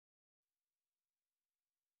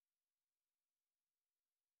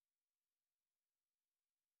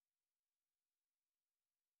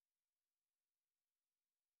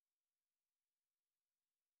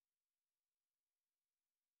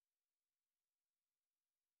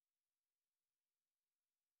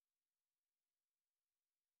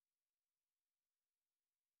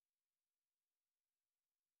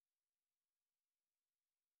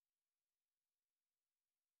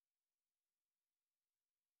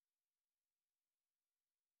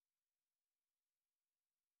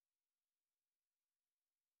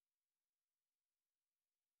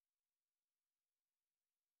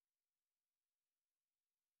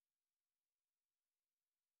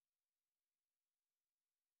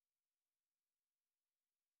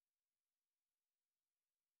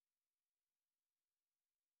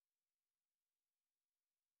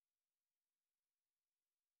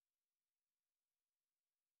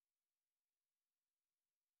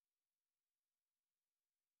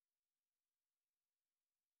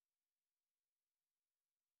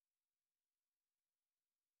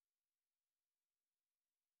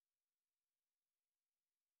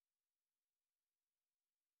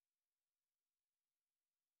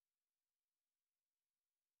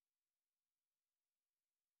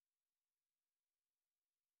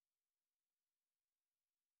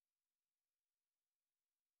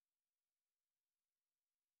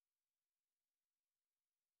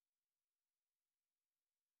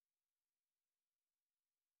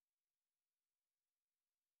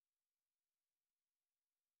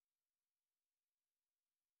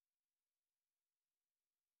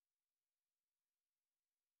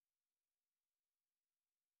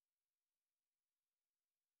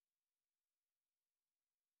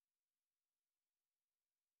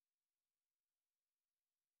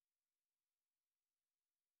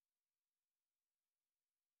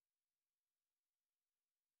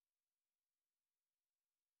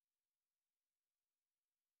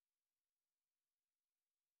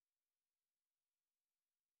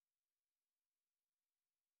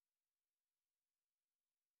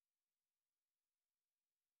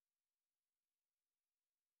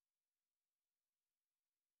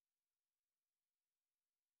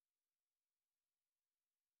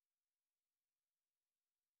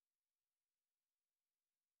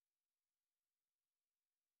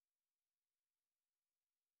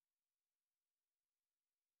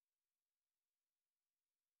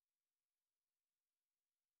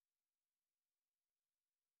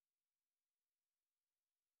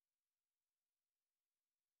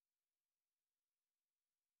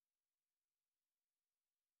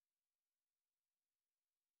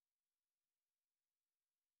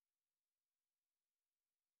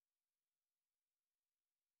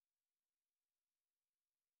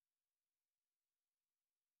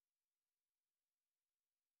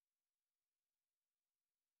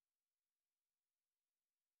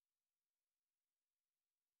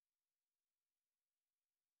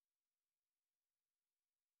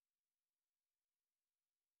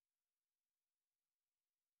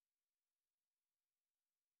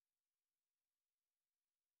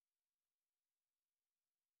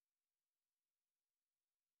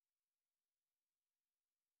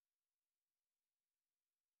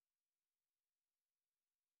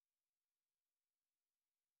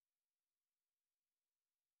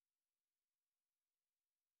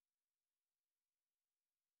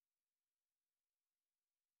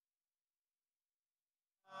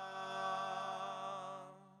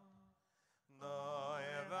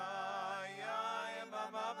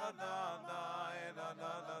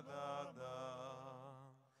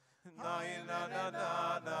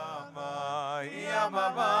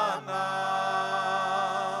yamamana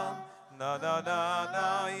na na na na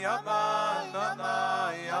yamana na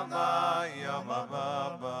yama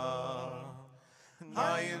yamama na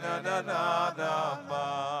na na na na ma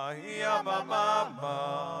yamama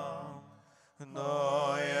no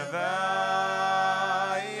eva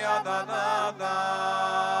ya na na na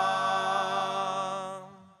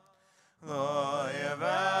no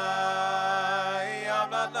eva ya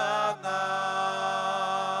na na na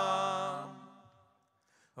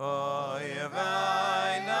oh eva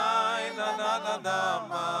na na na na na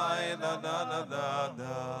mai na na na na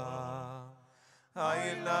na ay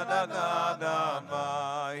na na na na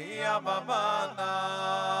mai ya mama na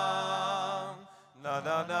na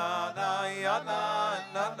na na na ya na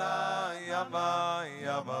na ya ma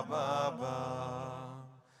ya baba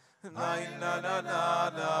na na na na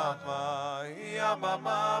na ma ya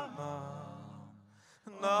mama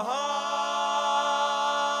na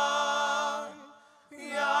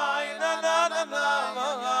ya na na na na ma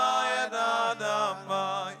ya na na ma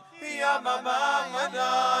ya mama na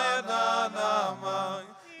ya na na ma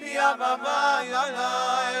ya mama ya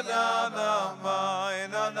na na ma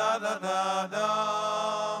na na na na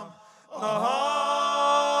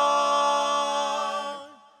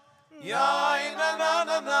ya na na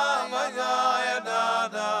na na ma ya na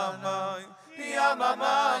na ma ya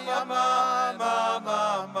mama ya mama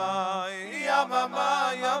mama ya mama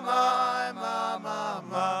ya mama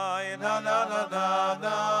mama na na na na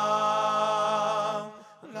na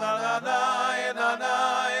na na na na na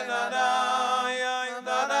na na ya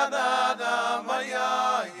na na na na ma ya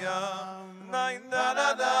ya na na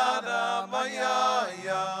na na ma ya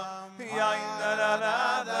ya ya na na na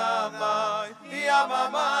na ma ya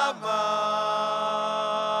mama mama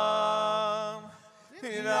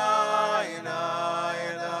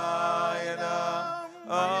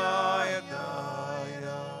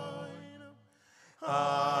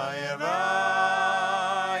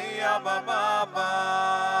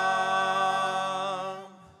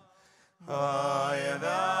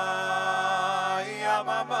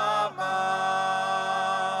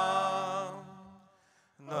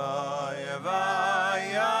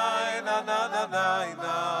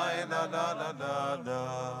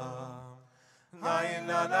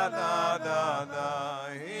na na na na na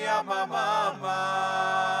ya mama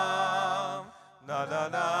na na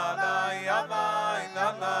na na ya mai na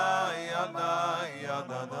na ya na ya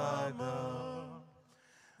na na na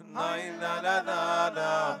na na na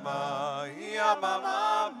na ma ya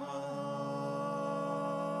mama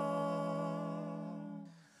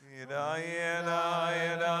ira ira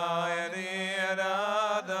ira ira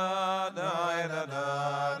da da da da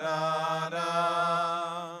da da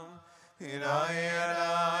ira ira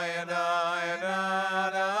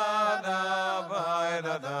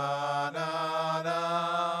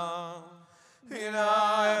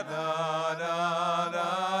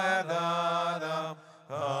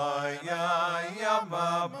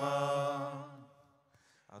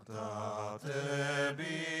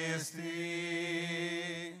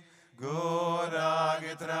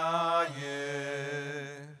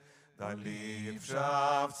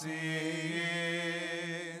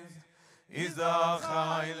is da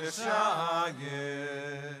heil shaye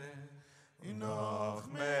noch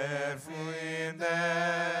mehr Freunde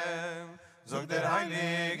zog der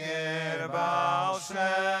heilige Baushem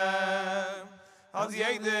als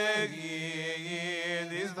jeder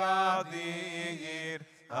Jid is vadir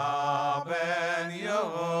aben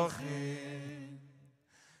yochid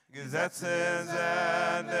Gesetze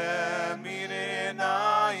sind mir in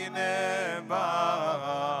einem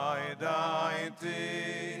beideitig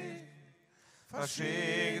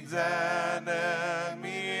verschickt sind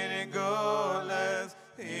mir in Goles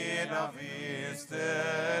in der Wüste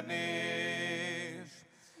nicht.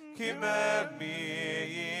 Kümmert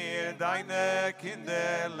mir deine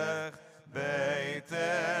kinderlich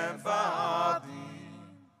beten Vadi.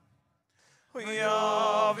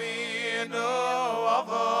 Ja, wie nu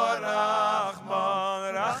avor Rachman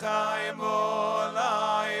Rachaim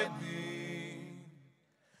Olaydi.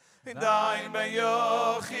 Dein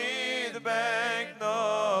Bejochid bengt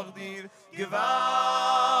noch dir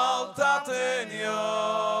Gewalt hatten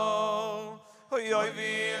jo. Oi,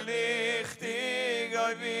 wie lichtig,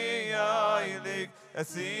 oi, wie heilig,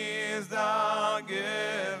 es ist da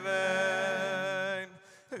gewähnt.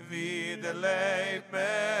 Wie der lebt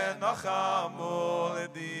mir noch amol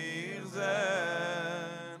dir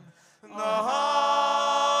sein. Nohai,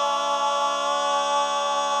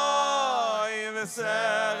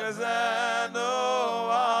 v'ser zenu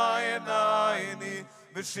aynaini,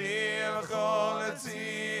 b'shir chol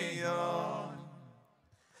etzion.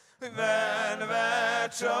 wenn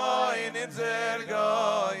wird schon in sehr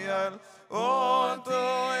goyel und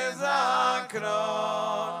du is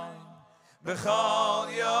akron bechol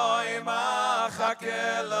yoim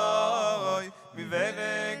Hakhel mi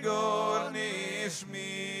venegur nishmit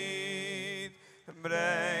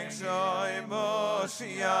breng shoy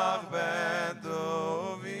Moshiach ben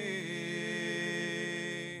Dovid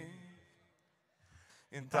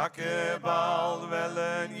in takke bald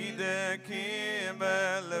wellen jede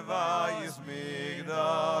kimmel vayis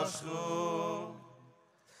migdash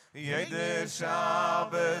jeder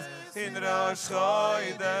Shabbos in Rosh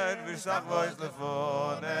Chodesh v'shtach voiz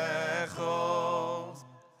lefonecho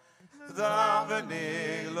daven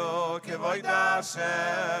iglo kevoid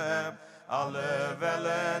Hashem alle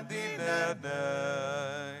wellen dienen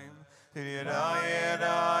Yira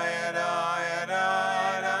yira yira yira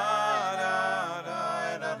yira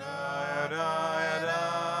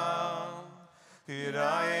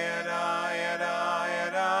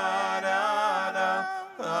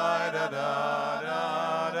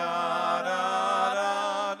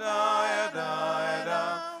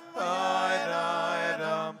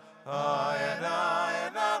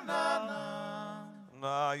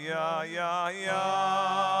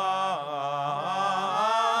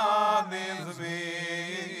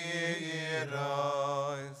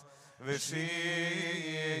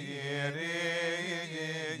V'shirim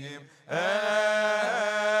eroi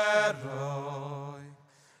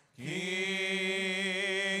ki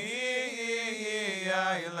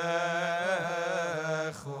yailechu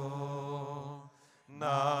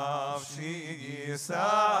nafshi yisaroi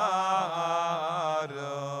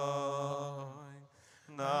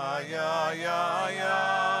na ya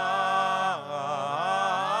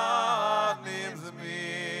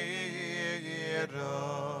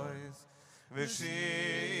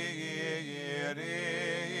V'shirim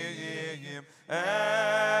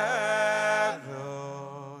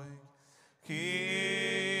eroi ki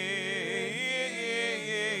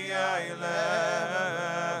yailechu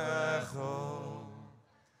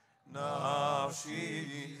nafshi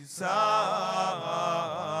saroi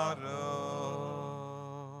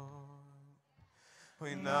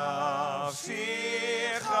v'nafshi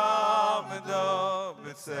chavdo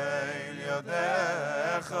b'tzeil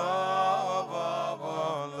yodecha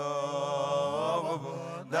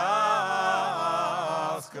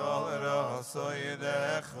das kol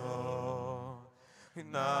rasoyedecho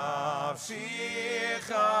nafshi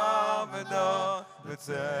chavdo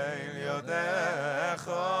b'tzeil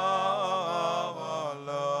yodecho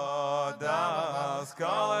das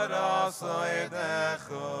kol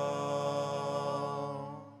rasoyedecho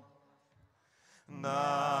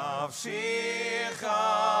nafshi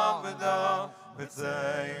chavdo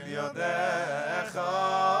b'tzeil yodecho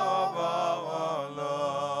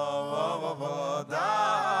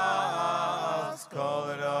das kol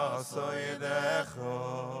rasoyedecho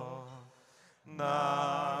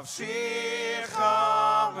nafshi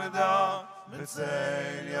chavdo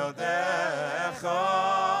b'tzeil yodecho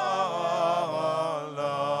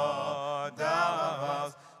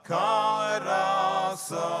das kol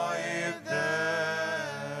rasoyedecho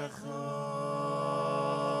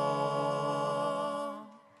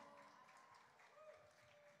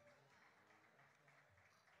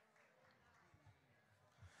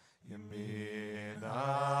Yemin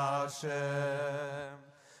Hashem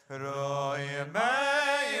Roy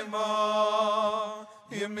Meimo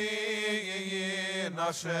Yemin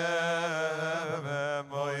Hashem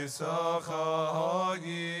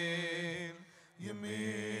Moisochoyin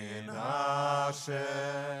Yemin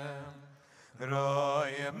Hashem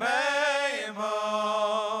Roy Meimo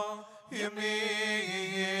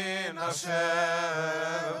Yemin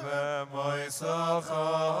Hashem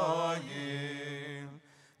Moisochoyin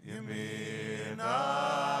Yemin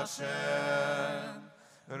Hashem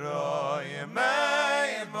Roy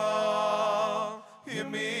Meimo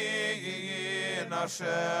Yemin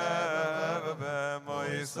Hashem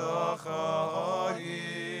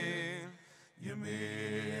Moisochoyin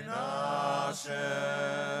Yemin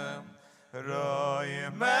Hashem Roy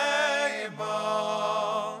Meimo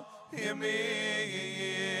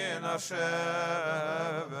Yemin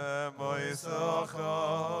Hashem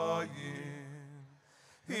Moisochoyin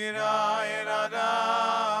Ira ira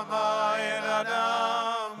dama ya ya ira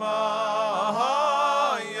dama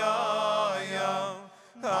ya ya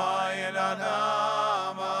ira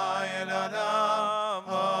dama ya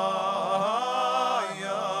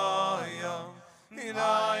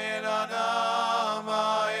ya ira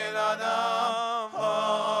dama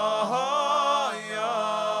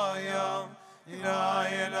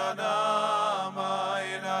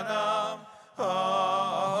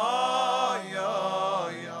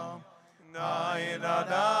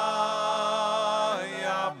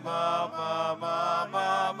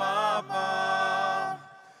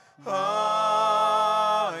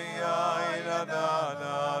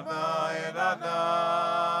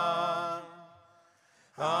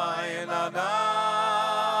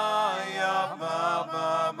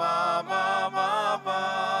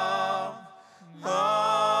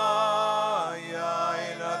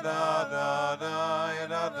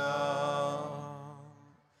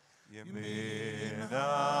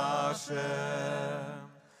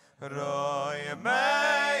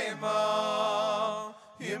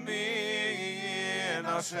Yayin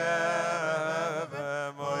Hashem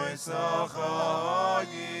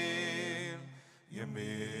Moisachayin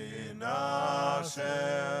Yamin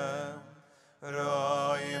Hashem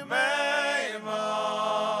Roi Meima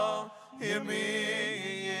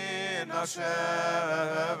Yamin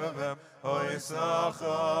Hashem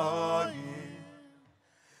Moisachayin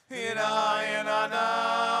Hirayin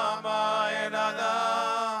Anama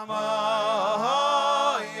Anama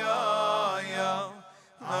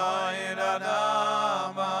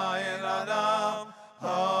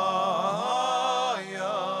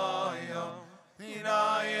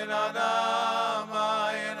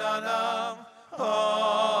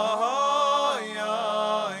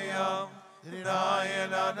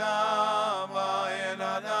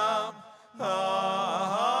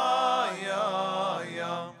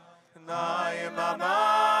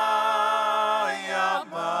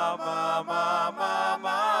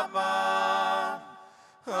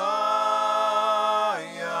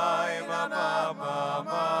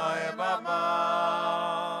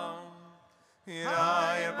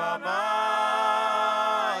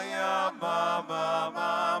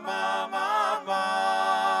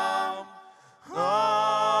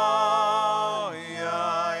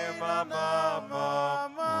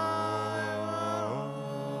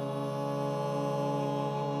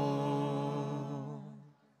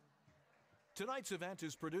Tonight's event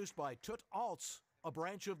is produced by Altz, a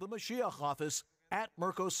branch of the Moshiach office at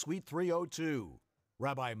Merkos Suite 302.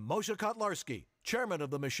 Rabbi Moshe Kotlarski, chairman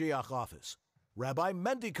of the Moshiach office. Rabbi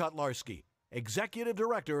Mendy Kotlarski, executive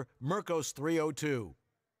director, Merkos 302.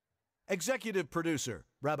 Executive producer,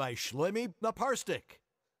 Rabbi Shlomi Naparstik.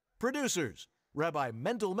 Producers, Rabbi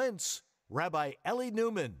Mendel Mintz, Rabbi Eli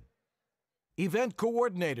Newman. Event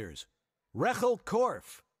coordinators, Rachel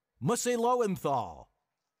Korf, Musse Lowenthal.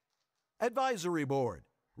 Advisory Board,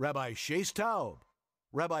 Rabbi Shais Taub,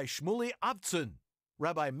 Rabbi Shmuli Avtson,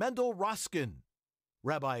 Rabbi Mendel Roskin,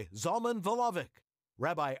 Rabbi Zalman Volovic,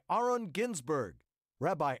 Rabbi Aaron Ginsberg,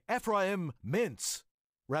 Rabbi Ephraim Mintz,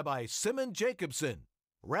 Rabbi Simon Jacobson,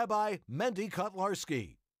 Rabbi Mendy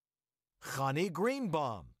Kotlarski, Chani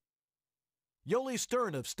Greenbaum, Yoli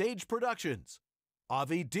Stern of Stage Productions,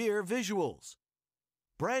 Avi Deer Visuals,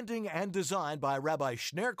 branding and design by Rabbi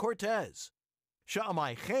Schneer Cortez,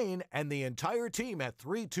 Sha'amai Chain and the entire team at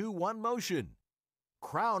 321 Motion,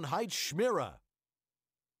 Crown Heights Shmira,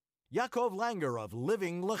 Yaakov Langer of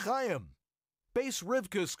Living L'Chaim, Beis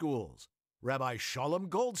Rivka Schools, Rabbi Shalom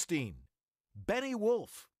Goldstein, Benny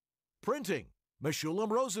Wolf, Printing, Meshulam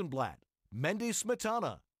Rosenblatt, Mendy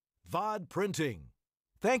Smetana, Vod Printing.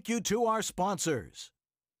 Thank you to our sponsors,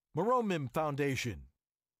 Moromim Foundation,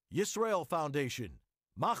 Yisrael Foundation,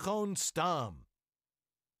 Machon Stam,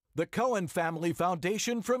 the Cohen Family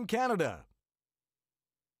Foundation from Canada.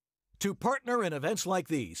 To partner in events like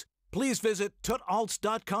these, please visit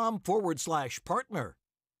tutaltz.com/partner.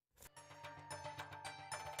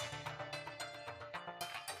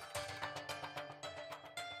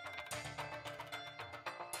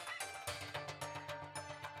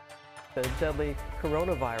 The deadly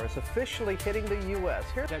coronavirus officially hitting the U.S.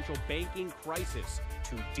 Here, potential banking crisis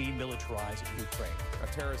to demilitarize Ukraine. A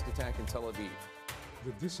terrorist attack in Tel Aviv.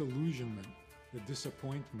 The disillusionment, the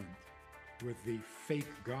disappointment with the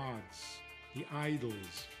fake gods, the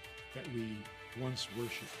idols that we once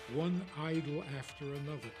worshipped. One idol after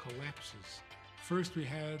another collapses. First we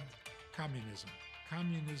had communism.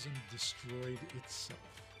 Communism destroyed itself.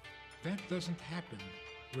 That doesn't happen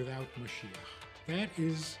without Moshiach. That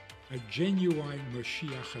is a genuine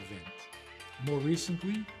Moshiach event. More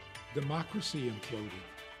recently, democracy imploded.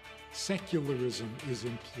 Secularism is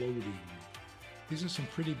imploding. These are some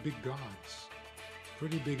pretty big gods,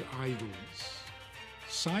 pretty big idols.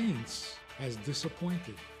 Science has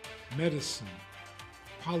disappointed. Medicine,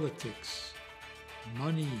 politics,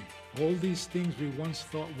 money, all these things we once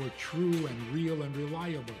thought were true and real and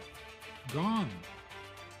reliable. Gone.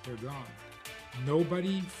 They're gone.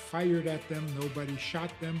 Nobody fired at them, nobody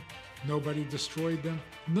shot them, nobody destroyed them,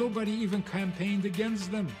 nobody even campaigned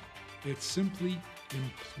against them. It simply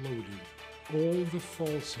imploded. All the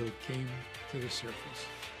falsehood came to the surface.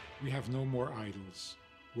 We have no more idols.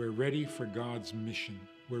 We're ready for God's mission.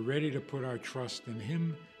 We're ready to put our trust in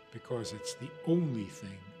Him because it's the only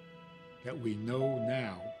thing that we know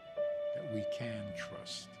now that we can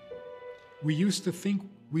trust. We used to think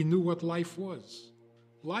we knew what life was.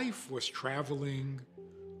 Life was traveling,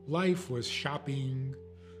 life was shopping,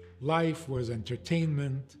 life was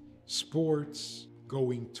entertainment, sports,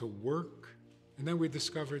 going to work. And then we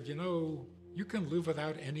discovered, you can live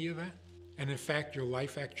without any of that. And in fact, your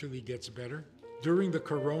life actually gets better. During the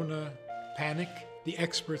corona panic, The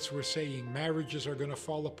experts were saying marriages are going to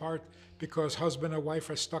fall apart because husband and wife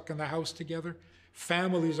are stuck in the house together.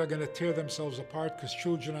 Families are going to tear themselves apart because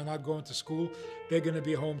children are not going to school. They're going to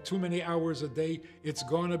be home too many hours a day. It's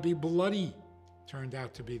going to be bloody. Turned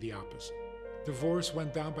out to be the opposite. Divorce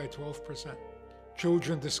went down by 12%.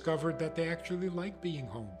 Children discovered that they actually like being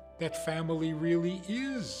home. That family really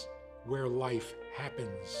is where life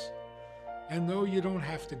happens. And no, you don't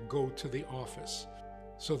have to go to the office.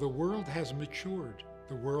 So the world has matured.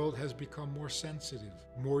 The world has become more sensitive,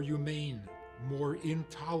 more humane, more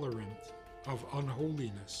intolerant of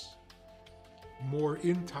unholiness, more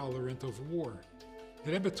intolerant of war.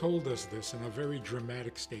 The Rebbe told us this in a very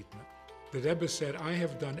dramatic statement. The Rebbe said, I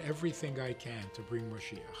have done everything I can to bring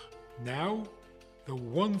Moshiach. Now, the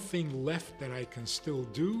one thing left that I can still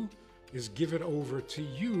do is give it over to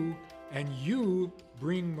you, and you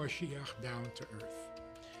bring Moshiach down to earth.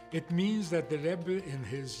 It means that the Rebbe, in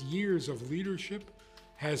his years of leadership,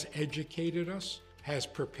 has educated us, has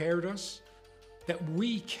prepared us, that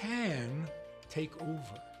we can take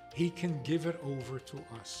over. He can give it over to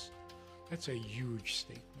us. That's a huge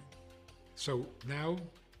statement. So now,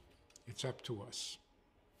 it's up to us.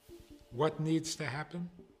 What needs to happen?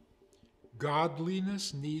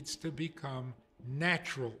 Godliness needs to become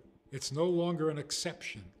natural. It's no longer an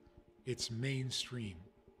exception. It's mainstream.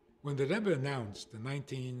 When the Rebbe announced in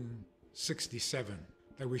 1967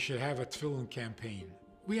 that we should have a tefillin campaign,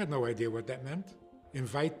 we had no idea what that meant.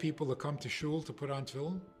 Invite people to come to shul to put on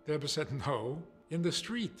tefillin? The Rebbe said, no, in the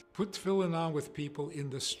street. Put tefillin on with people in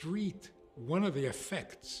the street. One of the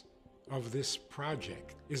effects of this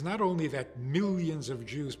project is not only that millions of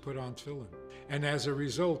Jews put on tefillin, and as a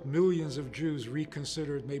result, millions of Jews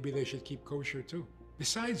reconsidered maybe they should keep kosher too.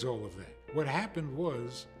 Besides all of that, what happened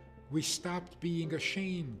was we stopped being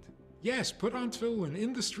ashamed. Yes, put on tefillin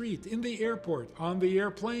in the street, in the airport, on the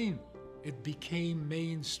airplane. It became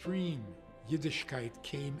mainstream. Yiddishkeit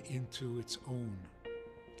came into its own.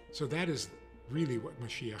 So that is really what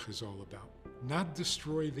Moshiach is all about. Not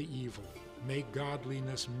destroy the evil. Make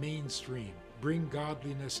godliness mainstream. Bring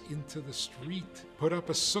godliness into the street. Put up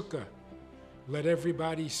a sukkah. Let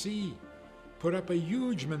everybody see. Put up a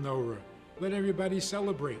huge menorah. Let everybody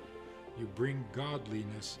celebrate. You bring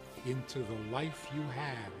godliness into the life you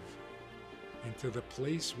have, into the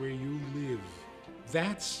place where you live.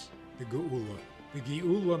 That's the Geula. The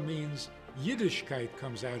Geula means Yiddishkeit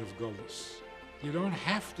comes out of goliyus. You don't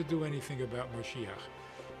have to do anything about Moshiach.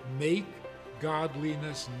 Make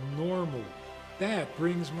godliness normal. That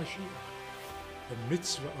brings Moshiach. The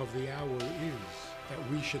mitzvah of the hour is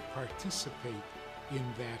that we should participate in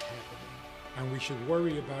that happening. And we should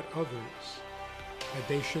worry about others, that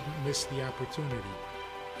they shouldn't miss the opportunity.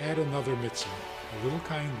 Add another mitzvah, a little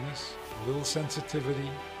kindness, a little sensitivity,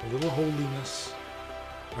 a little holiness,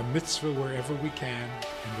 a mitzvah wherever we can,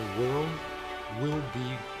 and the world will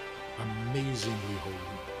be amazingly holy.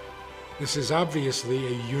 This is obviously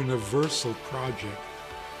a universal project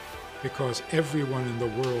because everyone in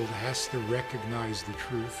the world has to recognize the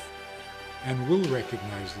truth and will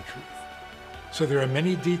recognize the truth. So there are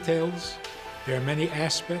many details, there are many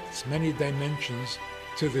aspects, many dimensions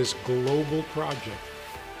to this global project.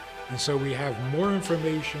 And so we have more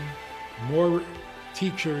information, more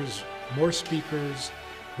teachers, more speakers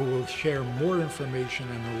who will share more information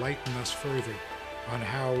and enlighten us further on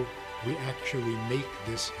how we actually make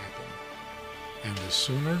this happen. And the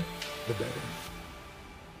sooner, the better.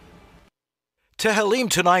 Tehillim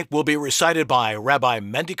tonight will be recited by Rabbi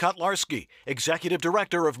Mendy Kotlarski, Executive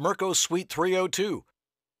Director of Merco Suite 302,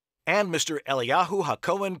 and Mr. Eliyahu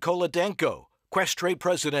HaKohen Kolodenko, Quest Trade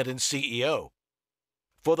President and CEO.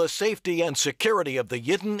 For the safety and security of the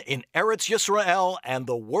Yidden in Eretz Yisrael and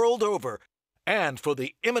the world over, and for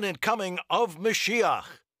the imminent coming of Moshiach.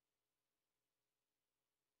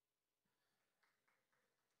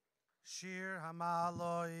 Shir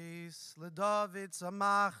Hamalois LeDavid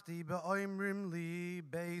Samachti Be'oimrim Li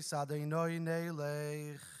Beis Adonai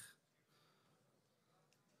Nelech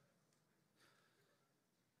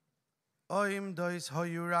Oim Dois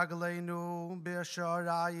Hoyu Ragleinu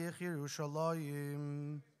Be'asharayich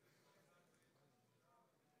Yerushalayim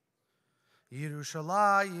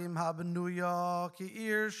Yerushalayim Habenuya Ki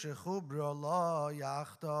Ir Shechubra La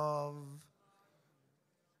Yachtav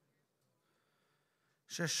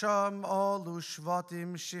Shesham Olu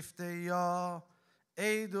Shvatim Shifteya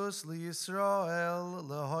Eidus Li Yisrael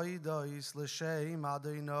Lehoidois L'Shem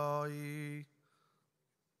Adonai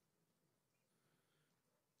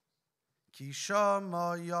Ki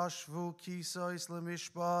Shama Yashvu Kisois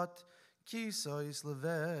LeMishpat Kisois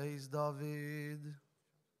LeVeis David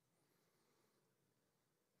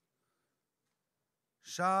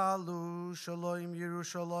Shalu Shalom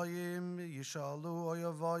Yerushalayim Yishalu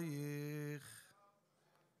Oyavoyich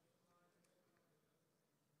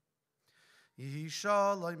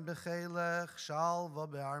Yishalayim Bechelech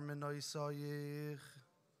Shalva Be'armenoisoyich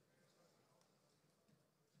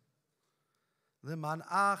Liman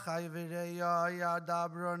Achai V'reya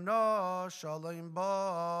Yadabrono Shalom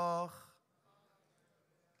Boch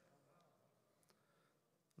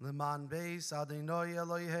Leman Beis Adonai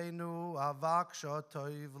Eloheinu Avaksha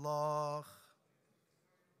Toiv Loch.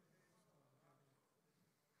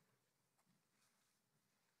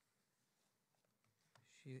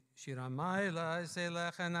 Shiramayla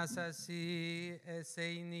Selechen Asasi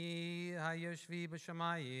Eseini Hayoshvi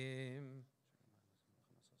B'Shamayim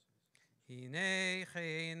Hinei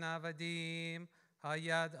Chein Avadim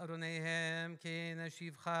Hayad Aronehem Kein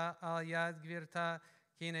Ashivcha Al Yad Gvirta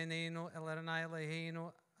Kein Enenu El Aronai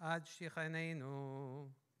Eloheinu Ad Shichanenu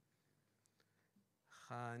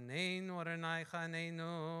Chanenu Aronai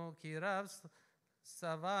Chanenu Kirav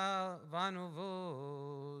Saval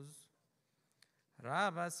Vanuvuz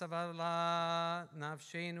Rabba Savala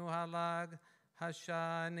Nafshenu Halag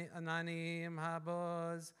Hashan Ananim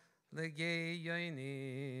Haboz Legei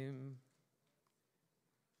Yoinim.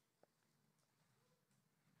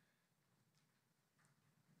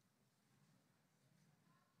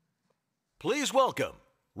 Please welcome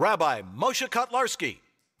Rabbi Moshe Kotlarski,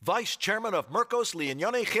 Vice Chairman of Merkos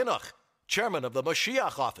Li'inyonei Chinuch, Chairman of the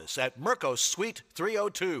Moshiach office at Merkos Suite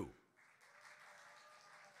 302.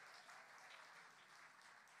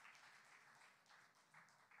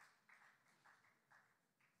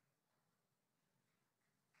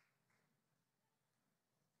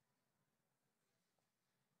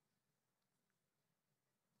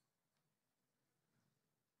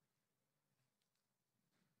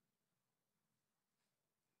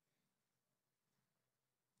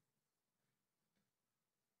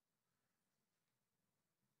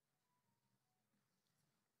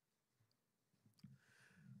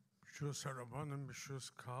 Shus Harabanim B'Shus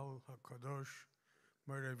Kal HaKadosh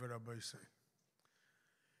Morei V'Rabbeisei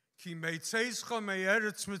Ki Meitzeischa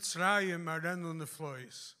Me'eretz Mitzrayim Arenu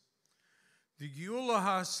Neflois. The Geula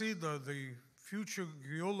HaSida, the future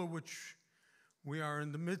Geula which we are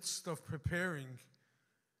in the midst of preparing,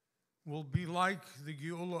 will be like the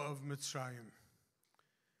Geula of Mitzrayim.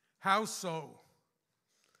 How so?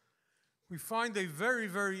 We find a very,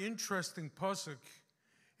 very interesting pasuk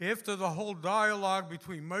after the whole dialogue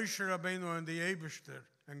between Moshe Rabbeinu and the Eibishter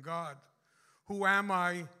and God. Who am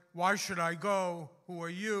I? Why should I go? Who are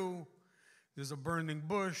you? There's a burning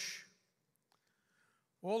bush.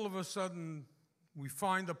 All of a sudden, we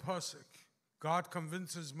find a pasuk. God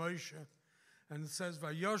convinces Moshe, and it says,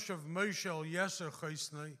 "Vayoshev Moshe el Yeser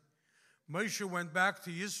Chosnei." Moshe went back to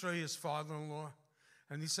Yisro, his father-in-law,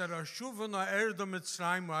 and he said, "Ashuvana erda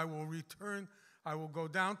Mitzrayim, I will return. I will go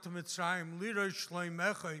down to Mitzrayim, Lirei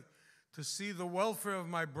Shleimecha, to see the welfare of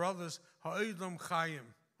my brothers. Ha'idam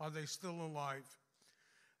Chayim, are they still alive?"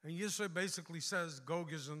 And Yisro basically says, "Go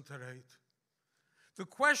gesundheit." The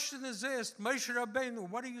question is asked, Moshe Rabbeinu,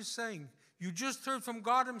 what are you saying? You just heard from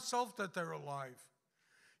God himself that they're alive.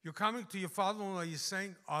 You're coming to your father-in-law, you're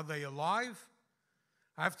saying, are they alive?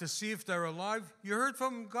 I have to see if they're alive. You heard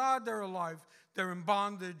from God they're alive. They're in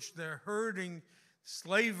bondage, they're hurting,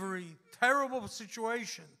 slavery, terrible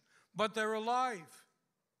situation, but they're alive.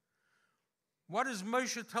 What is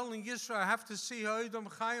Moshe telling Yisro? I have to see Ha'idam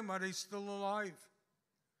Chayim, are they still alive?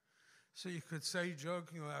 So you could say,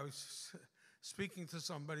 jokingly, I was speaking to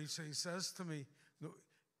somebody, so he says to me,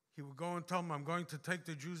 he would go and tell him, I'm going to take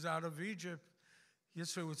the Jews out of Egypt.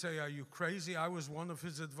 Yisro would say, are you crazy? I was one of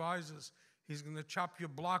his advisors. He's going to chop your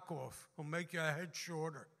block off. He'll make your head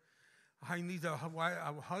shorter. I need a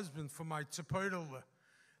husband for my tzipodala.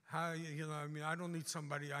 I don't need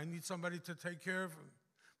somebody. I need somebody to take care of him.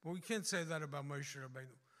 But we can't say that about Moshe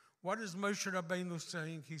Rabbeinu. What is Moshe Rabbeinu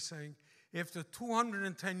saying? He's saying, after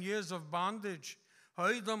 210 years of bondage,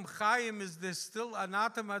 Ha'idam Chayim, is there still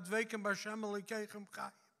anatem adveikim b'Hashem Elokeichem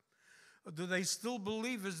Chayim? Do they still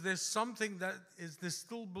believe? Is there something that, is there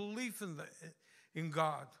still belief in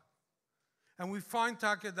God? And we find,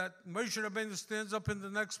 Taka, that Moshe Rabbeinu stands up in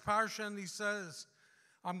the next parsha and he says,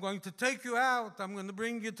 I'm going to take you out. I'm going to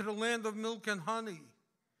bring you to the land of milk and honey.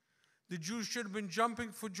 The Jews should have been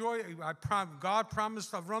jumping for joy. God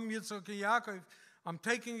promised Avram, Yitzchak, and Yaakov, I'm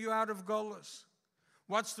taking you out of goliyus.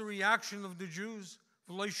 What's the reaction of the Jews?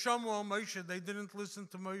 V'lo shamu al Moshe, they didn't listen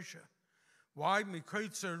to Moshe. Why?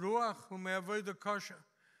 Mikotzer ruach u'me'avoda kasha.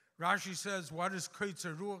 Rashi says, what is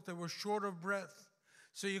kotzer ruach? They were short of breath.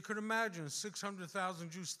 So you could imagine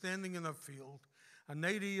 600,000 Jews standing in a field, an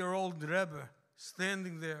 80-year-old Rebbe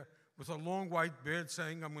standing there with a long white beard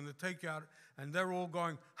saying, I'm going to take you out. And they're all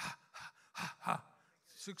going, ha, ha, ha, ha.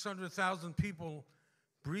 600,000 people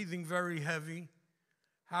breathing very heavy.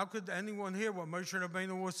 How could anyone hear what Moshe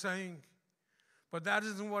Rabbeinu was saying? But that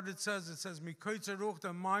isn't what it says. It says, Mikoitzer Ruch,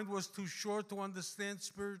 their mind was too short to understand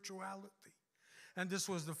spirituality. And this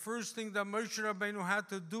was the first thing that Moshe Rabbeinu had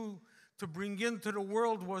to do to bring into the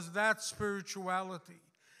world, was that spirituality.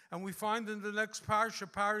 And we find in the next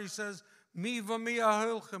parsha, Pari says, Mi v'mi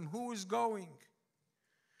aholchem, who is going?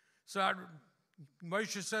 So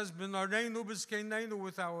Moshe says, B'nareinu b'skeneinu,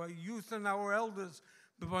 with our youth and our elders,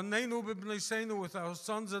 B'baneinu b'bneseinu, with our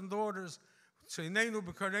sons and daughters, Tzeneinu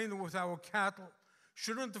b'kareinu, with our cattle.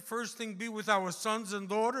 Shouldn't the first thing be with our sons and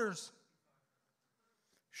daughters?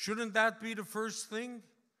 Shouldn't that be the first thing?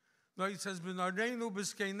 No, he says, B'nareinu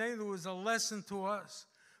b'skeneinu is a lesson to us.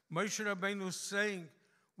 Moshe Rabbeinu is saying,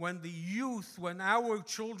 when the youth, when our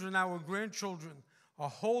children, our grandchildren are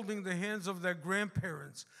holding the hands of their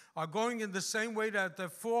grandparents, are going in the same way that their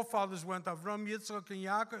forefathers went, Avram, Yitzchak, and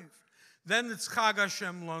Yaakov, then it's Chag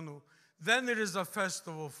Hashem Lanu. Then it is a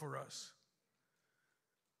festival for us.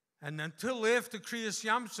 And until after Kriyas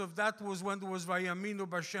Yamsuf, that was when there was Vayaminu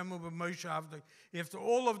B'Hashemu B'Moshe Avdei. After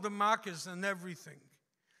all of the Makkahs and everything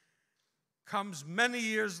comes many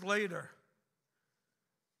years later.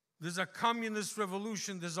 There's a communist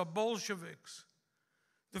revolution. There's a Bolsheviks.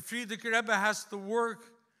 The Frierdiker Rebbe has to work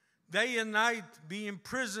day and night, be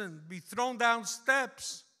imprisoned, be thrown down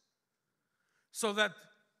steps, so that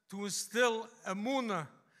to instill emunah,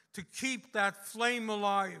 to keep that flame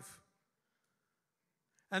alive.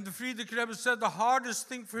 And the Frierdiker Rebbe said the hardest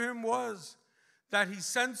thing for him was that he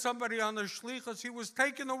sent somebody on a shlichus. He was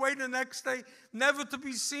taken away the next day, never to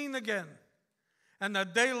be seen again. And a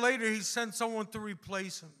day later, he sent someone to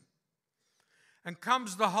replace him. And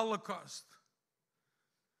comes the Holocaust.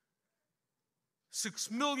 6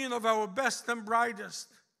 million of our best and brightest.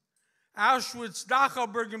 Auschwitz,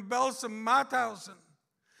 Dachauberg, Belsen, Mauthausen.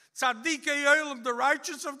 Tzadikei Olam, the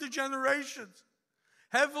righteous of the generations.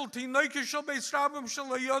 Hevel, Tinoike, Shel Beis Rabim, Shel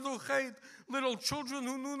Yodu Chet, little children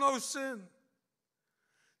who knew no sin.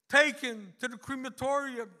 Taken to the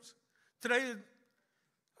crematoriums. Today,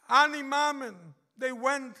 Ani Mammon, they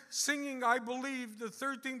went singing, I believe, the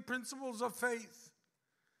 13 principles of faith.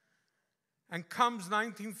 And comes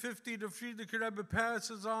 1950, the Frierdiker Rebbe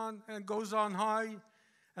passes on and goes on high,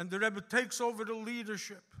 and the Rebbe takes over the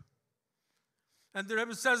leadership. And the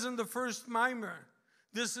Rebbe says in the first Maimer,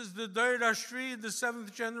 this is the Dor Ashri, the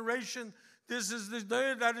 7th generation. This is the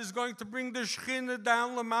Dor that is going to bring the Shechina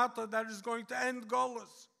down Lamata, that is going to end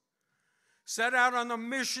Golus. Set out on a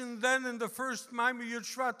mission then in the first Maimer Yud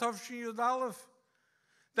Shvat Tavshin Yud Aleph,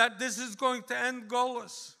 that this is going to end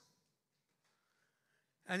Golus.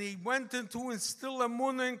 And he went in to instill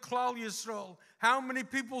emunah in Klal Yisrael. How many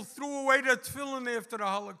people threw away their tefillin after the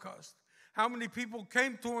Holocaust? How many people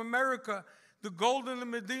came to America, the gold in the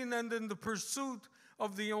Medina, and in the pursuit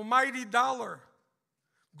of the almighty dollar,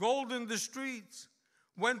 gold in the streets,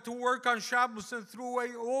 went to work on Shabbos and threw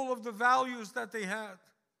away all of the values that they had.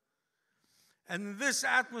 And in this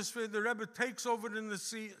atmosphere, the Rebbe takes over the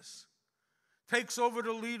Nesias, takes over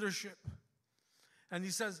the leadership. And he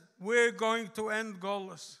says, we're going to end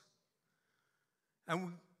Golus.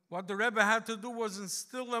 And what the Rebbe had to do was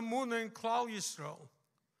instill emunah in Klal Yisrael.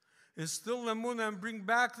 Instill emunah and bring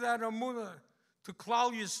back that emunah to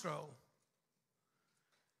Klal Yisrael.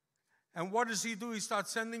 And what does he do? He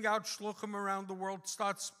starts sending out shluchim around the world,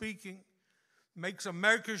 starts speaking, makes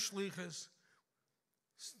America shlichus,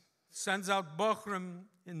 sends out Bochrim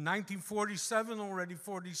in 1947, already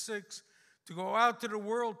 46, to go out to the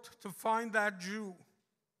world to find that Jew.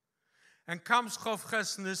 And comes Chof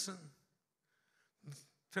Ches Nissan,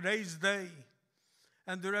 today's day,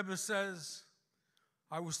 and the Rebbe says,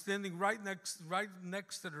 I was standing right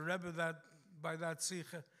next to the Rebbe by that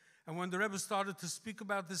Sikha, and when the Rebbe started to speak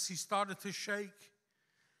about this, he started to shake.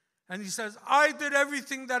 And he says, I did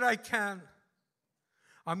everything that I can.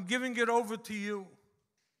 I'm giving it over to you.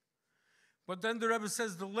 But then the Rebbe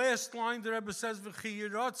says, the last line, the Rebbe says, V'chi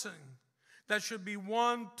yiratzin. That should be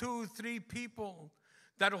 1, 2, 3 people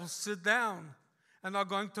that will sit down and are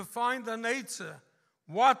going to find an eitzah,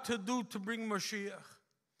 what to do to bring Moshiach.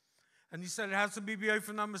 And he said it has to be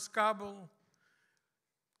b'yofan hamiskabel,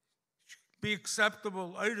 be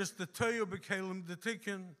acceptable. Eiris the toyo b'kelim the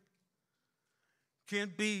tikkun.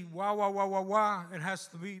 Can't be wah, wah, wah, wah, wah. It has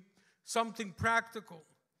to be something practical.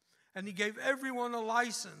 And he gave everyone a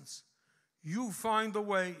license. You find a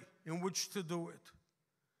way in which to do it.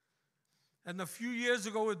 And a few years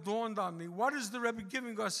ago, it dawned on me, what is the Rebbe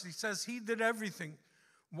giving us? He says he did everything.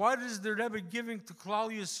 What is the Rebbe giving to Klal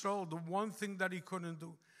Yisrael, the one thing that he couldn't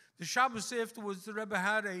do? The Shabbos afterwards, the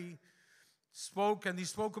Rebbe spoke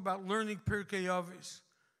about learning Pirkei Avos,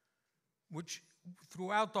 which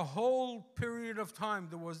throughout the whole period of time,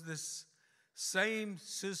 there was this same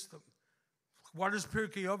system. What is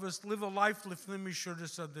Pirkei Avos? Live a life lifnim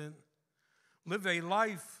mishuras adin. Live a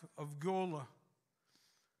life of Geula.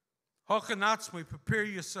 Hakhel atzmai, prepare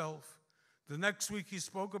yourself. The next week he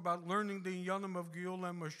spoke about learning the Inyanim of Geula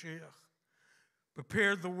and Moshiach.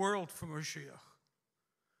 Prepare the world for Moshiach.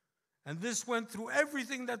 And this went through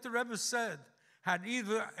everything that the Rebbe said, had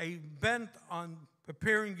either a bent on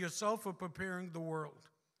preparing yourself or preparing the world.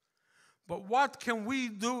 But what can we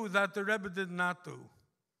do that the Rebbe did not do?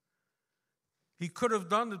 He could have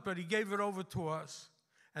done it, but he gave it over to us.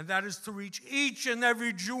 And that is to reach each and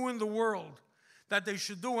every Jew in the world, that they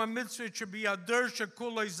should do a mitzvah. It should be a der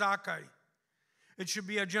shekulei zakai. It should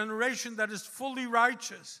be a generation that is fully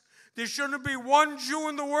righteous. There shouldn't be one Jew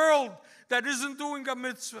in the world that isn't doing a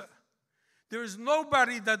mitzvah. There is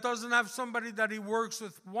nobody that doesn't have somebody that he works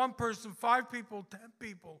with, one person, 5 people, 10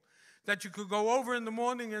 people, that you could go over in the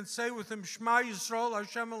morning and say with him, Shema Yisrael,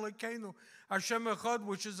 Hashem Elokeinu, Hashem Echad,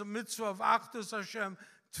 which is a mitzvah of Achdus Hashem,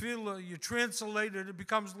 Tefillah. You translate it, it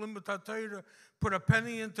becomes Limut HaTorah. Put a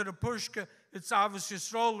penny into the pushka, it's Avos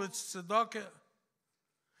Yisrael, it's Tzedakah.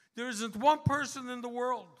 There isn't one person in the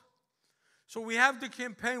world. So we have the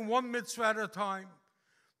campaign, one mitzvah at a time.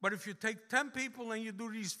 But if you take 10 people and you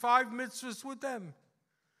do these 5 mitzvahs with them,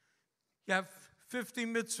 you have 50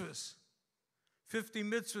 mitzvahs. 50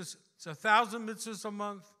 mitzvahs, it's 1,000 mitzvahs a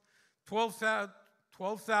month,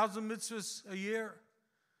 12,000 mitzvahs a year.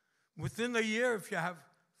 Within a year, if you have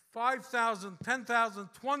 5,000, 10,000,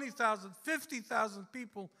 20,000, 50,000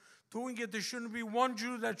 people doing it, there shouldn't be one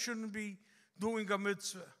Jew that shouldn't be doing a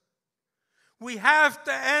mitzvah. We have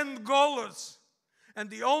to end goliyus. And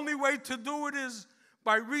the only way to do it is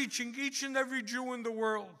by reaching each and every Jew in the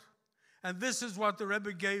world. And this is what the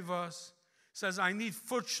Rebbe gave us. He says, I need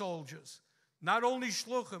foot soldiers. Not only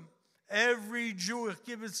shluchim, every Jew,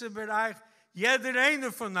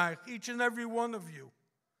 each and every one of you.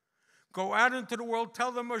 Go out into the world,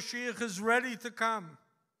 tell them Moshiach is ready to come.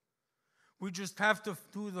 We just have to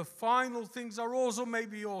do the final things are also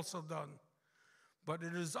maybe also done. But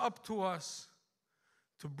it is up to us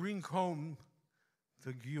to bring home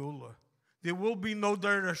the Geula. There will be no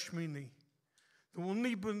Der Hashmini. There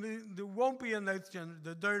won't be an 8th generation.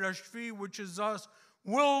 The Der Hashvi, which is us,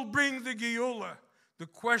 will bring the Geula. The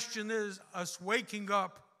question is us waking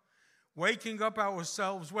up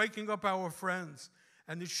ourselves, waking up our friends.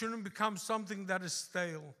 And it shouldn't become something that is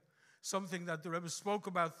stale, something that the Rebbe spoke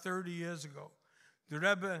about 30 years ago. The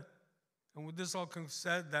Rebbe, and with this all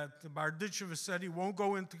said, that the Barditchev said he won't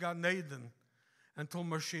go into Gan Eden until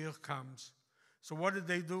Moshiach comes. So what did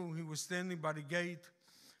they do? He was standing by the gate.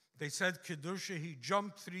 They said Kedusha. He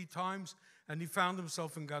jumped 3 times, and he found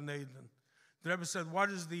himself in Gan Eden. The Rebbe said, what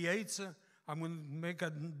is the Eitzah? I'm going to make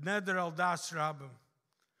a neder al das Rabbim.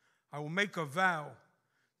 I will make a vow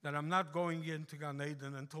that I'm not going into Gan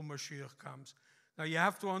Eden until Moshiach comes. Now you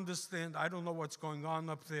have to understand, I don't know what's going on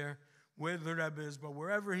up there, where the Rebbe is, but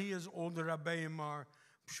wherever he is, all the Rabbeim are.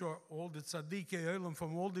 I'm sure all the Tzaddikei Olam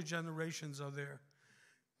from all the generations are there.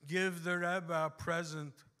 Give the Rebbe a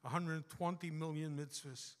present, 120 million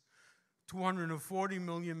mitzvahs, 240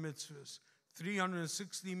 million mitzvahs,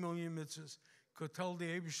 360 million mitzvahs. Could tell the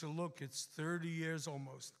Eibusha, look, it's 30 years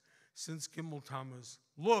almost since Gimel Tammuz.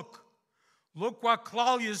 Look what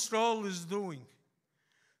Klal Yisrael is doing.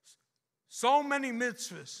 So many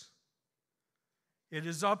mitzvahs. It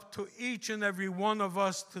is up to each and every one of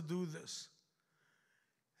us to do this.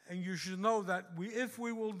 And you should know that if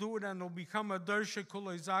we will do it and it'll become a Der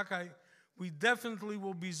Shekulei Zakai, we definitely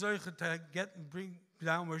will be zeicha to get and bring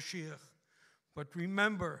down Moshiach. But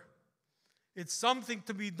remember, it's something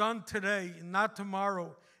to be done today, not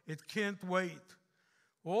tomorrow. It can't wait.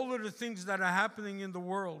 All of the things that are happening in the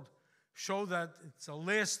world show that it's a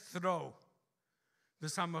last throw. The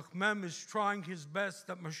Samach Mem is trying his best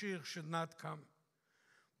that Moshiach should not come.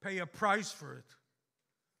 Pay a price for it.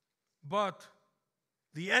 But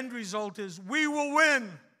the end result is we will win.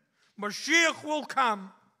 Moshiach will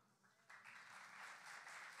come.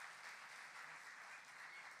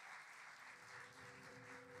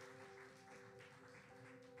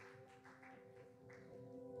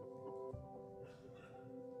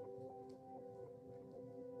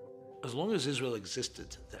 As long as Israel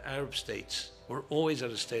existed, the Arab states were always at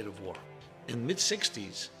a state of war. In the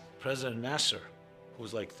mid-60s, President Nasser, who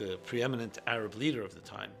was like the preeminent Arab leader of the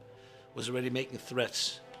time, was already making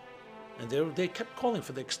threats. And they kept calling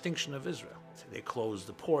for the extinction of Israel. They closed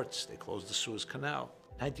the ports, they closed the Suez Canal.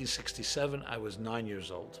 1967, I was 9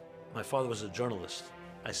 years old. My father was a journalist.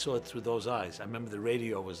 I saw it through those eyes. I remember the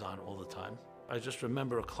radio was on all the time. I just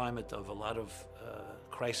remember a climate of a lot of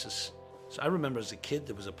crisis. So I remember as a kid,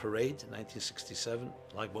 there was a parade in 1967,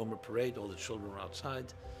 like Bomer Parade, all the children were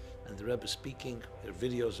outside, and the Rebbe speaking, there are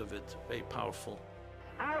videos of it, very powerful.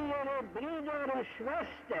 Alle Brüder und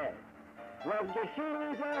Schwestern, was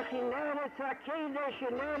geschehen sich in Eretz Hakedesh,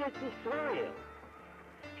 in Eretz Israel,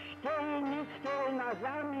 stehen nicht in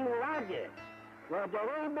einer Lage, wo der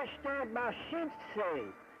Rebbe steht bei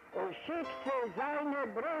Schiffse, und Schiffse seine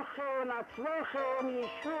Brüche und Atzloche und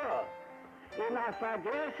Yeshua, in a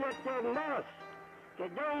vergrößerte Los,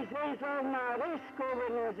 gedei sie sollen nach Riss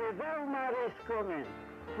kommen und sie wollen nach Riss kommen,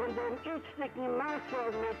 von dem itztigen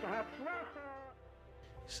Maße mit Atzloche.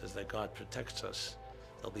 He says that God protects us.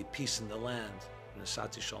 There'll be peace in the land.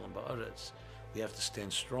 Nesati Shalom Ba'aretz. We have to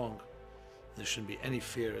stand strong. There shouldn't be any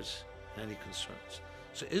fears and any concerns.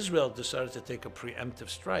 So Israel decided to take a preemptive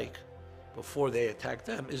strike. Before they attacked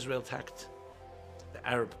them, Israel attacked the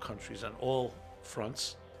Arab countries on all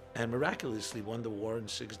fronts and miraculously won the war in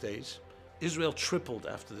 6 days. Israel tripled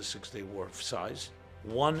after the 6-day war of size,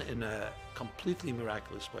 won in a completely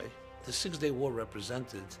miraculous way. The 6-day war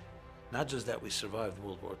represented not just that we survived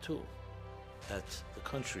World War II, that the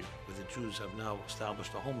country where the Jews have now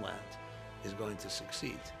established a homeland is going to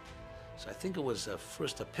succeed. So I think it was a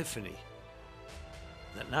first epiphany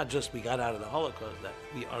that not just we got out of the Holocaust, that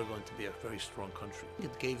we are going to be a very strong country.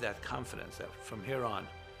 It gave that confidence that from here on,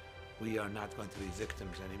 we are not going to be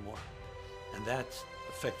victims anymore. And that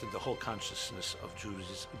affected the whole consciousness of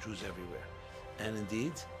Jews everywhere. And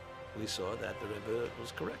indeed, we saw that the Rebbe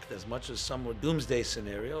was correct. As much as some were doomsday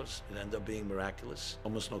scenarios, it ended up being miraculous,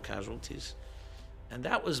 almost no casualties. And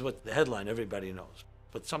that was what the headline everybody knows.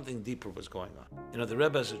 But something deeper was going on. You know, the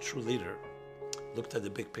Rebbe, as a true leader, looked at the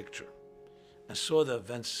big picture and saw the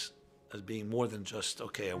events as being more than just,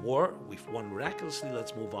 okay, a war, we've won miraculously,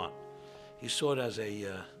 let's move on. He saw it as a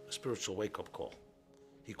spiritual wake-up call.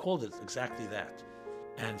 He called it exactly that.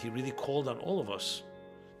 And he really called on all of us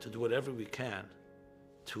to do whatever we can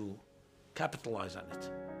to capitalize on it.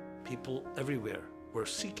 People everywhere were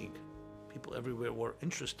seeking. People everywhere were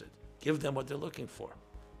interested. Give them what they're looking for.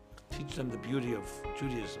 Teach them the beauty of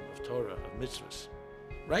Judaism, of Torah, of mitzvahs.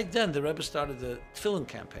 Right then, the Rebbe started the tefillin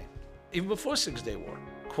campaign, even before 6-day war,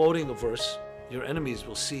 quoting a verse, your enemies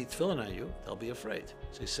will see tefillin on you, they'll be afraid.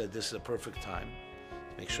 So he said, this is a perfect time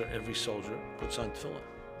to make sure every soldier puts on tefillin.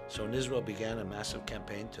 So in Israel began a massive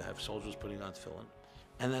campaign to have soldiers putting on tefillin.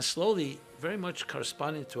 And then slowly, very much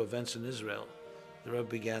corresponding to events in Israel, the Rebbe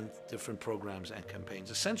began different programs and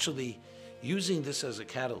campaigns, essentially using this as a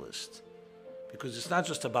catalyst, because it's not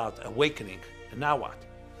just about awakening, and now what?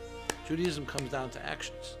 Judaism comes down to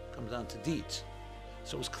actions, comes down to deeds.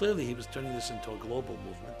 So it was clearly he was turning this into a global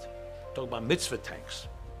movement. Talk about mitzvah tanks.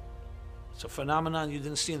 It's a phenomenon you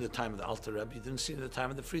didn't see in the time of the Alter Rebbe, you didn't see in the time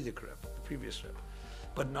of the Frierdiker Rebbe, the previous Rebbe.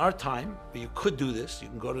 But in our time, where you could do this, you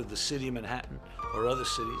can go to the city of Manhattan or other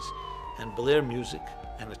cities and blare music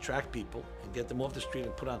and attract people and get them off the street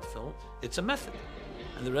and put on film. It's a method.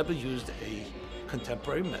 And the Rebbe used a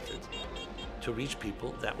contemporary method to reach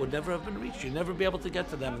people that would never have been reached. You'd never be able to get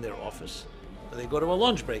to them in their office. But they go to a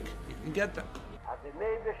lunch break, you can get them.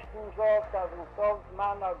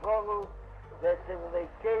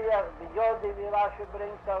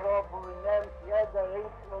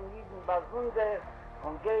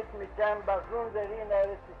 Und geht mit dem Basunder in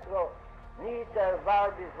Eretz Yisrael. Nicht war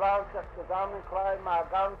bis sich zusammenkleiden, eine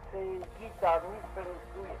ganze Gitarre, nicht für den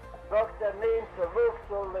Stuhl. Sagt nehmt zur Luft,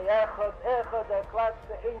 soll der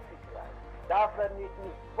klatschte Einzigkeit. Darf nicht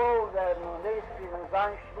voll werden und spielen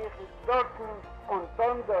sein schlichtes Dorten und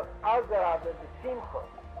dann durch Alderade des Simchos.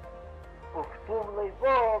 Auf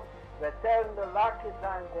Tumlevov wird der Lacke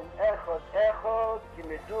sein, den Echot, die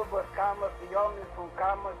mit Duber Kammer für Jomi von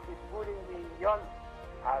Kammer zu Purim wie Jomi.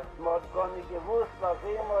 Als mod goni gewusst, was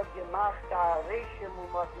mod gemacht, a Reichem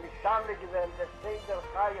und mod Mischande gewähnt, der Seder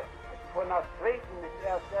Chaya, von der Zweiten, mit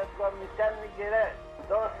der Gott mit dem nicht gerät.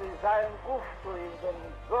 Das ist sein Uftu in den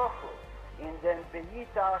Zochu, in den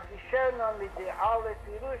Beita Achisherna, mit der alle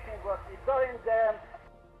Piruschen, was ist da in dem.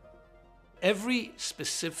 Every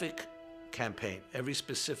specific campaign, every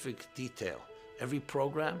specific detail, every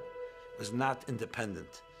program was not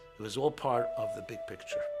independent. It was all part of the big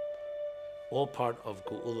picture. All part of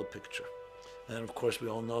Geula picture. And then, of course, we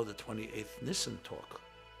all know the 28th Nissan talk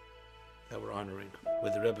that we're honoring,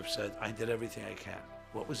 where the Rebbe said, I did everything I can.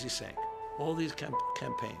 What was he saying? All these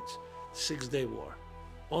campaigns, 6-day war,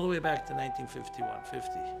 all the way back to 1951, 50.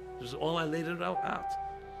 This is all I laid it out.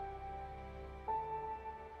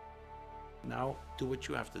 Now, do what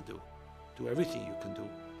you have to do. Do everything you can do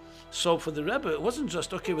So for the Rebbe, it wasn't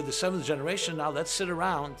just, okay, we're the seventh generation now, let's sit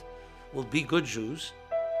around, we'll be good Jews,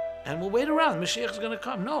 and we'll wait around, Mashiach is going to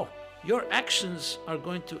come. No, your actions are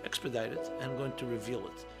going to expedite it and going to reveal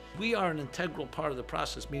it. We are an integral part of the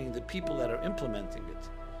process, meaning the people that are implementing it.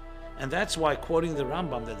 And that's why quoting the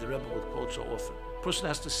Rambam that the Rebbe would quote so often, a person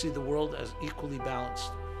has to see the world as equally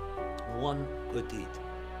balanced. One good deed,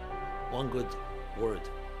 one good word,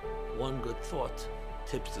 one good thought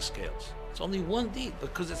tips the scales. It's only one deed,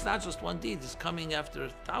 because it's not just one deed, it's coming after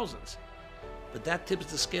thousands. But that tips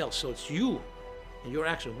the scale, so it's you and your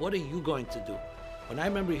action. What are you going to do? When I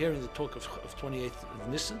remember hearing the talk of 28th of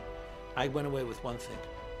Nissan, I went away with one thing.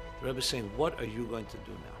 The Rebbe is saying, what are you going to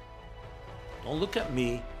do now? Don't look at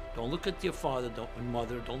me, don't look at your father,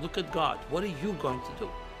 mother, don't look at God. What are you going to do?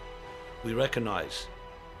 We recognize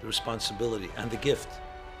the responsibility and the gift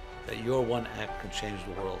that your one act can change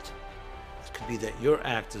the world. It could be that your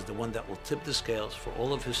act is the one that will tip the scales for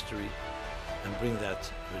all of history and bring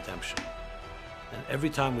that redemption. And every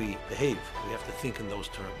time we behave, we have to think in those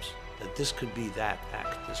terms, that this could be that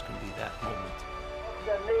act, this could be that moment.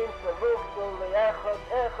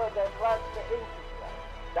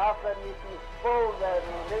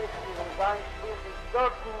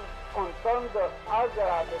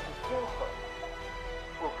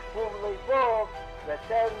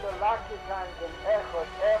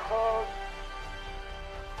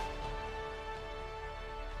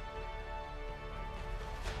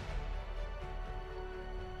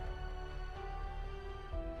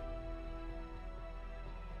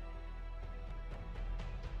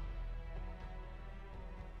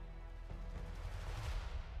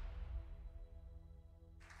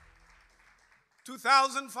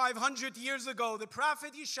 $2,500 years ago, the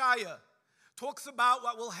prophet Yeshaya talks about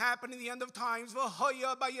what will happen in the end of times. The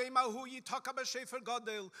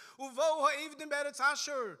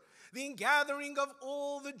ingathering of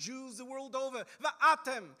all the Jews the world over.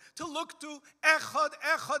 To look to Echad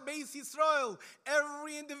Beis Yisrael.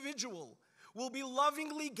 Every individual will be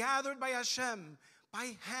lovingly gathered by Hashem,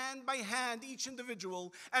 by hand, each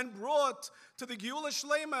individual, and brought to the Geula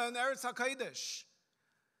Shlema in Eretz HaKodesh.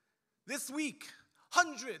 This week,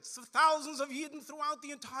 hundreds of thousands of Yidden throughout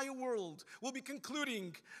the entire world will be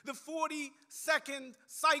concluding the 42nd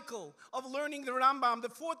cycle of learning the Rambam, the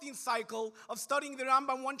 14th cycle of studying the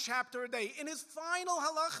Rambam one chapter a day. In his final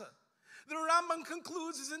halacha, the Rambam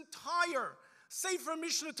concludes his entire Sefer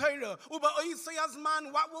Mishnah Torah, what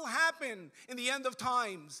will happen in the end of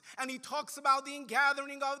times. And he talks about the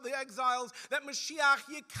ingathering of the exiles, that Moshiach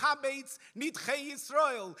yikabetz nidchei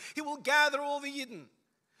Yisrael. He will gather all the Yidden.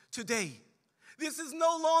 Today, this is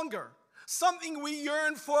no longer something we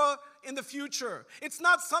yearn for in the future. It's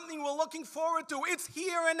not something we're looking forward to. It's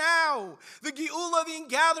here and now. The Geula, the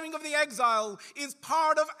ingathering of the exile, is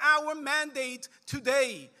part of our mandate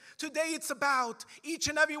today. Today it's about each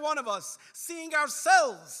and every one of us seeing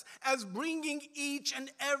ourselves as bringing each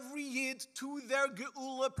and every Yid to their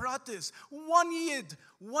Geula pratis. One Yid,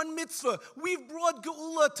 one mitzvah. We've brought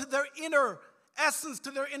Geula to their inner essence,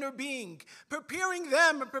 to their inner being, preparing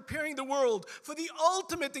them and preparing the world for the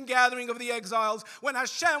ultimate ingathering of the exiles, when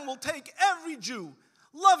Hashem will take every Jew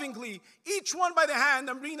lovingly, each one by the hand,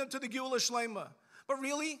 and bring them to the Geula Shlema. But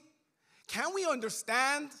really, can we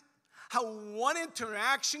understand how one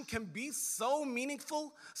interaction can be so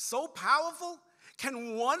meaningful, so powerful?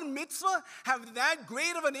 Can one mitzvah have that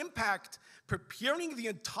great of an impact, preparing the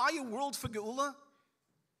entire world for Geula?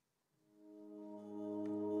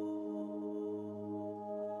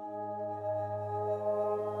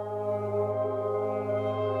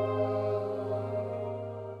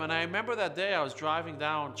 And I remember that day I was driving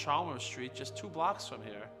down Chalmers Street, just 2 blocks from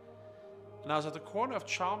here. And I was at the corner of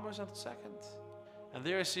Chalmers and 2nd. And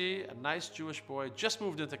there I see a nice Jewish boy, just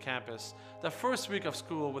moved into campus, the first week of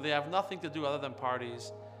school where they have nothing to do other than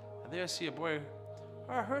parties. And there I see a boy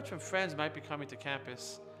who I heard from friends might be coming to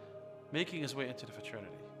campus, making his way into the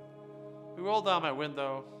fraternity. We roll down my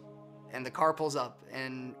window. And the car pulls up,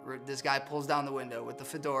 and this guy pulls down the window with the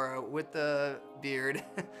fedora, with the beard,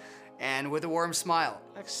 and with a warm smile.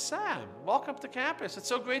 Like, Sam, welcome to campus. It's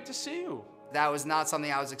so great to see you. That was not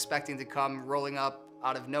something I was expecting to come rolling up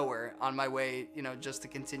out of nowhere on my way, just to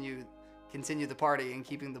continue the party and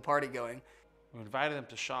keeping the party going. We invited him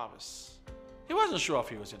to Shabbos. He wasn't sure if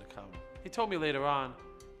he was going to come. He told me later on,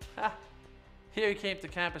 here he came to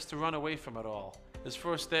campus to run away from it all. His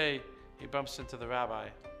first day, he bumps into the rabbi,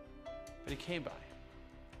 but he came by.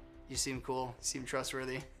 You seem cool. You seem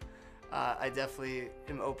trustworthy. I definitely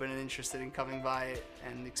am open and interested in coming by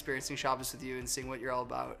and experiencing Shabbos with you and seeing what you're all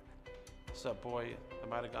about. What's up, boy? I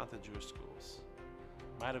might have gone to Jewish schools.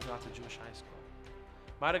 Might have gone to Jewish high school.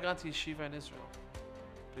 Might have gone to yeshiva in Israel.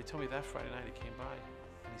 But he told me that Friday night he came by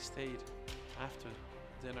and he stayed after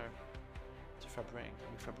dinner to Farbrengen.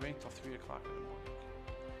 We Farbrengen till 3 o'clock in the morning.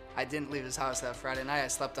 I didn't leave his house that Friday night. I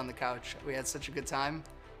slept on the couch. We had such a good time.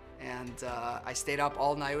 And I stayed up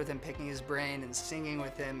all night with him, picking his brain and singing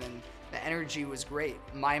with him, and the energy was great.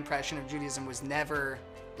 My impression of Judaism was never,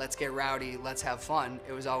 let's get rowdy, let's have fun.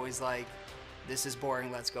 It was always like, this is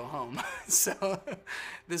boring, let's go home. So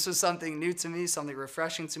this was something new to me, something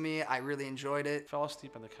refreshing to me. I really enjoyed it. Fell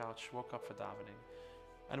asleep on the couch, woke up for davening.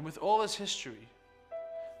 And with all his history,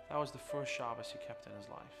 that was the first Shabbos he kept in his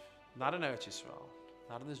life. Not in Eretz Yisrael,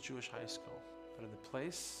 not in his Jewish high school, but in the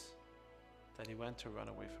place that he went to run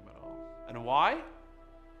away from it all. And why?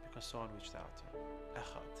 Because someone reached out to him.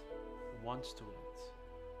 Echad, one student,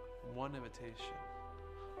 one invitation,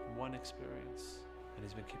 one experience, and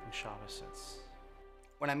he's been keeping Shabbos since.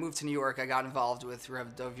 When I moved to New York, I got involved with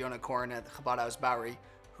Rev Dov Yonah Koren at Chabad House Bowery,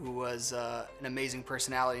 who was an amazing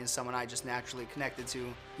personality and someone I just naturally connected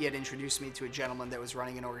to. He had introduced me to a gentleman that was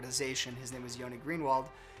running an organization. His name was Yonah Greenwald,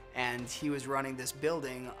 and he was running this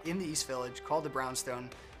building in the East Village called the Brownstone.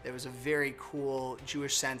 There was a very cool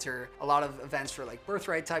Jewish center, a lot of events for like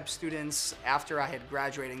birthright type students. After I had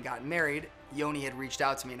graduated and gotten married, Yoni had reached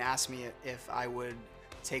out to me and asked me if I would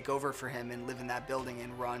take over for him and live in that building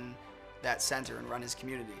and run that center and run his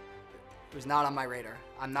community. It was not on my radar.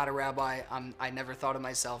 I'm not a rabbi. I never thought of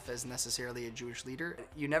myself as necessarily a Jewish leader.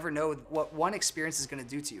 You never know what one experience is going to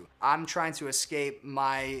do to you. I'm trying to escape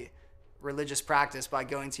my religious practice by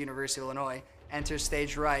going to University of Illinois, enter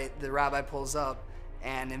stage right, the rabbi pulls up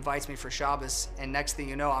and invites me for Shabbos, and next thing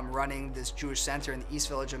you know, I'm running this Jewish center in the East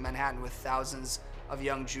Village of Manhattan with thousands of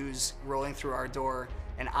young Jews rolling through our door,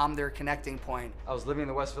 and I'm their connecting point. I was living in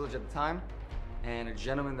the West Village at the time, and a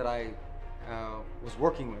gentleman that I was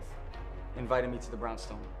working with invited me to the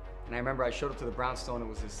Brownstone. And I remember I showed up to the Brownstone. It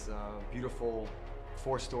was this beautiful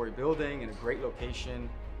 4-story building in a great location,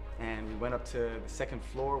 and we went up to the second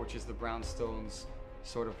floor, which is the Brownstone's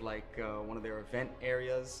sort of like one of their event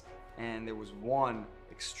areas. And there was one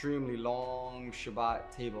extremely long Shabbat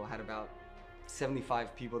table. It had about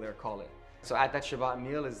 75 people there, call it. So at that Shabbat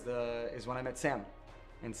meal is when I met Sam.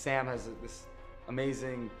 And Sam has this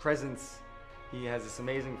amazing presence. He has this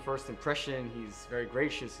amazing first impression. He's very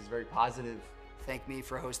gracious, he's very positive. Thanked me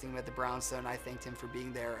for hosting him at the Brownstone. I thanked him for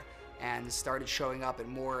being there and started showing up at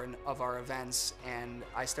more of our events, and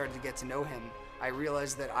I started to get to know him. I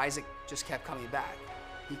realized that Isaac just kept coming back.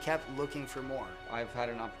 He kept looking for more. I've had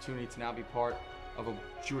an opportunity to now be part of a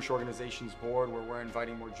Jewish organization's board where we're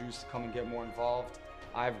inviting more Jews to come and get more involved.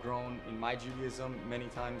 I've grown in my Judaism many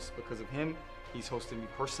times because of him. He's hosted me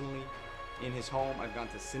personally in his home. I've gone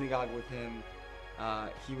to synagogue with him.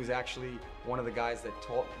 He was actually one of the guys that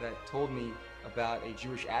told me about a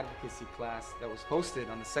Jewish advocacy class that was hosted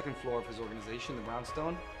on the second floor of his organization, the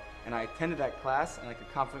Brownstone. And I attended that class, and I could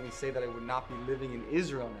confidently say that I would not be living in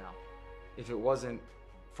Israel now if it wasn't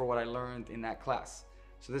for what I learned in that class.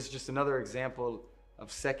 So this is just another example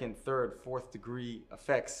of second, third, fourth degree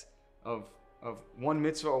effects of one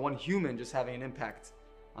mitzvah or one human just having an impact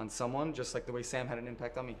on someone, just like the way Sam had an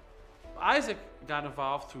impact on me. Isaac got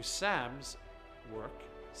involved through Sam's work.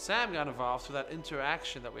 Sam got involved through that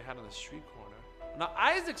interaction that we had on the street corner. Now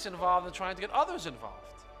Isaac's involved in trying to get others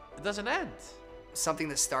involved. It doesn't end. Something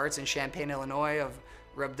that starts in Champaign, Illinois, of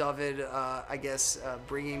Reb David,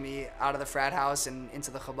 bringing me out of the frat house and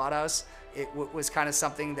into the Chabad house. It was kind of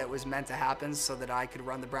something that was meant to happen so that I could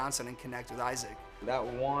run the Brownstone and connect with Isaac. That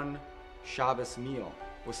one Shabbos meal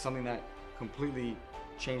was something that completely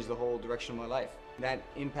changed the whole direction of my life. That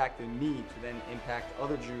impacted me to then impact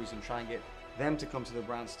other Jews and try and get them to come to the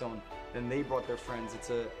Brownstone. Then they brought their friends. It's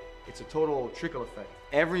a total trickle effect.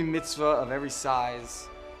 Every mitzvah of every size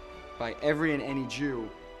by every and any Jew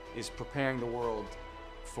is preparing the world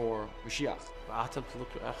for Moshiach.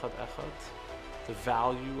 The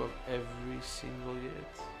value of every single yid.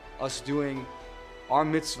 Us doing our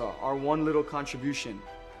mitzvah, our one little contribution,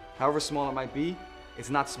 however small it might be, it's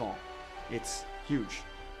not small, it's huge.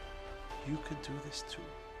 You could do this too.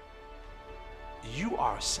 You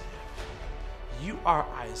are Sam. You are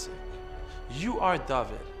Isaac. You are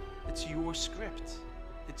David. It's your script.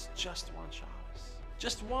 It's just one Shabbos.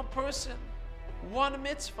 Just one person. One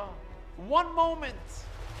mitzvah. One moment.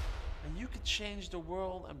 And you could change the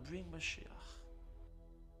world and bring Moshiach.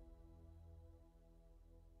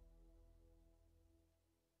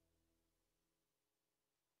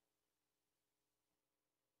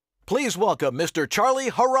 Please welcome Mr. Charlie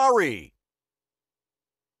Harari.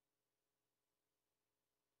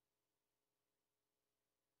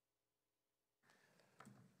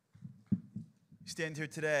 Stand here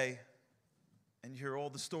today and hear all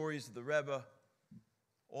the stories of the Rebbe,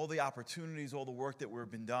 all the opportunities, all the work that we've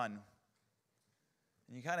been done.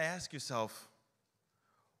 And you got to ask yourself,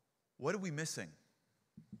 what are we missing?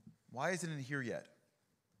 Why isn't it here yet?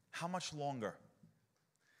 How much longer?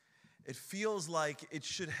 It feels like it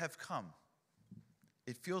should have come.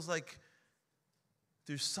 It feels like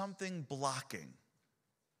there's something blocking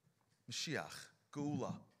Moshiach,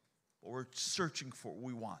 Geula, what we're searching for, what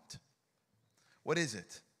we want. What is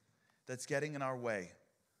it that's getting in our way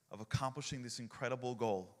of accomplishing this incredible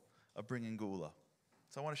goal of bringing Geula?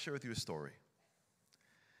 So I want to share with you a story.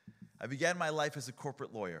 I began my life as a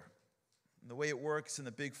corporate lawyer. And the way it works in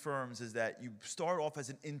the big firms is that you start off as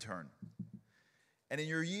an intern. And in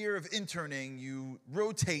your year of interning, you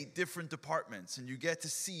rotate different departments and you get to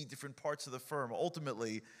see different parts of the firm.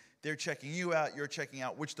 Ultimately, they're checking you out, you're checking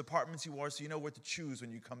out which departments you are, so you know what to choose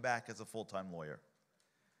when you come back as a full-time lawyer.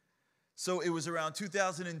 So it was around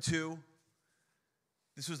 2002.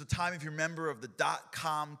 This was the time, if you remember, of the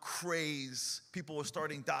dot-com craze. People were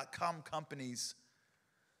starting dot-com companies.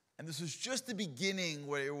 And this was just the beginning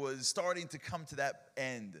where it was starting to come to that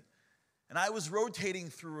end. And I was rotating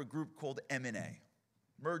through a group called M&A,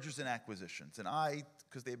 Mergers and Acquisitions. And I,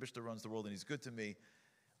 because the Abishter runs the world and he's good to me,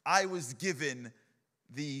 I was given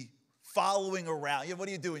the following around. You know, what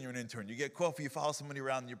do you do when you're an intern? You get coffee, you follow somebody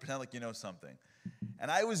around, and you pretend like you know something.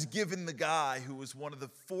 And I was given the guy who was one of the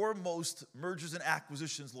foremost mergers and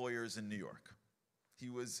acquisitions lawyers in New York. He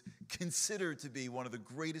was considered to be one of the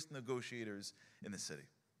greatest negotiators in the city.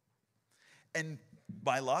 And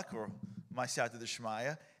by luck, or my siyata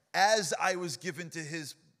d'shmaya, as I was given to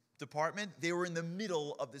his department, they were in the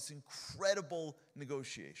middle of this incredible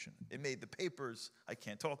negotiation. It made the papers. I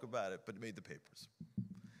can't talk about it, but it made the papers.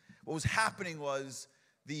 What was happening was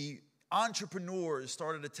the entrepreneurs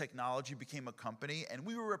started a technology, became a company, and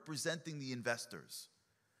we were representing the investors.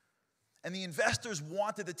 And the investors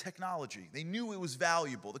wanted the technology. They knew it was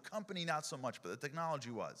valuable. The company, not so much, but the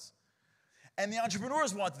technology was. And the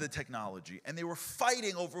entrepreneurs wanted the technology, and they were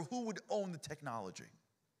fighting over who would own the technology.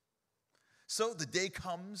 So the day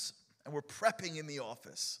comes, and we're prepping in the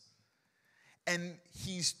office. And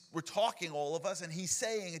we're talking, all of us, and he's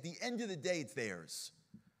saying, at the end of the day, it's theirs.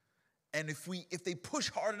 And if they push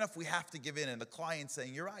hard enough, we have to give in. And the client's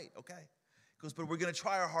saying, you're right, okay. He goes, but we're going to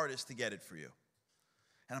try our hardest to get it for you.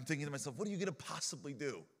 And I'm thinking to myself, what are you going to possibly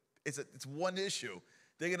do? It's one issue.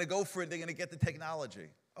 They're going to go for it. They're going to get the technology.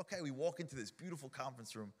 Okay, we walk into this beautiful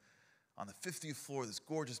conference room on the 50th floor of this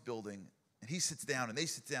gorgeous building. And he sits down, and they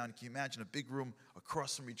sit down. Can you imagine a big room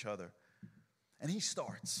across from each other? And he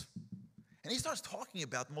starts. And he starts talking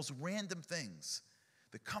about the most random things.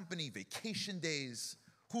 The company, vacation days,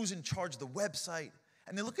 who's in charge of the website.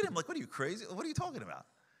 And they look at him like, what are you, crazy? What are you talking about?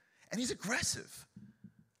 And he's aggressive.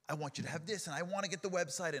 I want you to have this, and I want to get the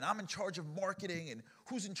website, and I'm in charge of marketing, and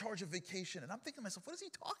who's in charge of vacation? And I'm thinking to myself, what is he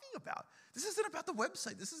talking about? This isn't about the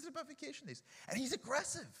website. This isn't about vacation days. And he's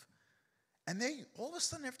aggressive. And they, all of a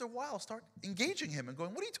sudden, after a while, start engaging him and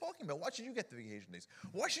going, what are you talking about? Why should you get the vacation days?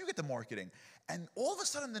 Why should you get the marketing? And all of a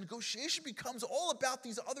sudden, the negotiation becomes all about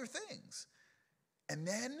these other things. And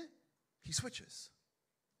then he switches.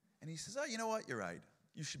 And he says, oh, you know what? You're right.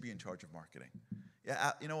 You should be in charge of marketing.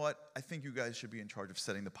 Yeah, you know what? I think you guys should be in charge of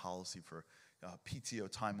setting the policy for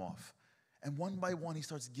PTO time off. And one by one, he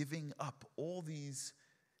starts giving up all these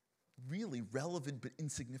really relevant but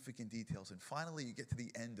insignificant details. And finally, you get to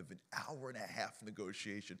the end of an hour and a half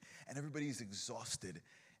negotiation, and everybody's exhausted.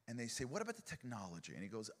 And they say, what about the technology? And he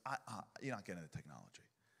goes, you're not getting the technology.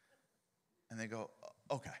 And they go,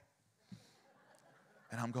 okay.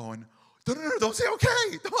 And I'm going, no, don't say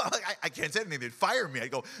okay. I can't say anything. They'd fire me. I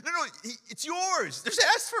go, no, it's yours. Just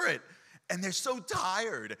ask for it. And they're so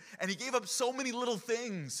tired. And he gave up so many little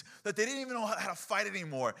things that they didn't even know how to fight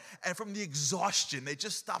anymore. And from the exhaustion, they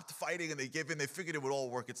just stopped fighting and they gave in. They figured it would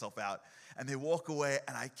all work itself out. And they walk away.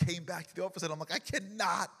 And I came back to the office and I'm like, I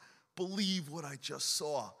cannot believe what I just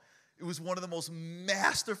saw. It was one of the most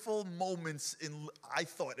masterful moments I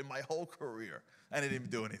thought in my whole career. And I didn't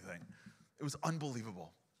even do anything. It was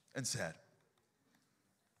unbelievable and sad.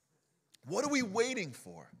 What are we waiting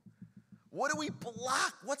for? What do we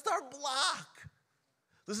block? What's our block?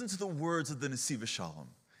 Listen to the words of the Nesiv Shalom.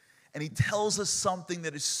 And he tells us something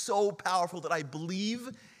that is so powerful that I believe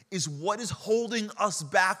is what is holding us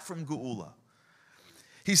back from Geula.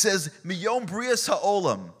 He says, Miyom Brias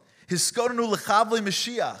Ha'olam, Hiskorenu Lechavle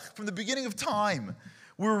Mashiach. From the beginning of time,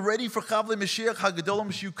 we were ready for Chavle Mashiach, Hagadolam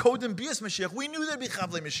Mashiach, Kodem Bias Mashiach. We knew there'd be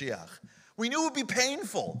Chavle Mashiach. We knew it would be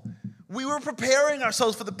painful. We were preparing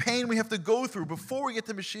ourselves for the pain we have to go through before we get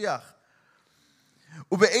to Mashiach.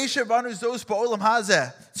 And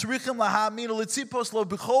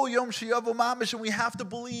we have to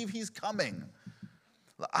believe he's coming.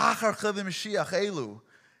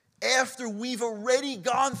 After we've already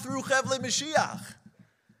gone through Chevle Mashiach.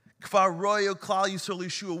 Kfar Royo Klal Yisrael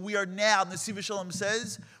Yeshua. We are now, Nesiv Shalom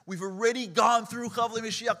says, we've already gone through Chevle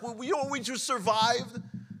Mashiach. We just survived.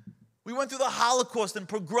 We went through the Holocaust and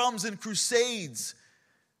pogroms and crusades.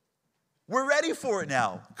 We're ready for it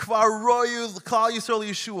now. Kfar Royo Klal Yisrael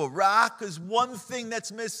Yeshua. Rak is one thing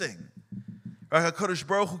that's missing. Rak HaKadosh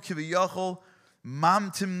Baruch Hu Kiviyachol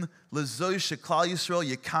Mamtim Lezoy Sheklal Yisrael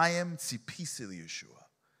Yekayim Tzipisi Yeshua.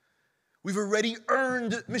 We've already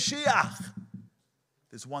earned Mashiach.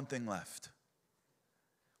 There's one thing left.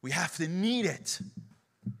 We have to need it.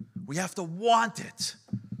 We have to want it.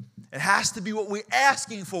 It has to be what we're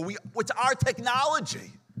asking for. It's our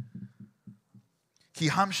technology. Ki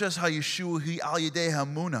hamshas hayeshu hi al yedei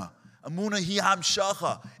hamuna. Amuna hi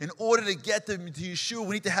hamshacha. In order to get to Yeshua,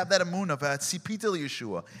 we need to have that amuna. V'atzipita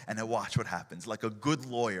Yeshua. And now watch what happens. Like a good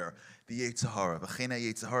lawyer, the Yetzirah, v'chena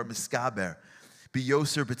Yetzirah miskaber. You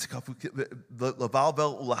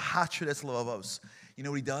know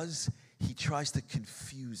what he does? He tries to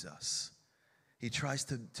confuse us. He tries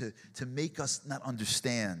to make us not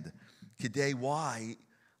understand. Today, why?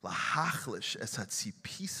 What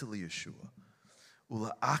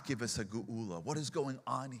is going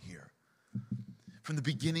on here? From the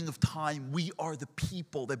beginning of time, we are the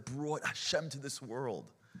people that brought Hashem to this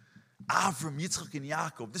world. Avram, Yitzchak, and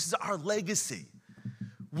Yaakov. This is our legacy.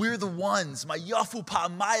 We're the ones. My yafu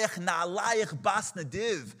pa'amayach na'alayach bas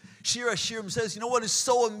nadiv. Shir Hashirim says, you know what is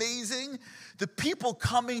so amazing? The people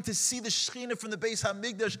coming to see the Shekhinah from the Beis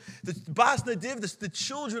Hamikdash, the bas nadiv, the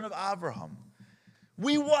children of Abraham.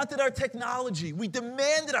 We wanted our technology. We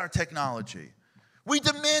demanded our technology. We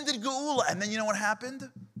demanded Geula. And then you know what happened?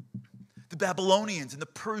 The Babylonians and the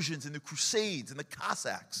Persians and the Crusades and the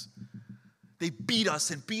Cossacks. They beat us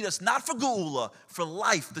not for Geula, for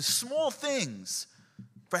life, the small things.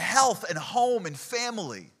 For health and home and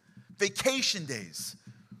family, vacation days,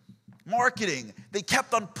 marketing. They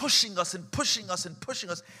kept on pushing us and pushing us and pushing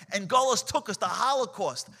us. And Gullus took us, the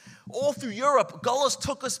Holocaust, all through Europe. Gullus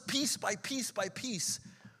took us piece by piece by piece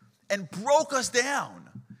and broke us down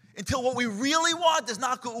until what we really want is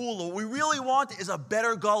not Geula. What we really want is a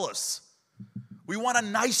better Gullus. We want a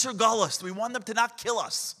nicer Gullus. We want them to not kill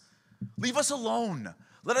us. Leave us alone.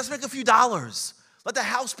 Let us make a few dollars. Let the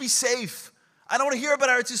house be safe. I don't want to hear about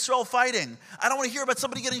Eretz Yisrael fighting. I don't want to hear about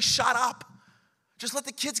somebody getting shot up. Just let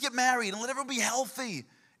the kids get married and let everyone be healthy.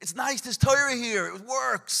 It's nice. There's Torah here. It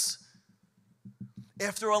works.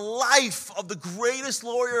 After a life of the greatest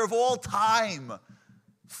lawyer of all time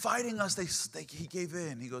fighting us, he gave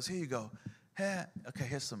in. He goes, here you go. Hey, okay,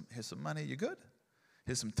 here's some money. You good?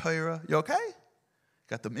 Here's some Torah. You okay?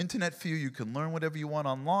 Got the internet for you. You can learn whatever you want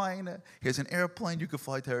online. Here's an airplane. You can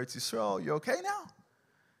fly to Eretz Yisrael. You okay now?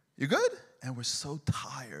 You good? And we're so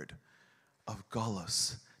tired of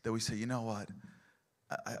Gullus that we say, you know what?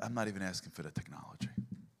 I'm not even asking for the technology.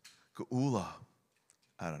 Geula,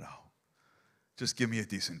 I don't know. Just give me a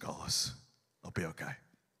decent Gullus. I'll be okay.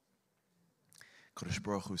 Kodesh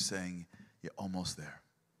Baruch Hu is saying, you're almost there.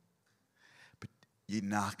 But you're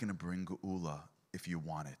not going to bring Geula if you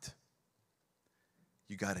want it.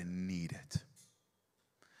 You got to need it.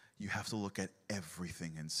 You have to look at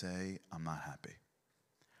everything and say, I'm not happy.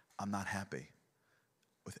 I'm not happy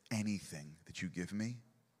with anything that you give me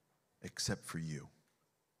except for you.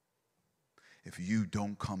 If you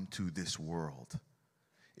don't come to this world,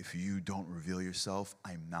 if you don't reveal yourself,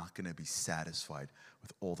 I'm not going to be satisfied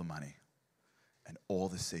with all the money and all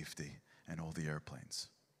the safety and all the airplanes.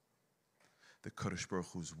 The Kodesh Baruch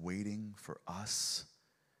Hu is waiting for us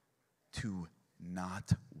to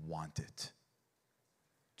not want it,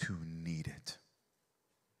 to need it,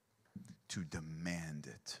 to demand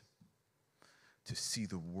it, to see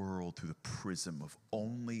the world through the prism of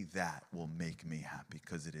only that will make me happy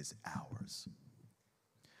because it is ours.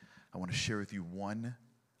 I want to share with you one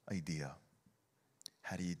idea.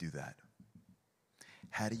 How do you do that?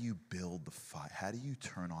 How do you build the fire? How do you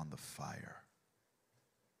turn on the fire?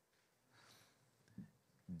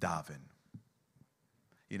 Daven.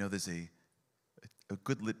 You know, there's a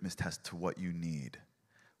good litmus test to what you need.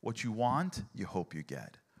 What you want, you hope you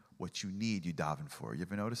get. What you need, you daven for. You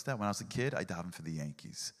ever notice that? When I was a kid, I davened for the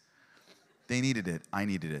Yankees. They needed it. I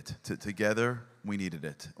needed it. Together, we needed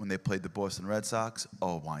it. When they played the Boston Red Sox,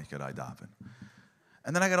 oh my God, I daven.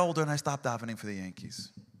 And then I got older and I stopped davening for the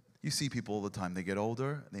Yankees. You see people all the time. They get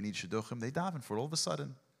older, they need shidduchim, they daven for it all of a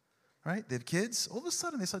sudden. Right? They have kids, all of a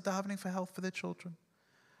sudden they start davening for health for their children.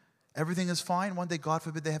 Everything is fine. One day, God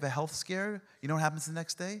forbid, they have a health scare. You know what happens the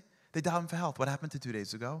next day? They daven for health. What happened to 2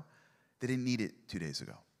 days ago? They didn't need it 2 days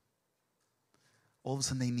ago. All of a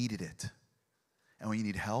sudden, they needed it. And when you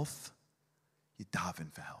need health, you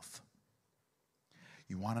daven for health.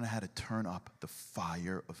 You want to know how to turn up the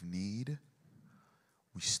fire of need?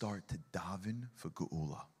 We start to daven for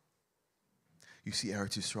geula. You see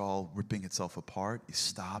Eretz Yisrael ripping itself apart, you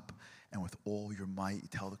stop, and with all your might, you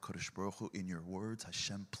tell the Kodesh Baruch Hu in your words,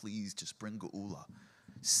 Hashem, please just bring geula.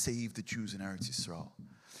 Save the Jews in Eretz Yisrael.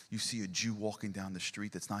 You see a Jew walking down the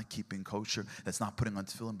street that's not keeping kosher, that's not putting on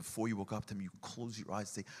tefillin. Before you walk up to him, you close your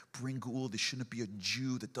eyes and say, bring geula. There shouldn't be a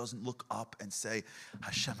Jew that doesn't look up and say,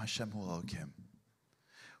 Hashem, Hashem, hu Elokim.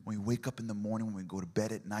 When we wake up in the morning, when we go to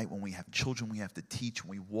bed at night, when we have children we have to teach,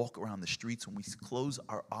 when we walk around the streets, when we close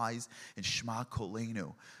our eyes in Shema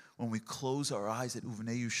Kolenu, when we close our eyes at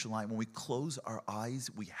Uvnei Yerushalayim, when we close our eyes,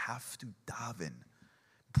 we have to daven.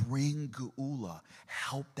 Bring geula.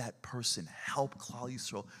 Help that person. Help Klal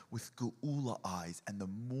Yisrael with geula eyes. And the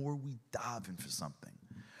more we daven for something,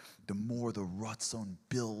 the more the ratzon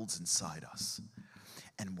builds inside us.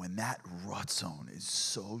 And when that ratzon is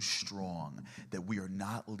so strong that we are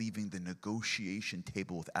not leaving the negotiation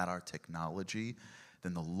table without our technology,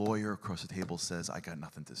 then the lawyer across the table says, I got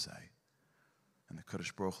nothing to say. And the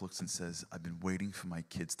Kodesh Baruch Hu looks and says, I've been waiting for my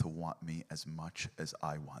kids to want me as much as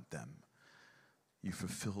I want them. You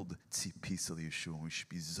fulfilled tzipisa Yeshua. We should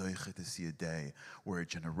be zoiche to see a day where a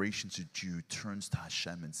generation of Jew turns to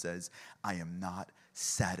Hashem and says, I am not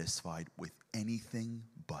satisfied with anything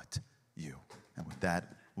but you. And with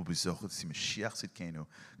that, we'll be zoiche to see Moshiach Tzidkenu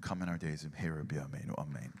come in our days.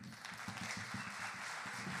 Amen.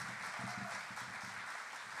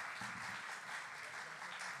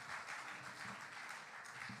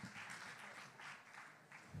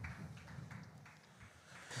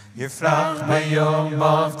 Yifrach b'yom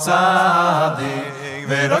of tzadik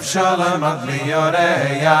v'rav shalom ad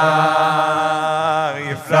liyoreyach.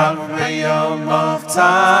 Yifrach b'yom of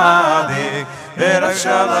tzadik v'rav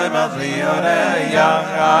shalom ad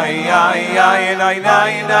liyoreyach. Ay ay ay ay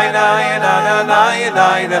ay ay ay ay ay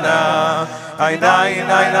ay ay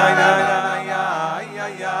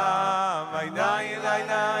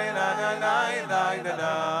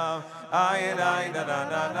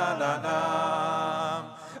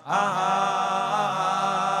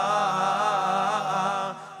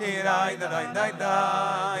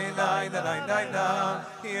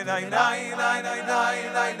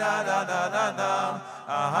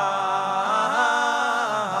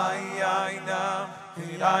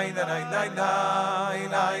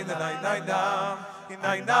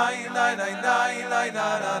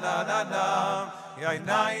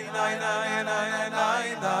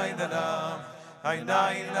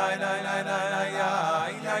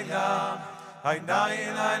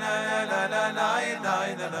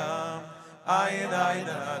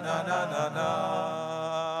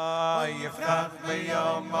Yifrach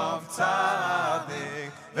b'yom of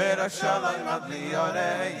tzadik v'rav shalom ad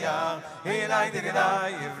liyoreyach.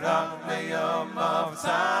 Yifrach b'yom of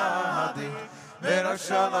tzadik v'rav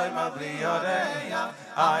shalom ad liyoreyach.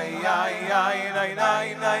 Ay ay ay ay ay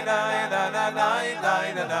ay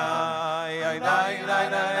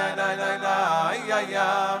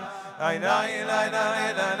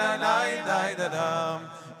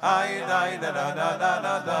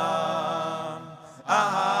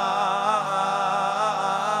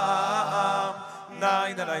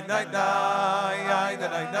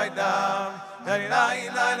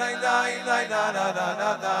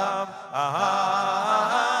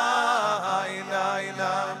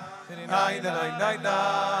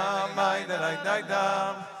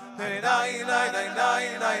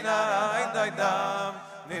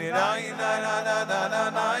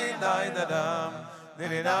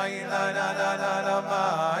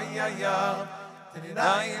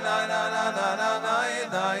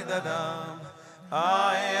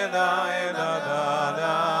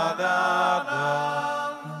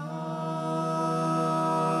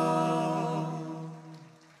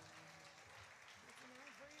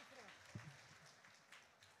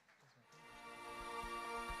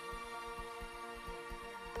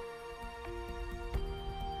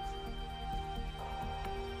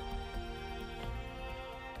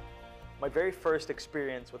My very first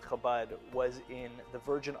experience with Chabad was in the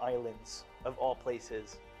Virgin Islands, of all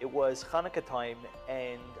places. It was Hanukkah time,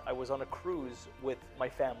 and I was on a cruise with my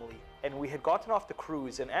family. And we had gotten off the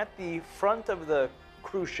cruise, and at the front of the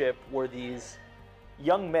cruise ship were these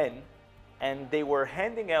young men, and they were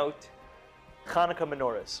handing out Hanukkah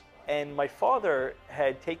menorahs. And my father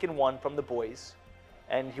had taken one from the boys,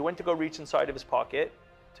 and he went to go reach inside of his pocket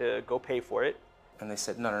to go pay for it. And they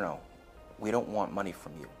said, no, we don't want money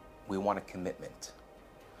from you. We want a commitment.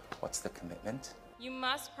 What's the commitment? You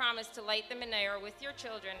must promise to light the menorah with your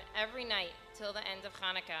children every night till the end of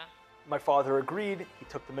Hanukkah. My father agreed. He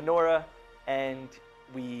took the menorah, and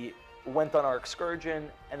we went on our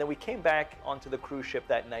excursion, and then we came back onto the cruise ship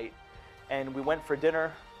that night, and we went for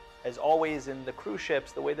dinner. As always in the cruise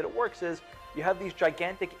ships, the way that it works is you have these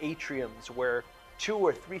gigantic atriums where 2,000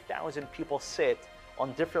 or 3,000 people sit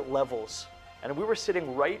on different levels, and we were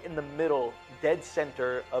sitting right in the middle, dead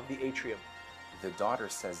center of the atrium. The daughter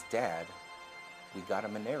says, "Dad, we got a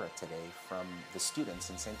menorah today from the students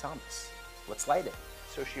in St. Thomas. Let's light it."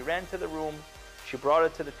 So she ran to the room, she brought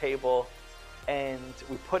it to the table, and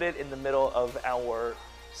we put it in the middle of our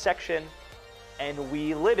section, and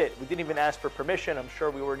we lit it. We didn't even ask for permission. I'm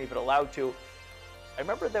sure we weren't even allowed to. I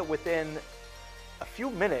remember that within a few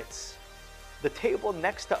minutes, the table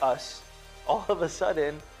next to us, all of a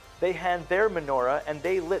sudden, they had their menorah and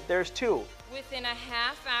they lit theirs too. Within a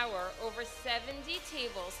half hour, over 70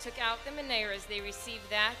 tables took out the menorahs they received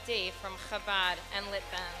that day from Chabad and lit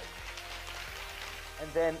them.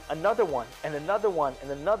 And then another one, and another one, and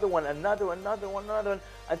another one, another one,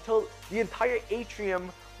 until the entire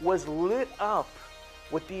atrium was lit up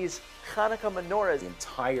with these Hanukkah menorahs. The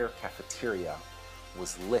entire cafeteria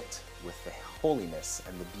was lit with the holiness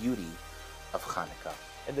and the beauty of Hanukkah.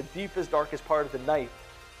 In the deepest, darkest part of the night,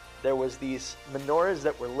 there was these menorahs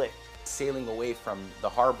that were lit. Sailing away from the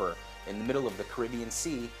harbor in the middle of the Caribbean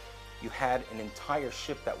Sea, you had an entire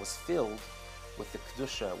ship that was filled with the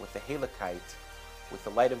Kedusha, with the Halakite, with the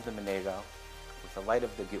light of the menorah, with the light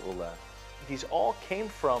of the Geula. These all came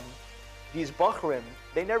from these Bachrim.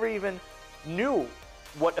 They never even knew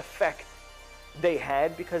what effect they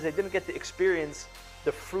had because they didn't get to experience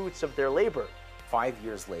the fruits of their labor. 5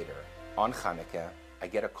 years later, on Hanukkah, I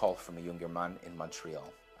get a call from a younger man in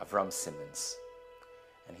Montreal, Avram Simmons.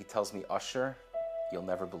 And he tells me, "Usher, you'll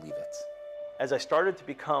never believe it." As I started to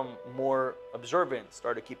become more observant,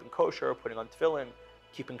 started keeping kosher, putting on tefillin,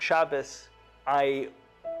 keeping Shabbos, I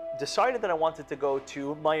decided that I wanted to go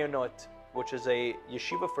to Mayonot, which is a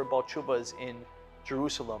yeshiva for Baal Tshuvas in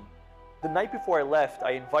Jerusalem. The night before I left,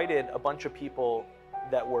 I invited a bunch of people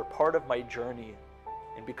that were part of my journey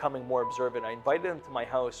in becoming more observant. I invited them to my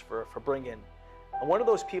house for Farbrengen. And one of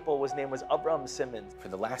those people was named was Avram Simmons. For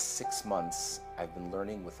the last 6 months, I've been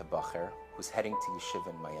learning with a bacher who's heading to yeshiva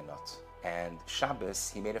in Mayonot. And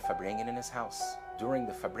Shabbos, he made a Farbrengen in his house. During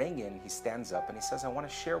the Farbrengen, he stands up and he says, "I want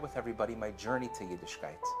to share with everybody my journey to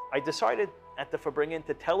Yiddishkeit." I decided at the Farbrengen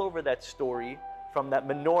to tell over that story from that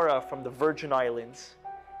menorah from the Virgin Islands.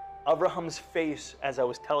 Abraham's face, as I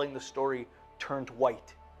was telling the story, turned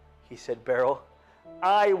white. He said, "Beryl,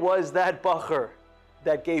 I was that bacher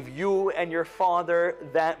that gave you and your father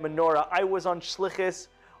that menorah. I was on Shlichus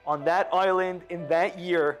on that island in that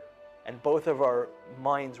year," and both of our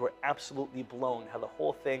minds were absolutely blown how the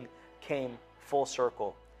whole thing came full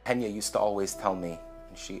circle. Henya used to always tell me,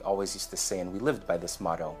 and she always used to say, and we lived by this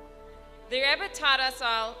motto, The Rebbe taught us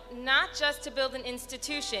all not just to build an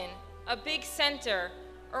institution, a big center,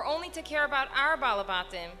 or only to care about our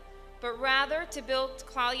balabatim, but rather to build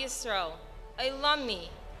Klal Yisrael, a Lammi,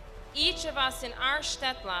 each of us in our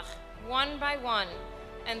shtetlach, one by one,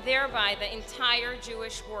 and thereby the entire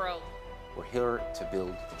Jewish world. We're here to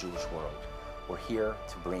build the Jewish world. We're here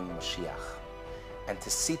to bring Moshiach. And to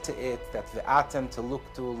see to it that ve'atem to look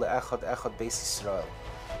to le'echad echad Beis Yisrael,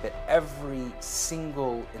 that every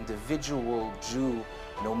single individual Jew,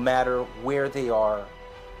 no matter where they are,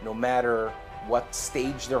 no matter what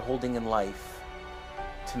stage they're holding in life,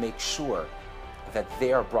 to make sure that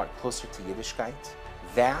they are brought closer to Yiddishkeit,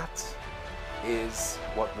 that is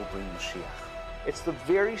what will bring Moshiach. It's the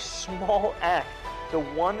very small act, the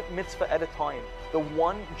one mitzvah at a time, the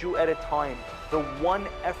one Jew at a time, the one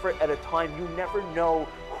effort at a time. You never know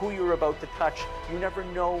who you're about to touch. You never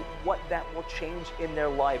know what that will change in their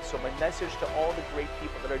lives. So my message to all the great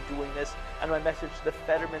people that are doing this, and my message to the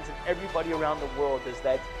Fettermans and everybody around the world is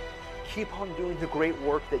that keep on doing the great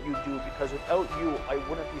work that you do, because without you, I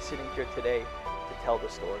wouldn't be sitting here today to tell the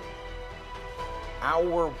story.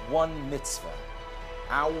 Our one mitzvah,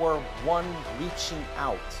 our one reaching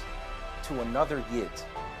out to another Yid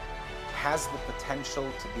has the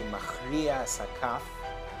potential to be Machriya Sakaf.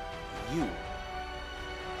 You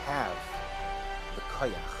have the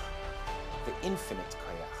koyach, the infinite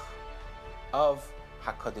koyach of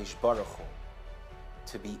HaKadosh Baruch Hu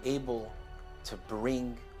to be able to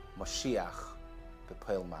bring Moshiach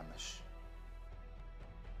b'Poel Mamish.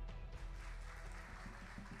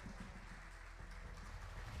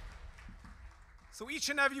 So each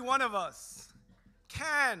and every one of us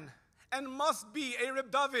can and must be a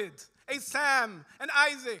Reb David, a Sam, an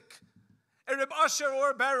Isaac, a Reb Asher or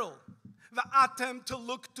a Beryl. The atem to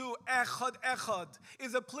look to echad echad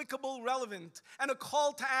is applicable, relevant, and a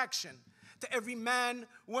call to action to every man,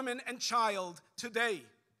 woman, and child today.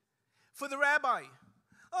 For the rabbi,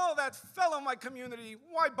 oh, that fellow in my community,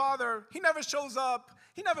 why bother? He never shows up.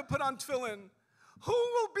 He never put on tefillin. Who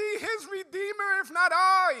will be his redeemer if not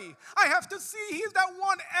I? I have to see he is that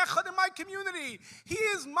one echad in my community. He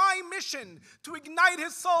is my mission to ignite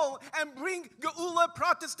his soul and bring geula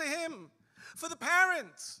pratis to him. For the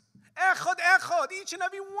parents, echad, each and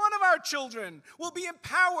every one of our children will be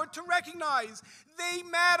empowered to recognize they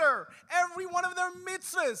matter. Every one of their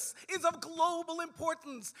mitzvahs is of global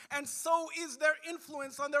importance, and so is their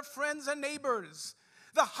influence on their friends and neighbors.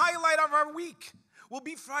 The highlight of our week will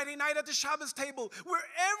be Friday night at the Shabbos table, where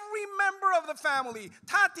every member of the family,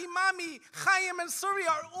 Tati, Mami, Chaim, and Suri,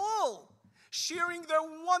 are all sharing their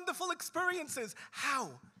wonderful experiences.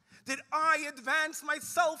 How did I advance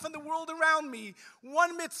myself and the world around me,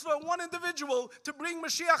 one mitzvah, one individual, to bring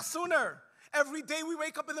Moshiach sooner? Every day we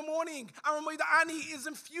wake up in the morning, our Moida'ani is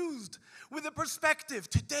infused with the perspective,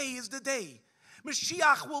 today is the day.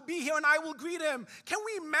 Moshiach will be here and I will greet him. Can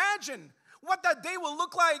we imagine what that day will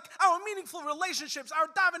look like? Our meaningful relationships, our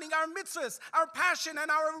davening, our mitzvahs, our passion, and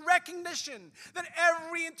our recognition that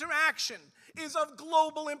every interaction is of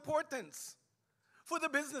global importance. For the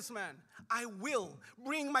businessman, I will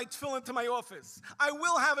bring my tefillin to my office. I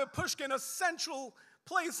will have a pushkin, a central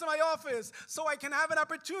place in my office, so I can have an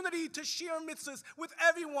opportunity to share mitzvahs with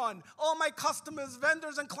everyone, all my customers,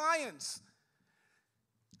 vendors, and clients.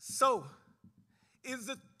 So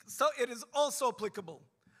it is also applicable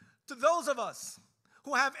to those of us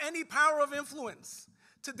who have any power of influence.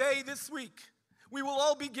 Today, this week, we will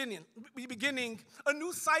all be beginning a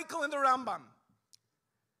new cycle in the Rambam.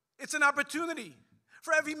 It's an opportunity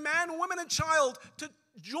for every man, woman, and child to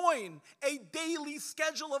join a daily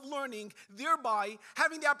schedule of learning, thereby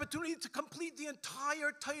having the opportunity to complete the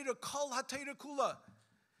entire Torah, Kol HaTorah Kula.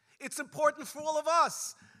 It's important for all of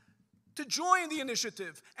us to join the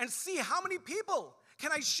initiative and see how many people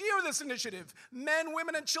can I share this initiative. Men,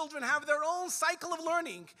 women, and children have their own cycle of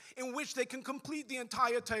learning in which they can complete the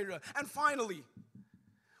entire Torah. And finally,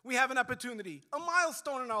 we have an opportunity, a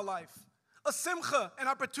milestone in our life, a simcha, an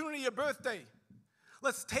opportunity, a birthday.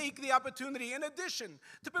 Let's take the opportunity, in addition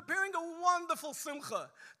to preparing a wonderful simcha,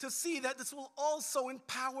 to see that this will also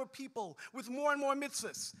empower people with more and more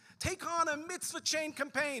mitzvahs. Take on a mitzvah chain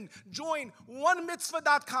campaign. Join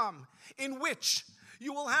onemitzvah.com, in which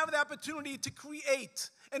you will have the opportunity to create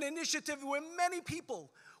an initiative where many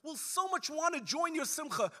people will so much want to join your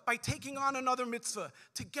simcha by taking on another mitzvah.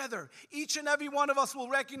 Together, each and every one of us will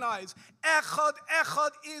recognize echad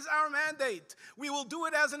is our mandate. We will do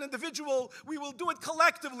it as an individual. We will do it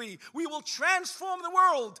collectively. We will transform the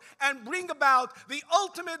world and bring about the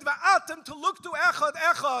ultimate va'atem to look to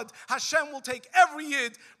echad. Hashem will take every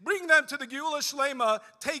yid, bring them to the Geula Shlema.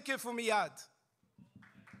 Take it from Miyad.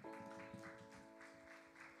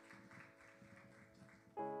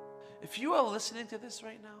 If you are listening to this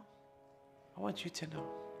right now, I want you to know,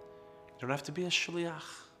 you don't have to be a shliach.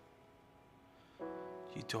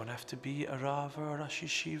 You don't have to be a rav or a rosh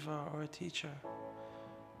yeshiva or a teacher.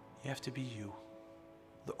 You have to be you,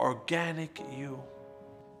 the organic you.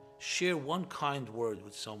 Share one kind word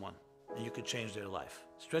with someone and you could change their life.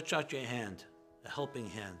 Stretch out your hand, a helping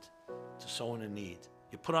hand, to someone in need.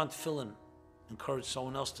 You put on tefillin, encourage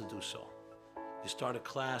someone else to do so. You start a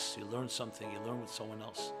class, you learn something, you learn with someone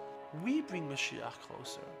else. We bring Moshiach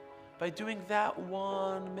closer by doing that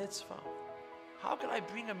one mitzvah. How can I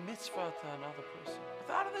bring a mitzvah to another person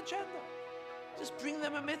without an agenda? Just bring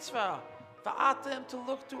them a mitzvah. Va'atem to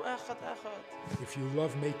look to echad. If you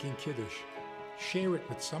love making kiddush, share it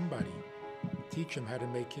with somebody. Teach them how to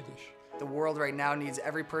make kiddush. The world right now needs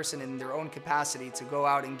every person in their own capacity to go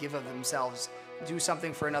out and give of themselves. Do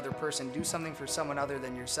something for another person. Do something for someone other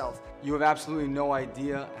than yourself. You have absolutely no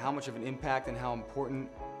idea how much of an impact and how important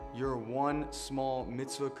your one small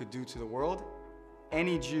mitzvah could do to the world.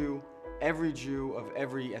 Any Jew, every Jew of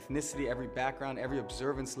every ethnicity, every background, every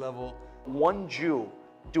observance level. One Jew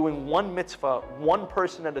doing one mitzvah, one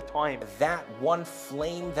person at a time. That one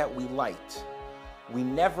flame that we light, we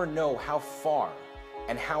never know how far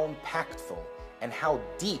and how impactful and how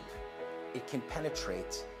deep it can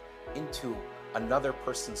penetrate into another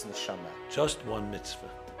person's neshama. Just one mitzvah.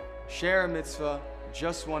 Share a mitzvah,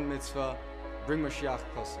 just one mitzvah. Bring Moshiach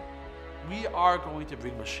closer. We are going to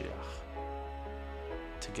bring Moshiach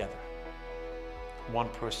together, one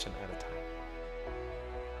person at a time.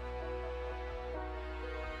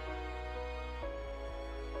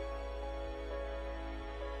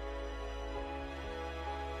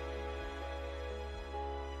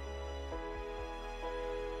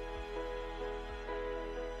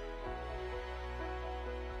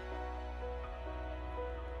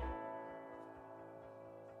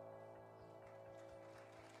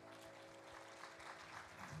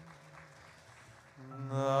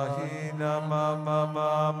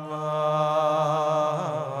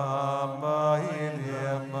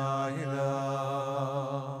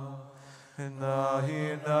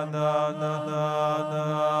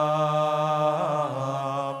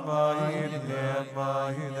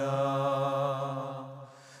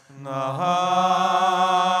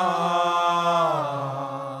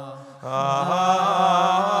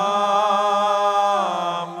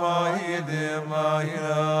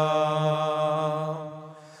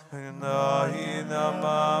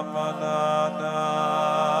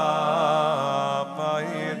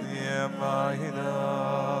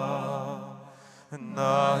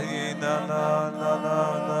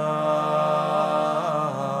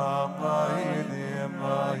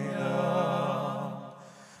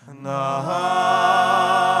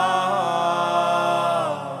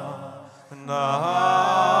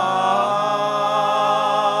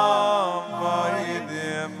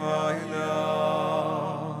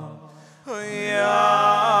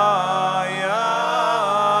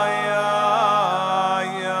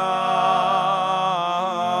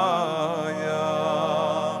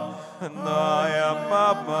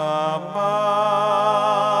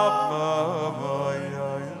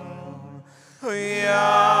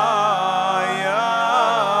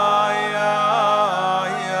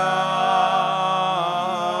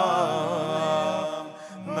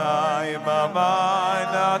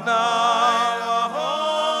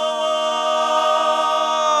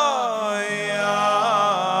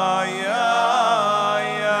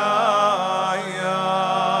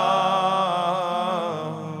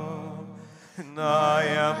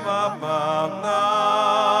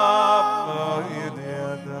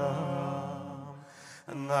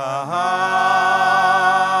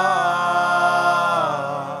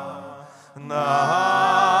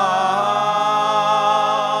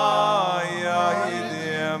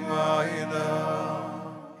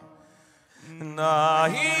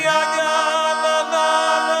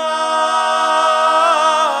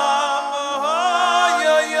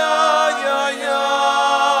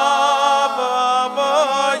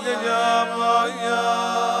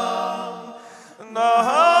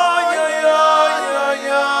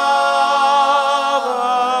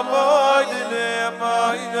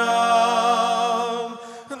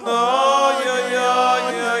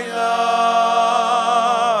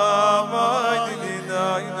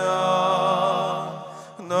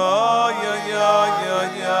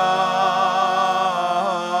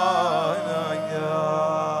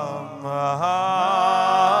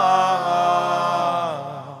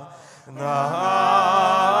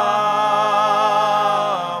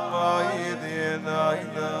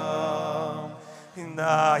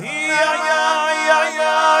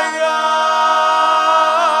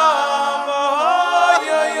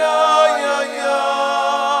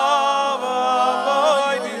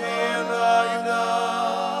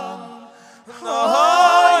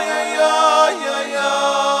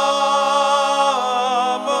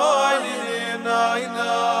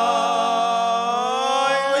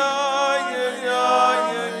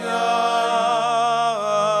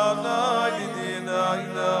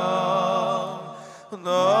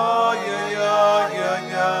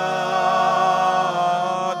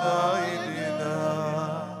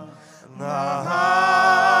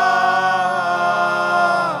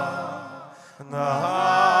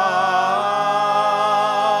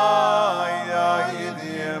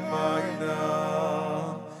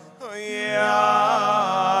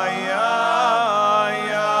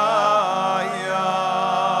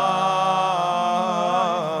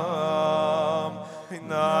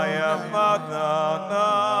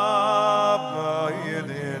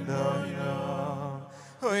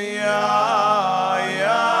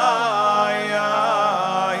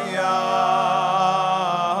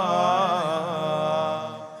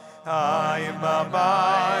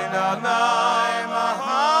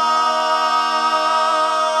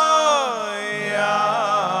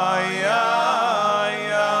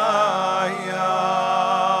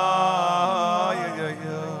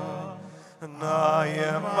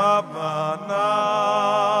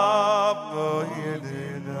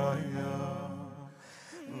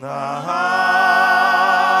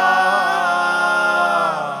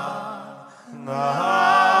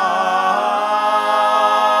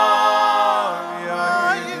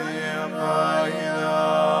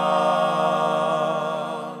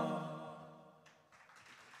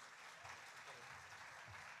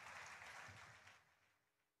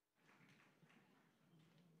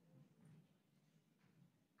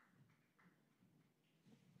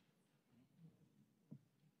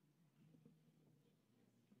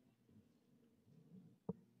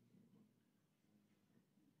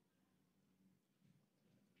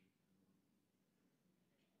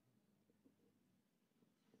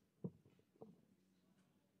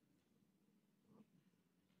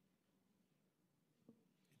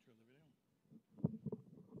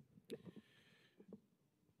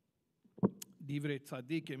 Divrei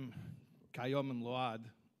tzadikim kayom and load.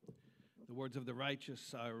 The words of the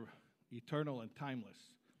righteous are eternal and timeless.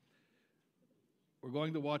 We're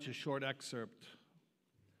going to watch a short excerpt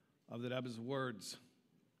of the Rebbe's words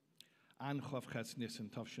on Chof Ches Nissan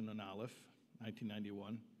Tavshin Aleph,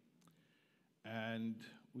 1991. And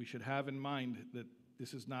we should have in mind that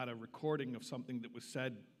this is not a recording of something that was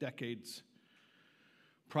said decades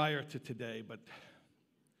prior to today, but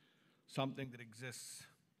something that exists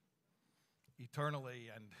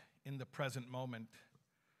eternally and in the present moment.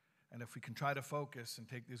 And if we can try to focus and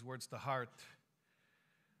take these words to heart,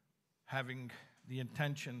 having the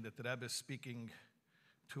intention that the Rebbe is speaking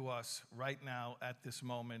to us right now at this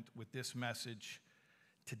moment with this message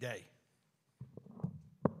today.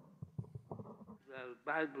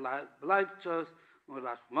 Bleibt so, und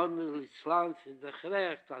Rachmanu Islam ist der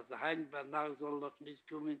Recht, als der Heim Bernard soll noch nicht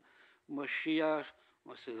kommen, Moshiach,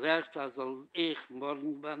 und es ist recht, als soll ich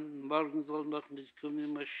morgen soll noch nicht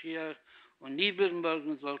kommen, Moshiach, und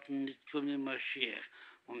übermorgen sollten nicht kommen, Moshiach.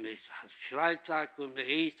 Und mit Schreitag und mit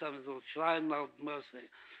Esam soll schreien auf Mose.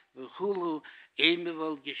 Und Hulu, immer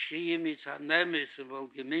wohl geschrien mit Hanemes, und wohl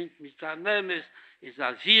gemeint mit Hanemes, ist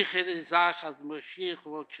eine sichere Sache, als Moshiach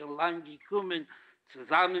wohl schon lange gekommen,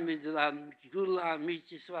 zusammen mit der Gula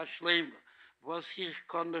Amitis war schlimm. Was ich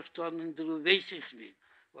kann noch tun, du weiß ich nicht.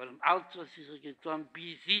 Warum Altz, was ist getan,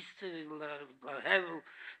 bis ist der Hakhel,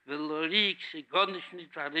 weil Lorik, sie gar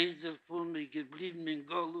nicht der Reise von mir geblieben in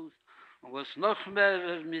Golus. Und was noch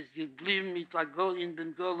mehr, wir ist geblieben mit der Gol in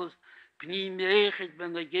den Golus, bin ich mir echt,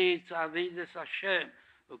 wenn geht zu Avedes Hashem.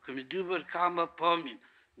 Und kommt über Kama Pomin.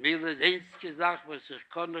 Mir ist eins gesagt, was ich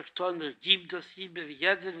kann noch tun, ich gebe das über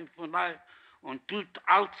jeder von euch und tut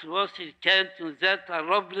alles, was ihr kennt und seht,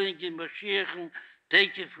 Robbling Moshiach,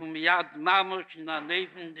 denke von Yad Mamosh in der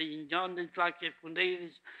Neben der Unionen-Tlake von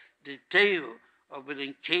Eris, der Teo, aber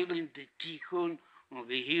den Kehlen, der Tikkun, und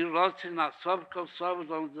wir hier rotzen nach Sovkov-Sov,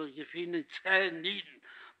 sollen sich gefühlen 10 Nieden,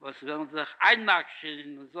 was werden sich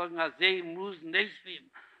einnackschen und sagen, dass sie muss nicht werden.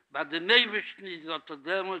 Bei den Nebensten ist das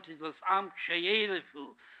damals das Amt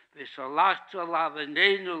Sheyerefu, ושלח צלב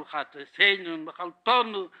עינינו לחטאינו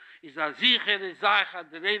ומחלתנו, ist eine sichere Sache,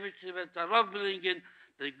 der Rebbe wird darauf bringen,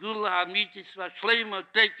 der Gula Amitis war schlimm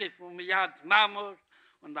und Teke von Yad Mamos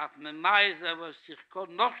und auf der Meise, was sich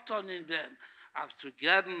kann noch tun in dem, auf zu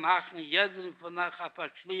gern machen, jeden von euch auf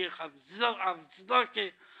Verschliech, auf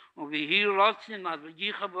Zdoke, und wir hier rotzen, aber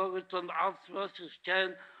ich habe und alles, was ich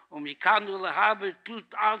kenne, und ich kann nur haben,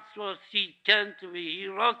 tut alles, was sie kennt, und wir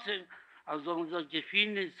hier rotzen, also unser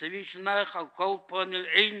Gefühl zwischen euch, auf Kolponel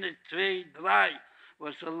 1, 2, 3,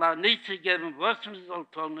 was Allah nicht zu geben, was man soll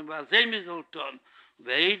tun, und was er soll tun.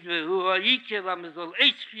 Weet we hoe ik dat we zullen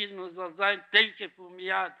uitspielen en zal zijn teken voor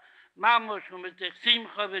mij. Mamos, we met de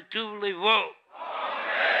simcha we toevelen wo.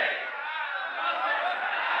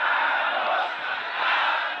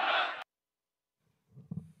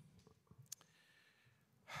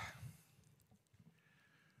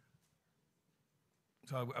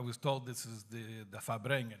 So I was told this is the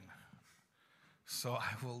Farbrengen. So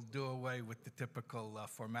I will do away with the typical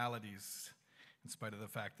formalities, in spite of the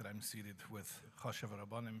fact that I'm seated with Choshev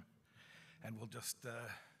Rabbanim, and we'll just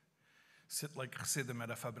sit like Chassidim at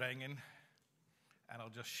a Farbrengen, and I'll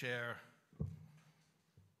just share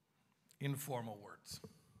informal words.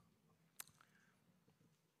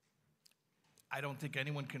 I don't think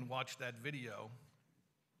anyone can watch that video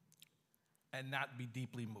and not be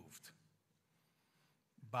deeply moved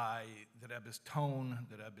by the Rebbe's tone,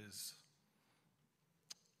 the Rebbe's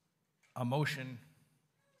emotion.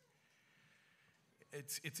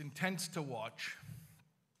 It's intense to watch,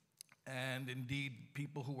 and indeed,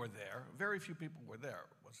 people who were there, very few people were there.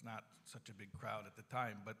 It was not such a big crowd at the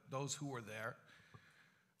time, but those who were there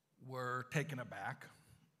were taken aback.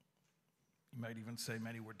 You might even say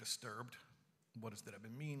many were disturbed. What does the Rebbe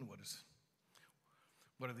mean?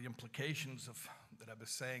 What are the implications of the Rebbe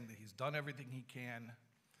saying that he's done everything he can?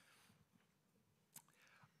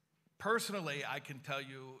 Personally, I can tell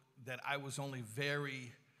you that I was only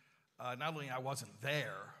very, not only I wasn't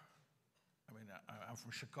there, I mean, I'm from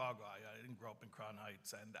Chicago, I didn't grow up in Crown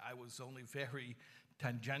Heights, and I was only very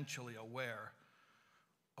tangentially aware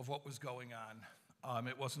of what was going on.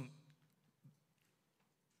 It wasn't,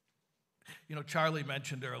 you know, Charlie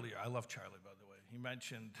mentioned earlier, I love Charlie, by the way, he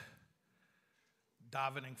mentioned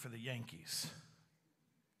davening for the Yankees.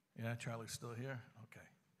 Yeah, Charlie's still here? Okay.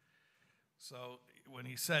 So when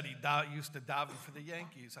he said he used to daven for the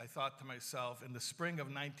Yankees, I thought to myself, in the spring of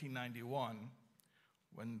 1991,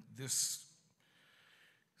 when this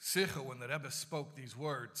Sikha, when the Rebbe spoke these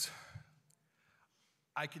words,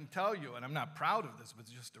 I can tell you, and I'm not proud of this, but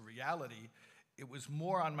it's just a reality, it was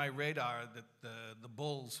more on my radar that the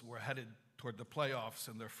Bulls were headed toward the playoffs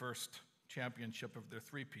in their first championship of their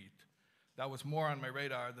three-peat. That was more on my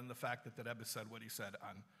radar than the fact that the Rebbe said what he said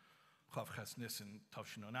on Chav Ches Nissan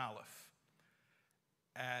Tavshin Nun Aleph.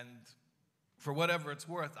 And for whatever it's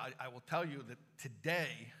worth, I will tell you that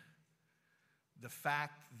today, the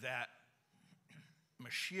fact that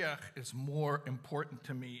Moshiach is more important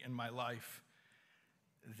to me in my life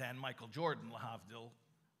than Michael Jordan, lahavdil,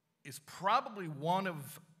 is probably one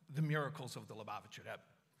of the miracles of the Lubavitcher Rebbe.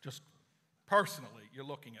 Just personally, you're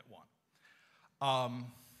looking at one.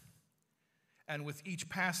 And with each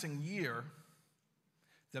passing year,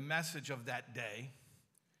 the message of that day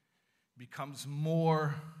becomes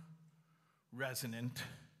more resonant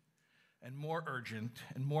and more urgent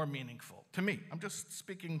and more meaningful to me. I'm just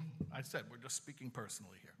speaking, I said, we're just speaking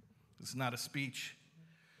personally here. This is not a speech.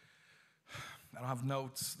 I don't have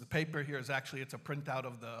notes. The paper here is actually, it's a printout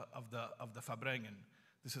of the Farbrengen.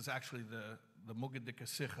 This is actually the Mugadik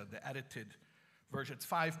Sikha, the edited version. It's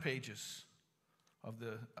 5 pages of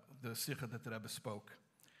the Sikha that the Rebbe spoke.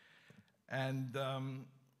 And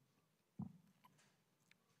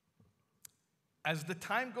as the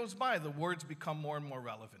time goes by, the words become more and more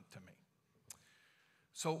relevant to me.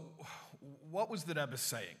 So what was the Rebbe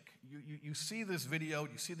saying? You see this video,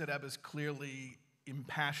 you see that Rebbe is clearly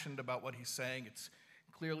impassioned about what he's saying. It's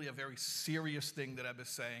clearly a very serious thing that Rebbe is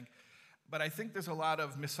saying. But I think there's a lot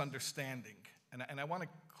of misunderstanding, and I want to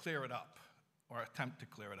clear it up, or attempt to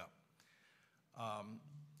clear it up.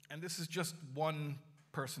 And this is just one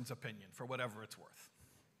person's opinion, for whatever it's worth.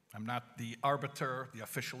 I'm not the arbiter, the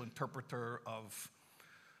official interpreter of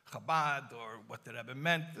Chabad or what the Rebbe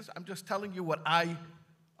meant. I'm just telling you what I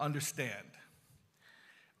understand.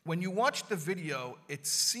 When you watch the video, it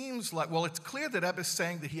seems like, well, it's clear that Rebbe is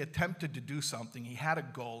saying that he attempted to do something. He had a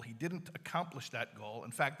goal. He didn't accomplish that goal.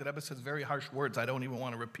 In fact, the Rebbe says very harsh words I don't even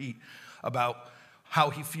want to repeat about how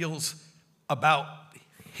he feels about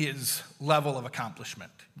his level of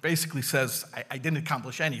accomplishment. Basically says, I didn't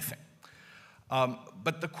accomplish anything.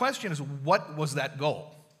 But the question is, what was that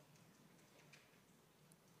goal?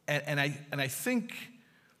 And I think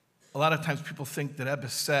a lot of times people think that Rebbe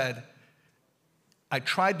said, I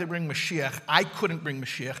tried to bring Mashiach, I couldn't bring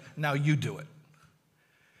Mashiach, now you do it.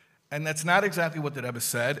 And that's not exactly what the Rebbe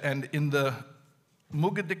said. And in the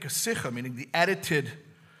Mugadik Sikha, meaning the edited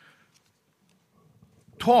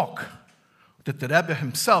talk that the Rebbe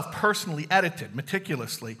himself personally edited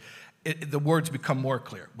meticulously, the words become more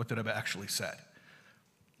clear, what the Rebbe actually said.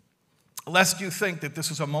 Lest you think that this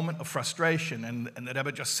was a moment of frustration and the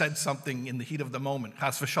Rebbe just said something in the heat of the moment,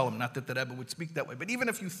 chas v'shalom, not that the Rebbe would speak that way, but even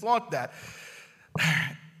if you thought that,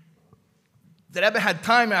 the Rebbe had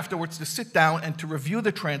time afterwards to sit down and to review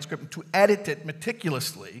the transcript and to edit it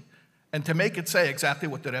meticulously and to make it say exactly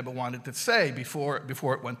what the Rebbe wanted to say before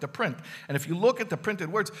it went to print. And if you look at the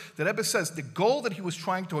printed words, the Rebbe says the goal that he was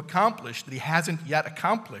trying to accomplish, that he hasn't yet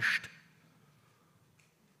accomplished,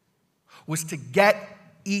 was to get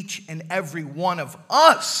each and every one of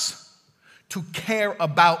us to care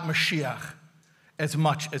about Mashiach as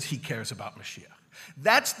much as he cares about Mashiach.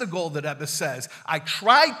 That's the goal that Rebbe says. I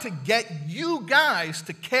tried to get you guys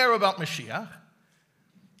to care about Mashiach.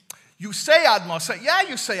 You say Ad Mosai. Yeah,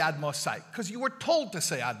 you say Ad Mosai, because you were told to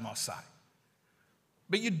say Ad Mosai.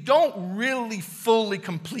 But you don't really fully,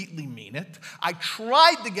 completely mean it. I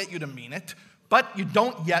tried to get you to mean it, but you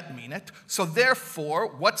don't yet mean it. So therefore,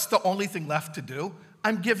 what's the only thing left to do?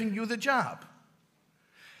 I'm giving you the job.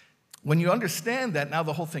 When you understand that, now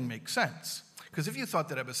the whole thing makes sense. Because if you thought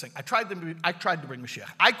that I was saying, I tried to bring Moshiach,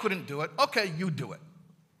 I couldn't do it, okay, you do it.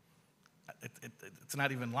 It's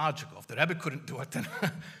not even logical. If the Rebbe couldn't do it, then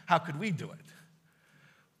how could we do it?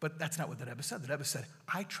 But that's not what the Rebbe said. The Rebbe said,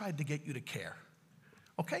 I tried to get you to care.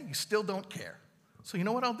 Okay, you still don't care. So you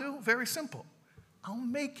know what I'll do? Very simple. I'll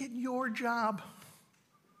make it your job.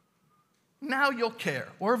 Now you'll care.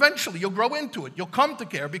 Or eventually you'll grow into it. You'll come to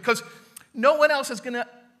care because no one else is going to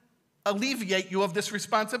alleviate you of this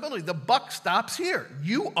responsibility. The buck stops here.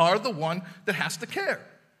 You are the one that has to care.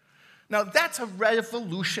 Now, that's a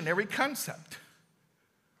revolutionary concept.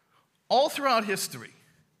 All throughout history,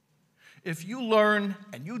 if you learn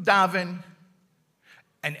and you daven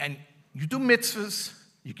and you do mitzvahs,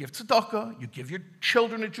 you give tzedakah, you give your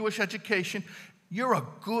children a Jewish education, you're a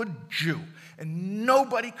good Jew. And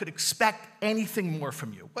nobody could expect anything more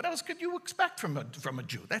from you. What else could you expect from a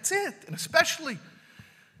Jew? That's it. And especially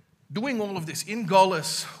doing all of this in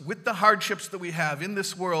goliyus, with the hardships that we have in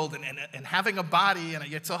this world, and having a body and a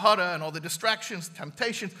Yetzer Hara and all the distractions,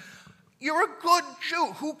 temptations, You're a good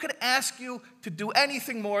Jew. Who could ask you to do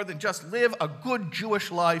anything more than just live a good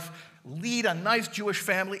Jewish life, lead a nice Jewish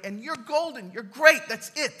family, and you're golden, you're great,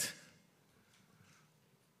 that's it.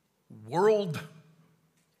 World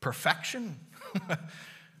perfection,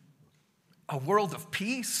 a world of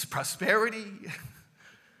peace, prosperity.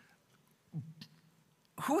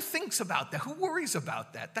 Who thinks about that? Who worries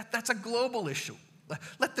about that? That's a global issue.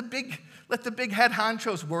 Let the big head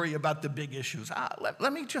honchos worry about the big issues.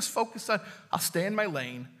 Let me just focus on, I'll stay in my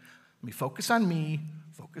lane. Let me focus on me,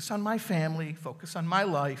 focus on my family, focus on my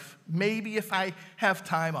life. Maybe if I have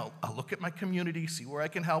time, I'll look at my community, see where I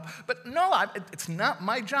can help. But no, it's not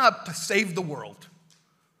my job to save the world.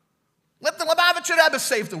 Let the Lubavitcher Rebbe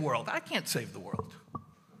save the world. I can't save the world.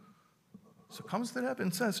 So comes the Rebbe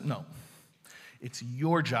and says, no, it's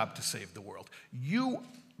your job to save the world. You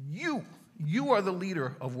are the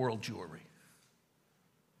leader of world Jewry.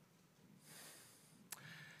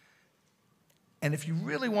 And if you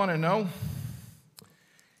really want to know,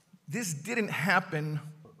 this didn't happen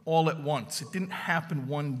all at once. It didn't happen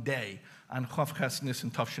one day on Chof Ches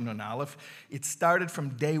Nissan Tafshin Nun Aleph. It started from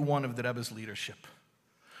day one of the Rebbe's leadership.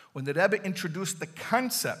 When the Rebbe introduced the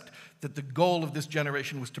concept that the goal of this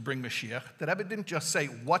generation was to bring Moshiach, the Rebbe didn't just say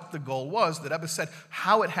what the goal was, the Rebbe said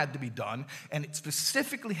how it had to be done, and it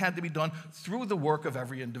specifically had to be done through the work of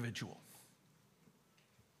every individual.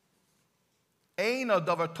 Eina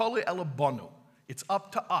davar tolei ela banu. It's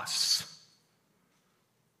up to us.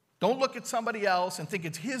 Don't look at somebody else and think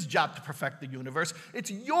it's his job to perfect the universe.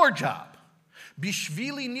 It's your job.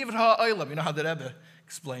 Bishvili nivra ha'olam. You know how the Rebbe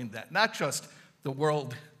explained that. Not just the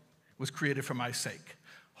world was created for my sake.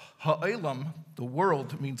 Ha'olam, the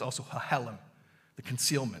world, means also ha'helim, the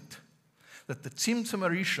concealment. That the tzimtzum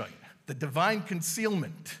harishon, the divine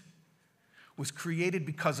concealment, was created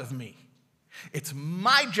because of me. It's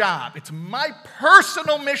my job, it's my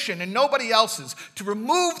personal mission and nobody else's to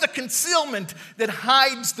remove the concealment that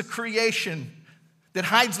hides the creation, that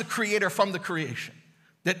hides the creator from the creation,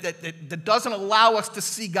 that doesn't allow us to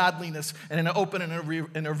see godliness in an open and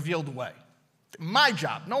in a revealed way. My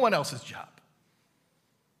job, no one else's job.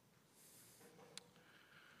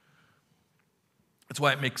 That's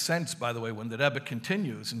why it makes sense, by the way, when the Rebbe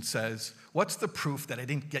continues and says, what's the proof that I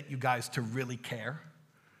didn't get you guys to really care?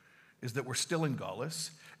 Is that we're still in goliyus,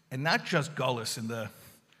 and not just goliyus in the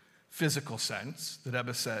physical sense. The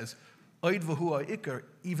Rebbe says, oid v'hu ha'ikar,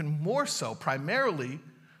 even more so, primarily,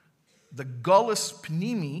 the goliyus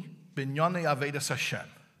pnimi b'nyonei avedas Hashem.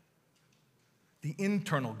 The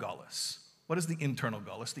internal goliyus. What is the internal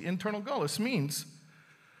goliyus? The internal goliyus means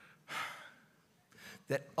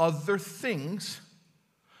that other things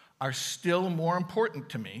are still more important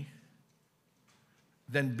to me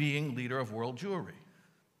than being leader of world Jewry.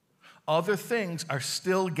 Other things are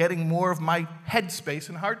still getting more of my head space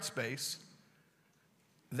and heart space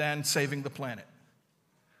than saving the planet.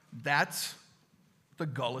 That's the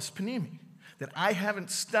goliyus pnimi, that I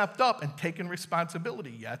haven't stepped up and taken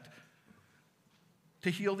responsibility yet to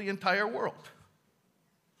heal the entire world.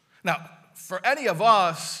 Now, for any of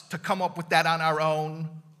us to come up with that on our own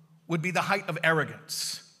would be the height of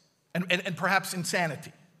arrogance and perhaps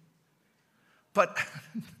insanity. But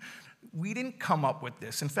we didn't come up with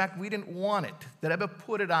this. In fact, we didn't want it. The Rebbe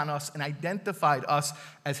put it on us and identified us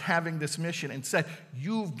as having this mission and said,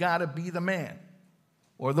 you've got to be the man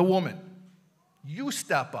or the woman. You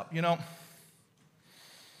step up. You know,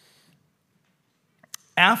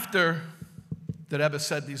 after the Rebbe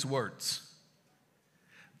said these words,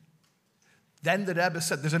 then the Rebbe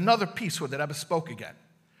said, there's another piece where the Rebbe spoke again.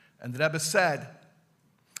 And the Rebbe said,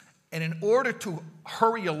 and in order to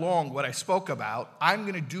hurry along what I spoke about, I'm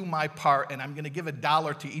going to do my part and I'm going to give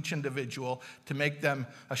 $1 to each individual to make them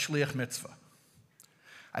a shliach mitzvah.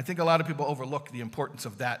 I think a lot of people overlook the importance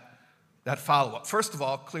of that follow-up. First of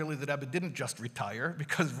all, clearly the Rebbe didn't just retire,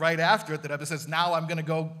 because right after it, the Rebbe says, now I'm going to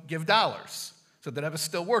go give dollars. So the Rebbe's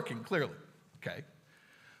still working, clearly. Okay.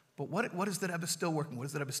 But what is the Rebbe still working? What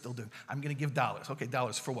is the Rebbe still doing? I'm going to give dollars. Okay,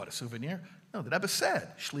 dollars for what? A souvenir? No, the Rebbe said,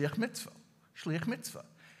 shliach mitzvah. Shliach mitzvah.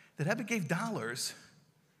 The Rebbe gave dollars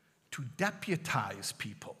to deputize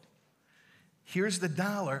people. Here's the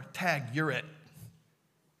dollar, tag, you're it.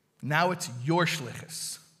 Now it's your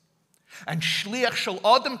shlichus. And shliach shel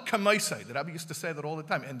adam kamaisai. The Rebbe used to say that all the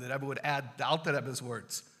time, and the Rebbe would add the Alter Rebbe's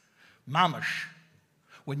words. Mamash.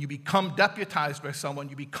 When you become deputized by someone,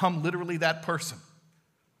 you become literally that person.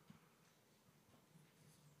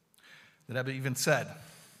 The Rebbe even said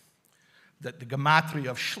that the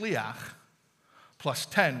gematria of shliach plus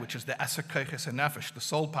 10, which is the eser koiches and nefesh, the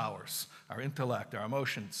soul powers, our intellect, our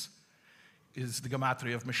emotions, is the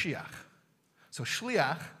gematria of Moshiach. So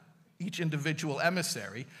shliach each individual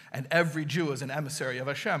emissary, and every Jew is an emissary of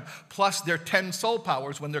Hashem, plus their 10 soul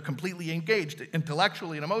powers when they're completely engaged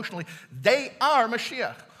intellectually and emotionally, they are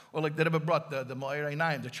Mashiach. Or like the Rebbe brought, the Mo'er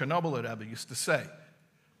Einayim, the Chernobyl Rebbe used to say,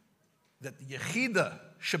 that the Yechida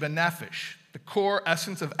Shebenefesh, the core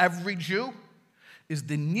essence of every Jew, is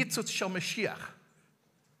the Nitzutz Shel Mashiach,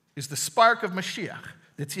 is the spark of Mashiach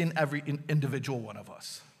that's in every individual one of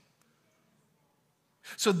us.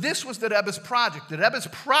 So this was the Rebbe's project. The Rebbe's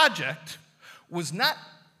project was not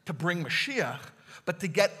to bring Mashiach, but to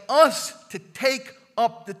get us to take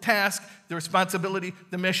up the task, the responsibility,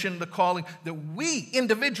 the mission, the calling, that we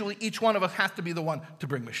individually, each one of us, has to be the one to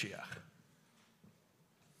bring Mashiach.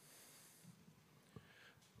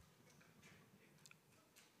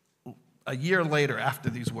 A year later, after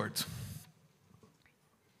these words,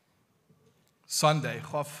 Sunday,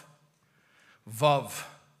 Chof Vav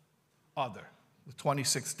Adar, the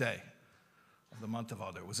 26th day of the month of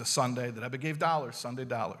Adar, was a Sunday. The Rebbe gave dollars, Sunday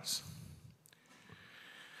dollars.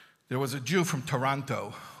 There was a Jew from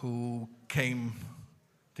Toronto who came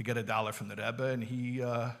to get $1 from the Rebbe, and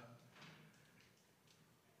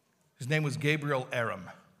his name was Gabriel Aram,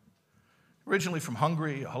 originally from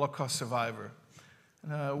Hungary, a Holocaust survivor,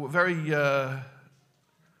 a very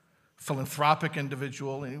philanthropic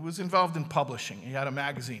individual, and he was involved in publishing. He had a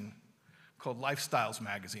magazine called Lifestyles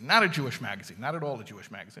Magazine, not a Jewish magazine, not at all a Jewish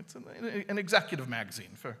magazine. It's an executive magazine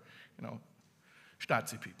for,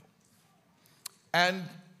 Stasi people. And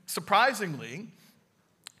surprisingly,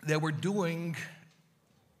 they were doing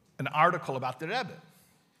an article about the Rebbe,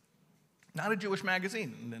 not a Jewish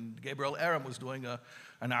magazine. And Gabriel Aram was doing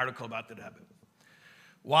an article about the Rebbe.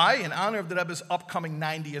 Why? In honor of the Rebbe's upcoming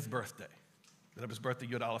 90th birthday. The Rebbe's birthday,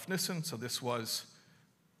 Yud Aleph Nissan, so this was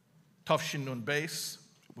Tavshin Nun Beis.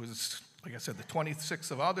 It was, like I said, the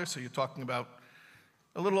 26th of Adar, so you're talking about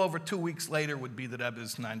a little over 2 weeks later would be the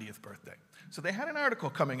Rebbe's 90th birthday. So they had an article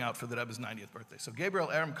coming out for the Rebbe's 90th birthday. So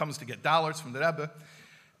Gabriel Aram comes to get dollars from the Rebbe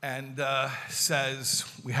and says,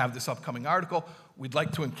 we have this upcoming article. We'd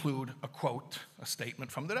like to include a quote, a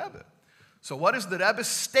statement from the Rebbe. So what is the Rebbe's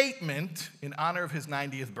statement in honor of his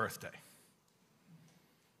 90th birthday?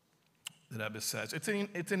 The Rebbe says, it's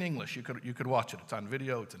in English. You could watch it. It's on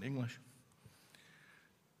video. It's in English.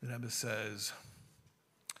 The Rebbe says,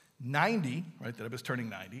 90, right? The Rebbe's turning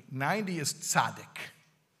 90. 90 is tzaddik,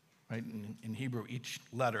 right? In Hebrew, each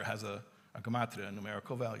letter has a gematria, a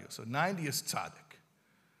numerical value. So 90 is tzaddik.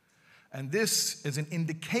 And this is an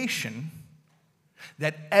indication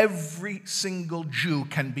that every single Jew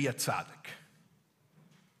can be a tzaddik.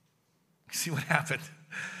 See what happened?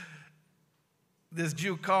 This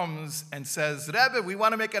Jew comes and says, Rebbe, we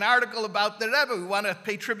want to make an article about the Rebbe. We want to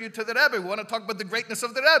pay tribute to the Rebbe. We want to talk about the greatness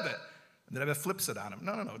of the Rebbe. And the Rebbe flips it on him.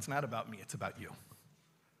 No, it's not about me. It's about you.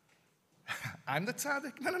 I'm the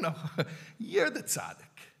tzaddik? No. You're the tzaddik.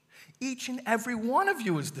 Each and every one of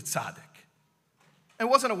you is the tzaddik. It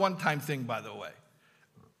wasn't a one-time thing, by the way.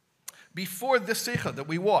 Before this Sikha that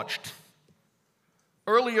we watched,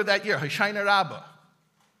 earlier that year, Hoshayna Rabbah,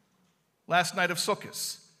 last night of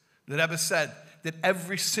Sukkot, the Rebbe said that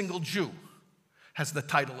every single Jew has the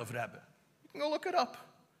title of Rebbe. You can go look it up.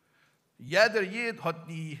 Jeder Yid hat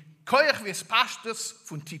die Koyach v'espashtus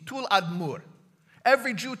von Titul Admur.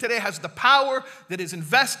 Every Jew today has the power that is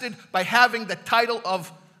invested by having the title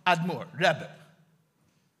of Admur, Rebbe.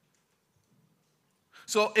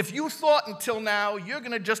 So if you thought until now you're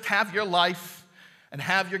going to just have your life and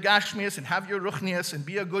have your Gashmias and have your Ruchnias and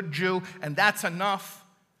be a good Jew and that's enough,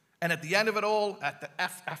 and at the end of it all,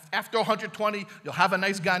 after 120, you'll have a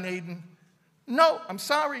nice Gan Eden. No, I'm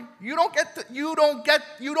sorry. You don't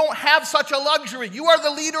have such a luxury. You are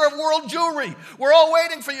the leader of world Jewry. We're all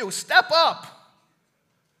waiting for you. Step up.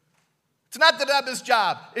 It's not the Rebbe's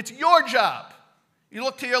job. It's your job. You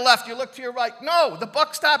look to your left, you look to your right. No, the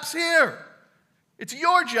buck stops here. It's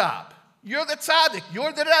your job. You're the tzaddik.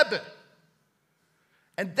 You're the Rebbe.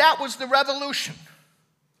 And that was the revolution.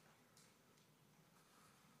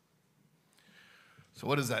 So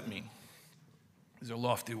what does that mean? These are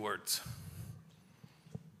lofty words.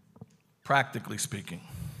 Practically speaking,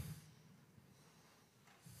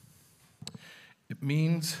 it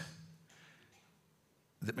means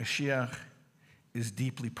that Mashiach is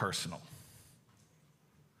deeply personal.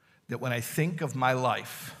 That when I think of my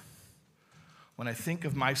life, when I think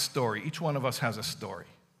of my story, each one of us has a story.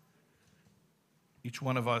 Each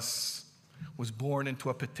one of us was born into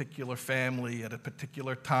a particular family at a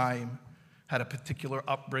particular time, had a particular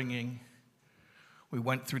upbringing. We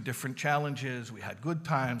went through different challenges. We had good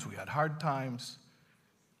times. We had hard times.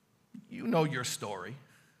 You know your story.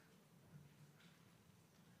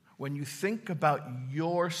 When you think about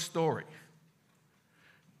your story,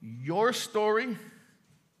 Your story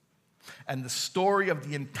and the story of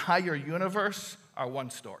the entire universe are one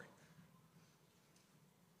story.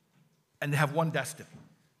 And they have one destiny.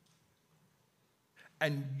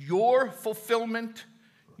 And your fulfillment,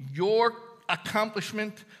 your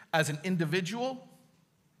accomplishment as an individual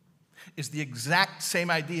is the exact same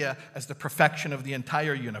idea as the perfection of the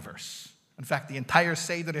entire universe. In fact, the entire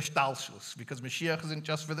Seder Ishtalshus, because Moshiach isn't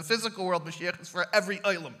just for the physical world, Moshiach is for every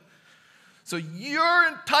olam. So your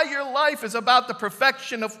entire life is about the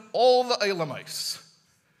perfection of all the olamais.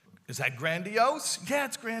 Is that grandiose? Yeah,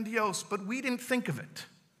 it's grandiose, but we didn't think of it.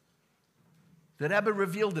 The Rebbe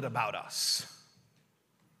revealed it about us.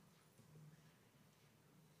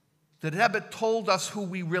 The Rebbe told us who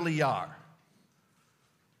we really are.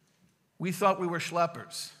 We thought we were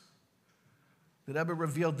schleppers. The Rebbe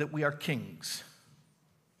revealed that we are kings.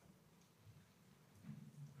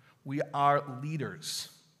 We are leaders.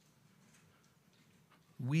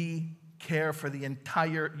 We care for the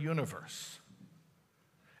entire universe.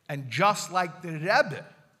 And just like the Rebbe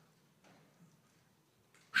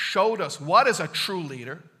showed us what is a true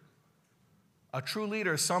leader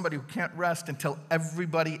is somebody who can't rest until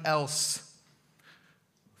everybody else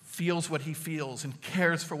feels what he feels and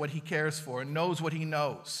cares for what he cares for and knows what he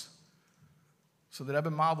knows. So the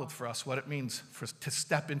Rebbe modeled for us what it means to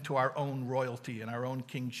step into our own royalty and our own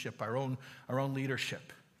kingship, our own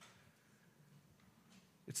leadership.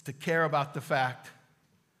 It's to care about the fact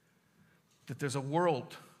that there's a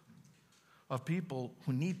world of people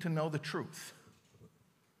who need to know the truth.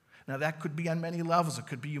 Now that could be on many levels. It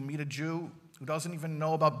could be you meet a Jew who doesn't even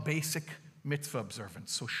know about basic mitzvah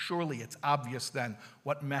observance. So surely it's obvious then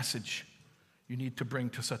what message you need to bring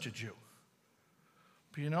to such a Jew.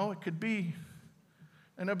 But it could be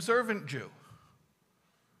an observant Jew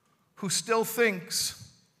who still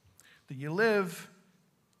thinks that you live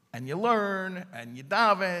and you learn and you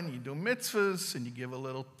daven, you do mitzvahs and you give a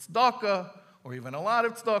little tzedakah or even a lot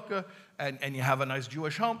of tzedakah and you have a nice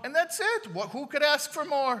Jewish home and that's it. Who could ask for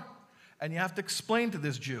more? And you have to explain to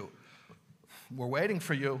this Jew, we're waiting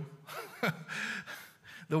for you.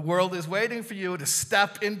 The world is waiting for you to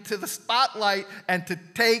step into the spotlight and to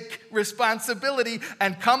take responsibility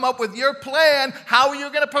and come up with your plan. How are you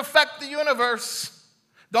going to perfect the universe?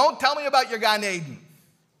 Don't tell me about your Gan Eden.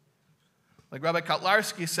 Like Rabbi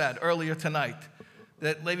Kotlarsky said earlier tonight,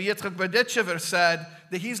 that Levi Yitzchak Berditchever said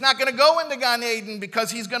that he's not going to go into Gan Eden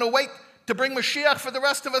because he's going to wait to bring Moshiach for the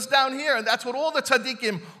rest of us down here. And that's what all the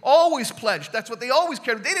tzaddikim always pledged. That's what they always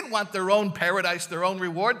cared. They didn't want their own paradise, their own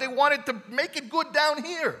reward. They wanted to make it good down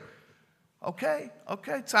here. Okay,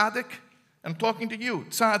 tzaddik. I'm talking to you,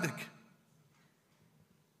 tzaddik.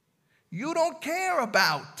 You don't care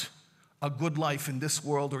about a good life in this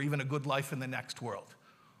world or even a good life in the next world.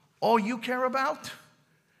 All you care about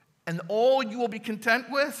and all you will be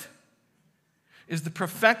content with is the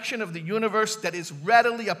perfection of the universe that is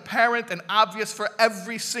readily apparent and obvious for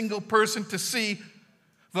every single person to see.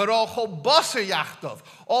 All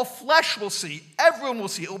flesh will see, everyone will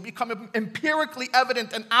see. It will become empirically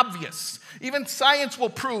evident and obvious. Even science will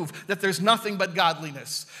prove that there's nothing but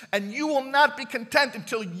godliness. And you will not be content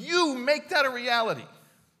until you make that a reality.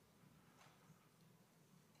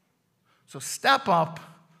 So step up,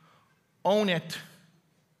 own it.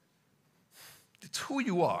 It's who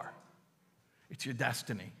you are. It's your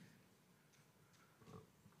destiny.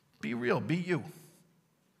 Be real, be you.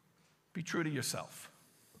 Be true to yourself.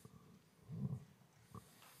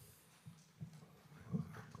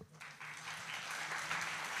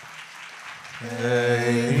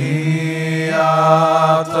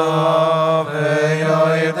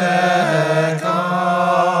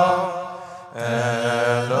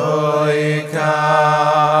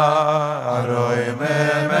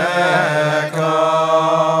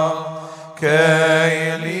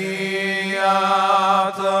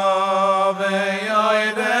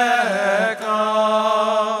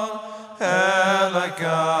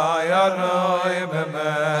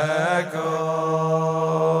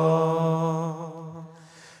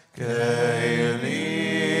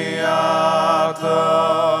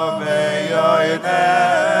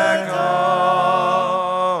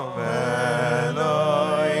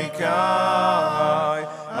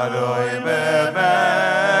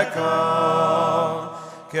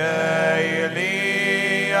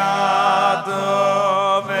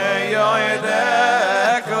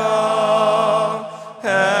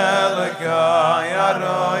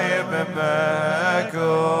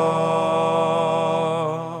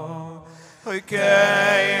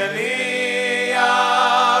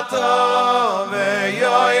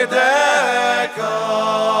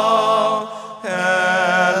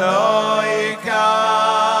 Eloika,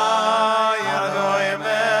 Yadoi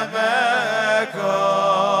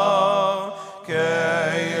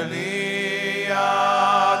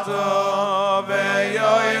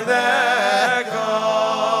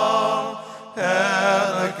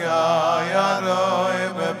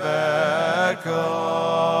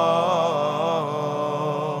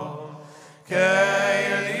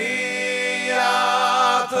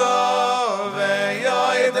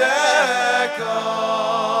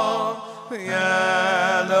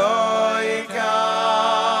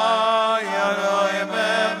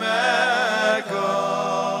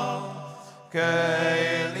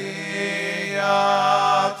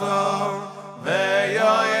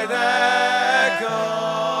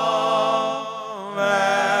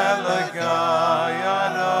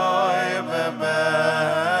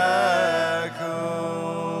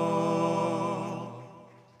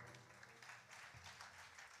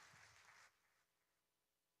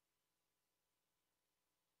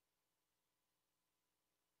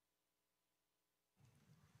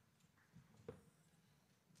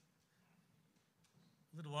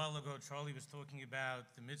A little while ago, Charlie was talking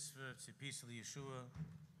about the mitzvah, Tzipis Yeshua,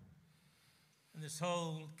 and this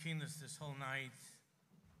whole keynote, this whole night,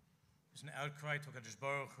 is an outcry to HaKadosh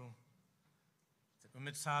Baruch Hu, that we're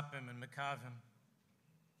mitzapim and mekavim.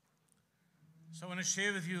 So I want to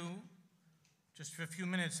share with you, just for a few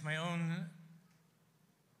minutes, my own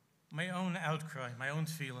outcry, my own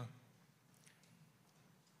tefillah.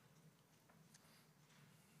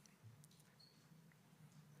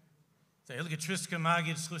 The Rebbe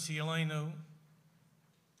Magid Schlusi Yeleinu,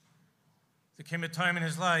 there came a time in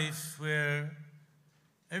his life where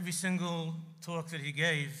every single talk that he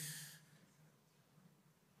gave,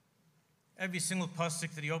 every single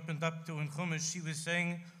pasuk that he opened up to in Chumash, he was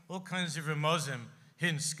saying all kinds of remozim,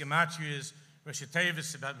 hints, gematrias, Rosh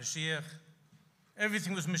Tevis about Mashiach.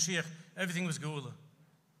 Everything was Mashiach, everything was Geula.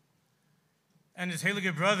 And his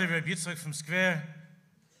heilige brother, Rebbe Yitzchak from Square,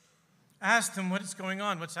 asked him, what is going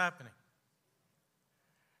on, what's happening?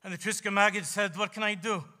 And the Triska Magid said, what can I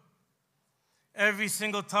do? Every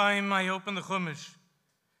single time I open the Chumash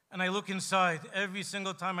and I look inside, every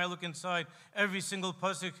single time I look inside, every single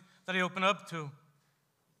pasuk that I open up to,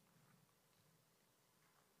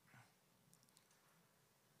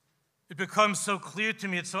 it becomes so clear to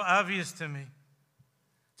me, it's so obvious to me.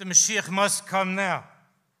 The Mashiach must come now.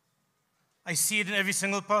 I see it in every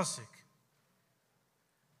single pasuk.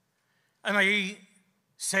 And I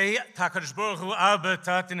say, HaKadosh Baruch Hu, Abba,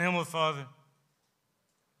 Tat in Himmel, Father.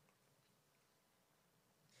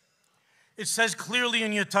 It says clearly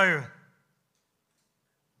in your Torah,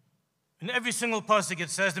 in every single pasuk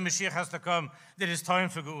it says the Mashiach has to come, that it's time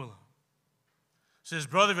for Geula. So his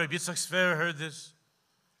brother, Rebbe Yitzchak Sfer, heard this.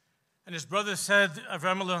 And his brother said,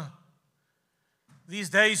 Avramala,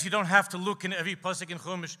 these days you don't have to look in every pasuk in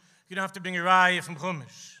Chumash. You don't have to bring a raya from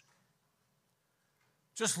Chumash.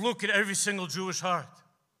 Just look at every single Jewish heart.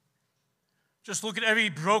 Just look at every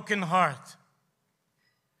broken heart.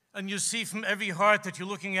 And you see from every heart that you're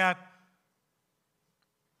looking at,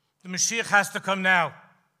 the Mashiach has to come now.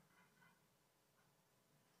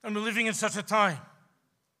 And we're living in such a time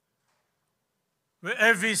where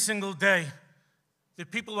every single day, the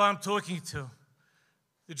people I'm talking to,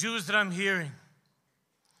 the Jews that I'm hearing,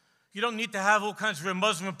 you don't need to have all kinds of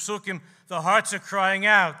Muslim psukim. The hearts are crying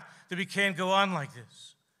out that we can't go on like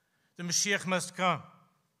this. The Mashiach must come.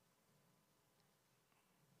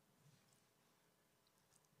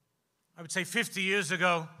 I would say 50 years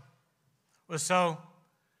ago or so,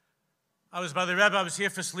 I was by the Rebbe, I was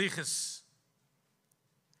here for Slichas.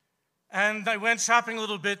 And I went shopping a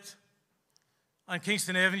little bit on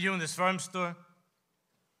Kingston Avenue in this farm store.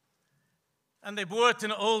 And they bought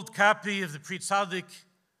an old copy of the Pri Tzaddik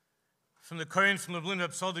from the Kohen from Lublin,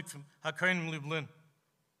 Reb Tzaddik from Hakhel from Lublin.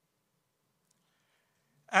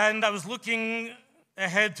 And I was looking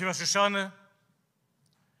ahead to Rosh Hashanah,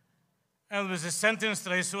 and there was a sentence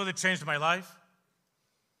that I saw that changed my life.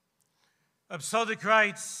 Reb Tzaddik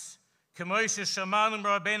writes, "K'moishe shamanim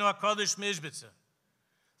Rabbeinu HaKadosh Mishbitza,"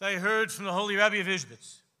 that I heard from the Holy Rabbi of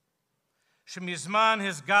Ishbitz. Shemizman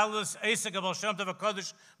his galus Asik Abal Shem Tov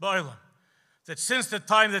HaKadosh Ba'olam. That since the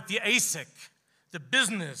time that the Asik, the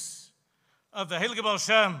business of the Heilige Baal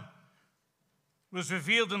Shem, was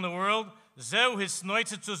revealed in the world, Zeu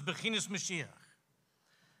hisnoitzetzus bechinis Mashiach.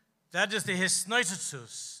 That is the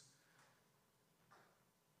hisnoitzetzus,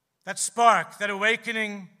 that spark, that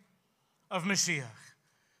awakening of Mashiach.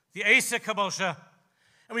 The Asik HaBaal Shem.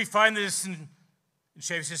 And we find this in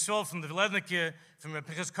Shevis Yisrael from the Vlednik, from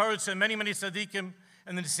Pinchas Koritz, and many, many tzaddikim,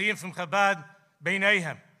 and then see him from Chabad,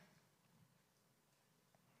 Beineihem.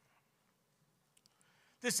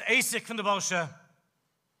 This Asik from the Baal Shem,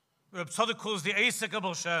 Reb Tzadok calls the Asik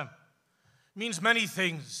HaBaal Shem, means many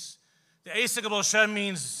things. The Asik HaBaal Shem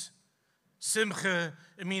means Simcha,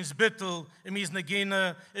 it means Bittul, it means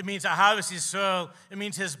Nagina, it means Ahavas Yisrael, it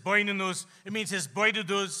means his Boinenus, it means his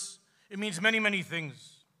Boidedus, it means many, many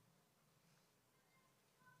things.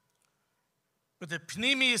 But the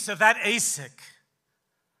Pnimius of that Asik,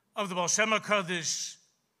 of the Baal Shem HaKadosh,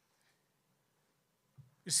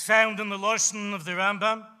 is found in the Lashon of the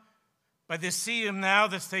Rambam, by the Siyum now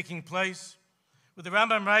that's taking place, where the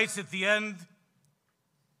Rambam writes at the end,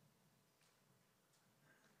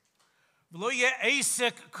 V'lo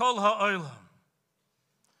ye'esek kol ha'olam.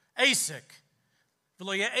 Esek.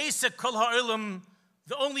 V'lo ye'esek kol ha'olam,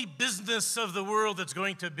 the only business of the world that's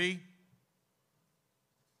going to be.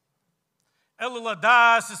 El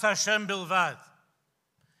ladas is Hashem bilvad.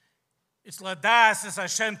 It's ladas is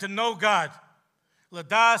Hashem, to know God.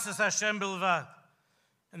 Ladas is Hashem bilvad.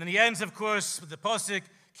 And then he ends, of course, with the posik,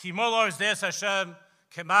 Ki molar is des Hashem,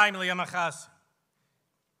 kemayim liyamachas.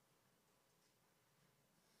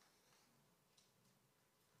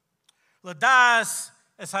 Ladas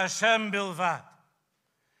is Hashem bilvad.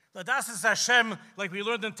 Ladas is Hashem, like we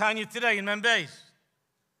learned in Tanya today in Beis.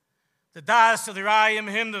 The das of the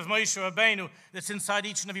Rayim, hymn of Moshe Rabbeinu, that's inside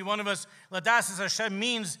each and every one of us. Ladas is Hashem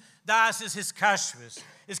means das is his kashrus,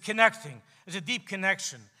 is connecting, is a deep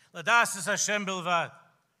connection. Ladas is Hashem bilvad.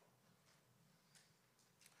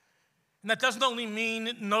 And that doesn't only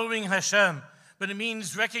mean knowing Hashem, but it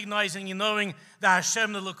means recognizing and knowing the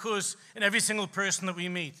Hashem, the Lakus, in every single person that we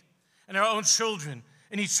meet, in our own children,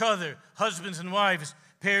 in each other, husbands and wives,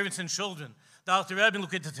 parents and children. The Alter Rebbe,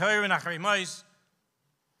 look at the Torah and Acharei Mos,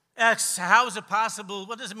 asks, how is it possible?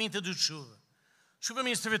 What does it mean to do tshuva? Tshuva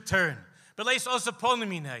means to return. But leis also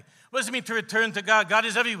polimine. What does it mean to return to God? God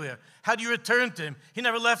is everywhere. How do you return to Him? He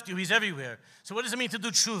never left you. He's everywhere. So what does it mean to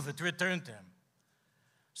do tshuva, to return to Him?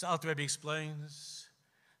 So Alter Rebbe explains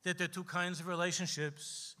that there are two kinds of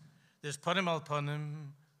relationships. There's panim al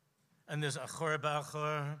panim, and there's achor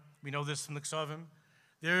ba'achor. We know this from the Ksavim.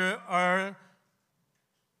 There are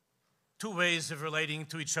two ways of relating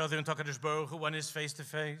to each other in HaKadosh Baruch Hu. One is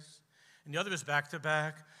face-to-face, and the other is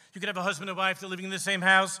back-to-back. You could have a husband and wife, they're living in the same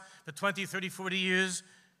house for 20, 30, 40 years.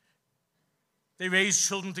 They raise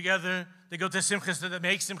children together. They go to simchas, they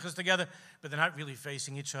make simchas together, but they're not really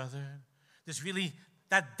facing each other. There's really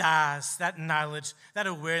that das, that knowledge, that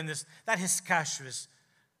awareness, that hiskashrus,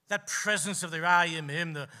 that presence of the Rayim,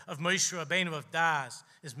 him, of Moshe Rabbeinu, of das,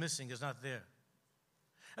 is missing, is not there.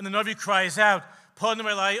 And the Navi cries out, Ponim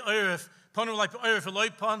elai oiref, Ponim elai oiref eloi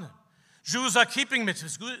ponim. Jews are keeping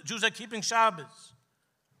mitzvahs, Jews are keeping Shabbos.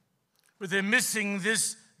 But they're missing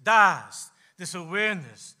this das, this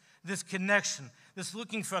awareness, this connection, this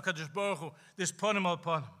looking for HaKadosh Baruch Hu, this Ponim al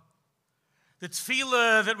Ponim. The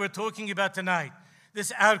tefillah that we're talking about tonight,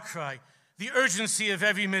 this outcry, the urgency of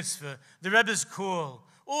every mitzvah, the Rebbe's call,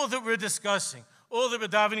 all that we're discussing, all that we're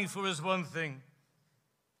davening for is one thing.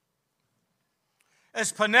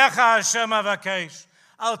 Es panecha Hashem avakesh,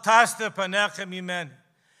 al taste panecha mimeni.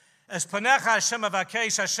 Es panecha Hashem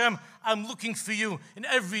avakesh, Hashem, I'm looking for you. In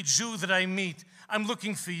every Jew that I meet, I'm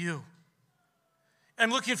looking for you. I'm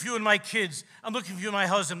looking for you in my kids. I'm looking for you in my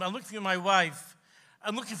husband. I'm looking for you in my wife.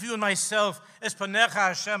 I'm looking for you in myself. Es panecha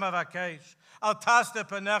Hashem avakesh, al taste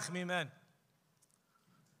panech mimeni.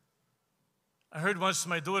 I heard once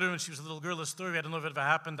from my daughter when she was a little girl a story. I don't know if it ever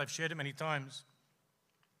happened. I've shared it many times.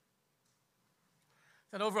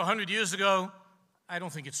 That over 100 years ago, I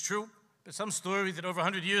don't think it's true, but some story that over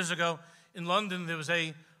 100 years ago in London there was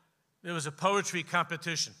a poetry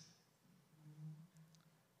competition.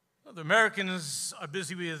 Well, the Americans are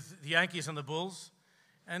busy with the Yankees and the Bulls,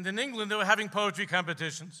 and in England they were having poetry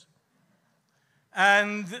competitions.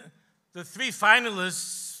 And the three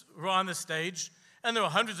finalists were on the stage, and there were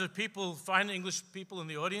hundreds of people, fine English people in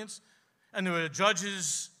the audience, and there were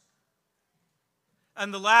judges.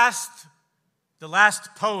 And the last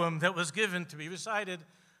poem that was given to be recited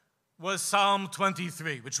was Psalm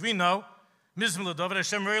 23, which we know, Mizmor David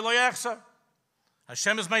Hashem Rei Lo Yachsar.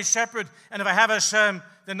 Hashem is my shepherd, and if I have Hashem,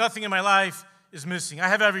 then nothing in my life is missing. I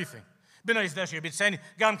have everything. I'm not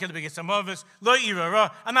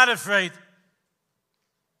afraid.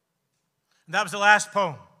 And that was the last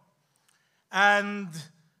poem. And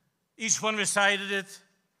each one recited it.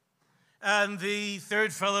 And the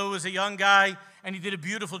third fellow was a young guy, and he did a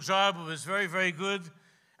beautiful job. It was very, very good.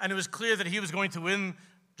 And it was clear that he was going to win,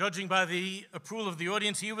 judging by the approval of the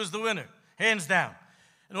audience. He was the winner, hands down.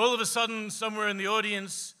 And all of a sudden, somewhere in the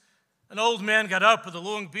audience, an old man got up with a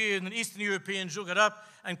long beard, an Eastern European Jew got up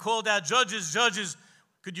and called out, judges,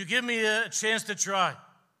 could you give me a chance to try?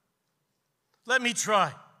 Let me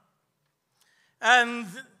try. And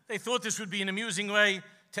they thought this would be an amusing way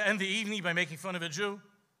to end the evening by making fun of a Jew.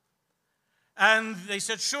 And they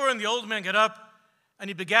said, sure, and the old man got up, and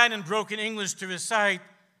he began in broken English to recite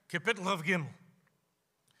Kapitel of Gimel.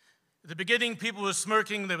 At the beginning, people were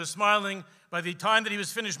smirking, they were smiling. By the time that he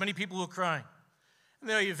was finished, many people were crying. And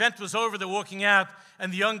the event was over, they're walking out,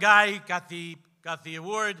 and the young guy got the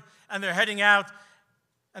award, and they're heading out.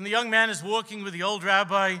 And the young man is walking with the old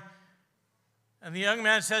rabbi. And the young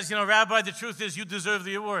man says, you know, Rabbi, the truth is you deserve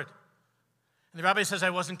the award. And the rabbi says, I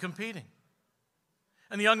wasn't competing.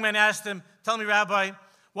 And the young man asked him, tell me, Rabbi,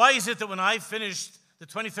 why is it that when I finished the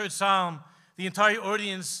 23rd Psalm, the entire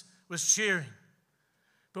audience was cheering?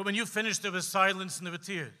 But when you finished, there was silence and there were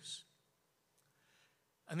tears.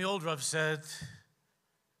 And the old Rav said,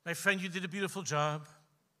 my friend, you did a beautiful job,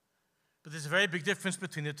 but there's a very big difference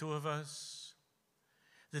between the two of us.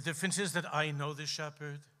 The difference is that I know the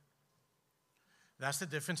shepherd. That's the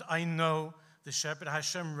difference. I know the shepherd.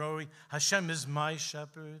 Hashem Roi. Hashem is my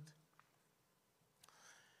shepherd.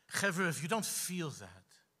 Chevra, if you don't feel that,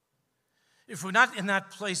 if we're not in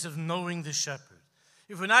that place of knowing the shepherd,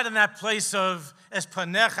 if we're not in that place of Es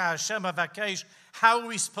Panecha Hashem Avakesh, how are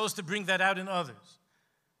we supposed to bring that out in others?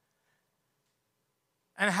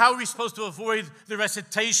 And how are we supposed to avoid the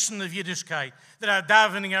recitation of Yiddishkeit, that our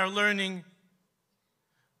davening, our learning,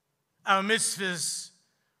 our mitzvahs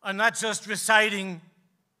are not just reciting,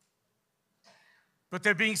 but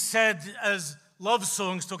they're being said as love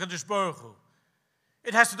songs to HaKadosh Baruch Hu.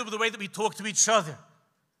 It has to do with the way that we talk to each other.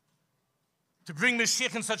 To bring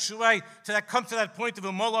Mashiach in such a way to come to that point of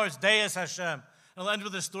Umolar's Deis Hashem. And I'll end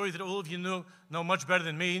with a story that all of you know much better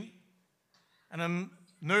than me. And I'm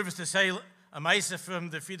nervous to say a Maisa from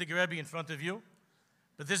the Frierdiker Rebbe in front of you.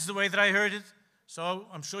 But this is the way that I heard it. So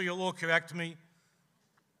I'm sure you'll all correct me.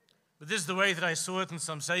 But this is the way that I saw it in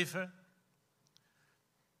some Sefer.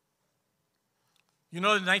 You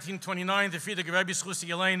know, in 1929, the Frierdiker Rebbe Schusi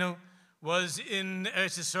Yeleinu was in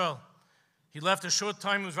Eretz Yisrael. He left a short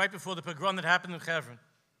time, it was right before the pogrom that happened in Hebron.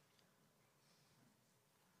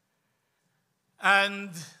 And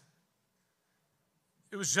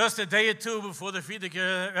it was just a day or two before the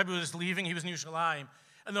Frierdiker Rebbe was leaving. He was in Yerushalayim.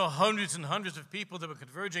 And there were hundreds and hundreds of people that were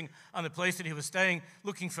converging on the place that he was staying,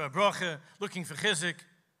 looking for a bracha, looking for chizik.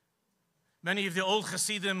 Many of the old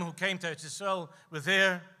Hasidim who came to Eretz Yisrael were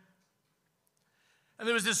there. And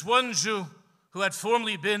there was this one Jew who had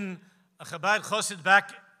formerly been a Chabad Chosid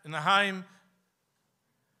back in the Haim.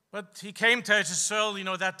 But he came to Eretz Yisrael, you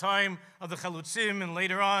know, that time of the Chalutzim, and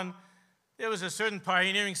later on, there was a certain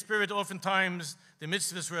pioneering spirit. Oftentimes, the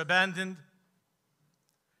mitzvahs were abandoned.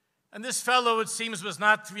 And this fellow, it seems, was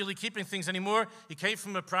not really keeping things anymore. He came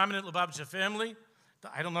from a prominent Lubavitcher family.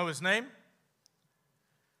 I don't know his name.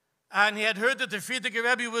 And he had heard that the Frierdiker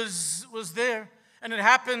Rebbe was there. And it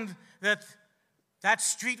happened that that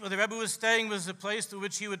street where the Rebbe was staying was the place through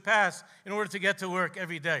which he would pass in order to get to work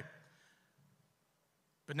every day.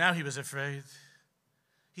 But now he was afraid.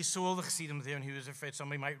 He saw all the Chassidim there, and he was afraid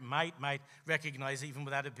somebody might recognize it, even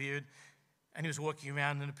without a beard. And he was walking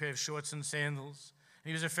around in a pair of shorts and sandals. And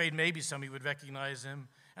he was afraid maybe somebody would recognize him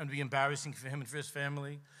and would be embarrassing for him and for his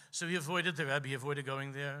family. So he avoided the Rebbe, he avoided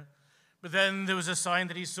going there. But then there was a sign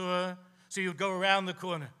that he saw, so he would go around the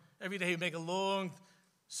corner. Every day he would make a long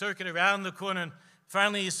circuit around the corner, and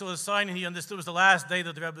finally he saw a sign, and he understood it was the last day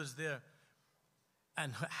that the Rebbe was there.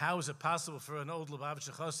 And how is it possible for an old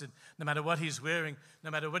Lubavitcher Chassid, no matter what he's wearing,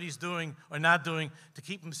 no matter what he's doing or not doing, to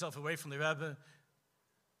keep himself away from the Rebbe?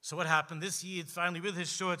 So what happened? This Yid, finally, with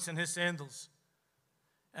his shorts and his sandals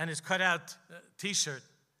and his cut-out T-shirt.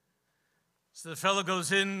 So the fellow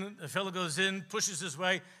goes in, pushes his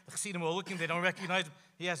way. The Chassidim are looking, they don't recognize him.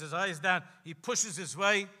 He has his eyes down. He pushes his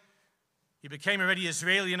way. He became already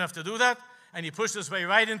Israeli enough to do that, and he pushed his way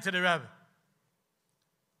right into the Rebbe.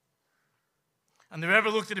 And the Rebbe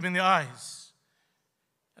looked at him in the eyes.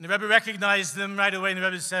 And the Rebbe recognized him right away, and the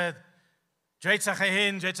Rebbe said,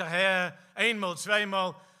 einmal,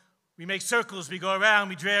 zweimal. We make circles, we go around,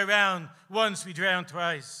 we draw around once, we draw around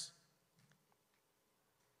twice.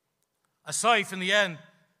 A saif in the end,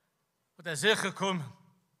 but der Sicher kommen.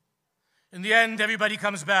 In the end, everybody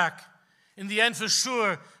comes back. In the end, for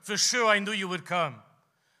sure, I knew you would come.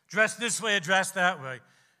 Dressed this way or dressed that way.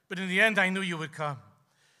 But in the end, I knew you would come.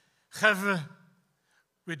 Chevra,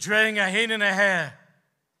 we're draying a hin and a hair.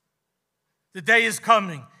 The day is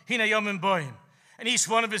coming. Hina yom and boim. And each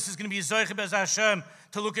one of us is going to be Zoche Bez Hashem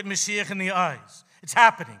to look at Mashiach in the eyes. It's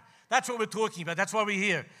happening. That's what we're talking about. That's why we're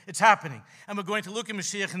here. It's happening. And we're going to look at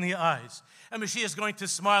Mashiach in the eyes. And Mashiach is going to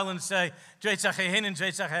smile and say,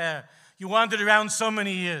 you wandered around so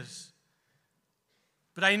many years.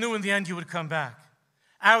 But I knew in the end you would come back.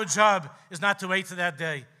 Our job is not to wait for that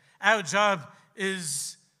day. Our job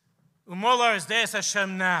is, Umolar is Deis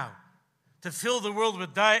Hashem now. To fill the world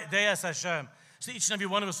with Deis Hashem. So each and every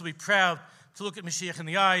one of us will be proud to look at Mashiach in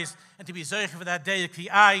the eyes and to be zeicher for that day. Ki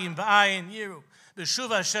ayin v'ayin yiru. B'shuv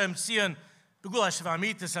Hashem tzion. B'gul Hashem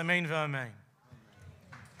amitis. Amen v'amen.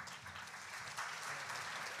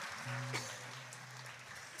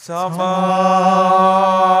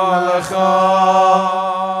 Tzava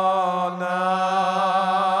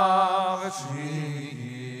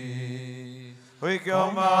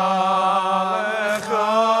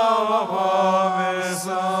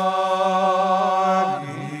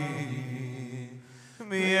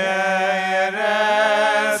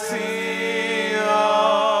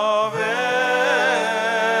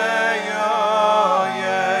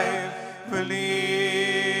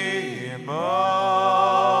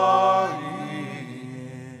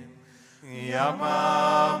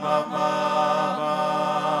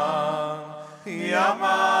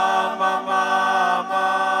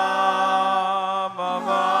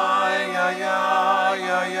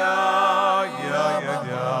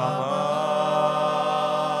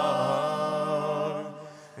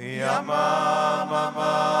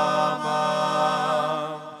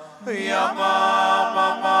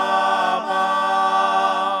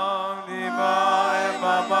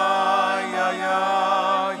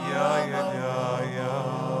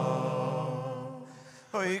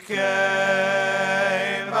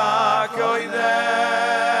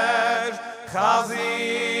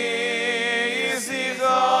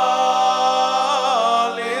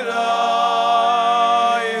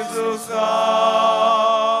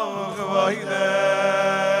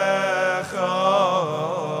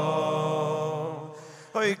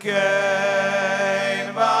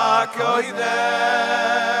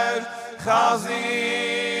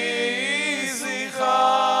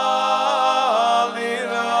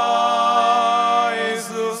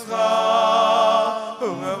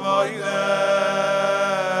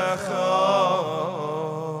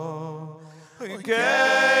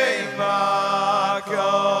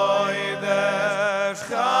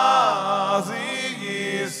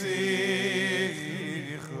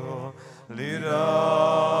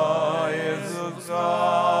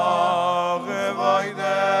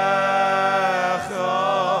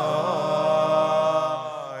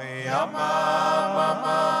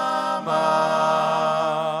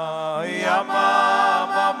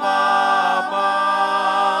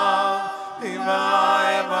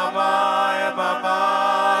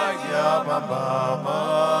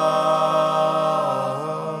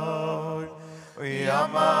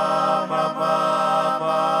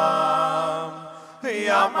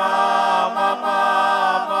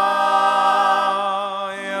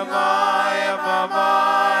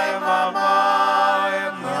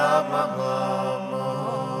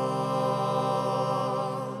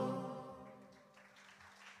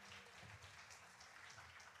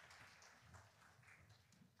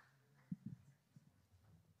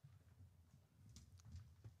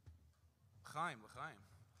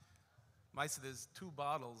Maisa, there's 2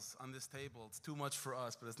 bottles on this table. It's too much for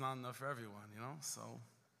us, but it's not enough for everyone, you know? So, all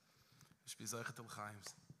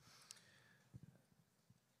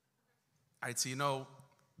right, so you know,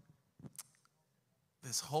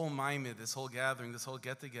 this whole maimid, this whole gathering, this whole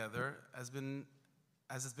get-together has been,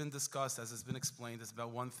 as it's been discussed, as it's been explained, it's about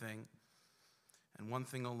one thing, and one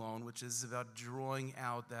thing alone, which is about drawing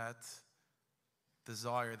out that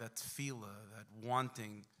desire, that tefillah, that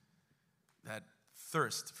wanting, that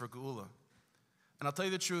thirst for geula. And I'll tell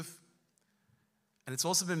you the truth, and it's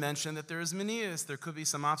also been mentioned that there is miniyas, there could be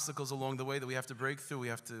some obstacles along the way that we have to break through, we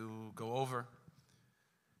have to go over.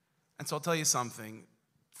 And so I'll tell you something.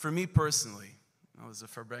 For me personally, as a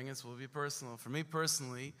Farbrengen will be personal. For me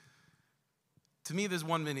personally, to me there's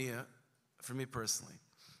one miniyah, for me personally.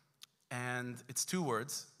 And it's 2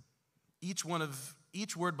 words. Each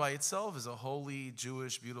word by itself is a holy,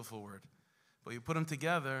 Jewish, beautiful word. But you put them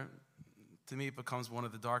together, to me it becomes one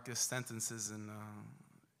of the darkest sentences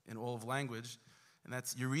in all of language. And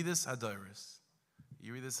that's Yeridus Hadaris.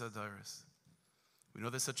 Yeridus Hadaris. We know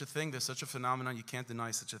there's such a thing, there's such a phenomenon, you can't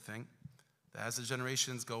deny such a thing. That as the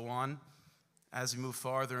generations go on, as we move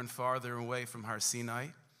farther and farther away from Har Sinai,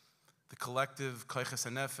 the collective koiches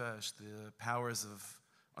hanefesh, the powers of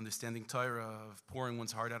understanding Torah, of pouring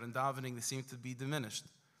one's heart out in davening, they seem to be diminished.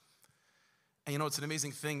 And you know, it's an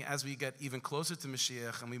amazing thing, as we get even closer to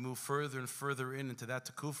Moshiach and we move further and further into that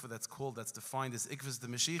tekufa that's defined as ikvus the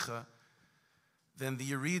Mashiach, then the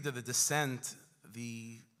yerida, the descent,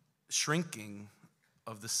 the shrinking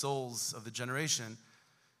of the souls of the generation,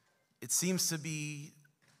 it seems to be,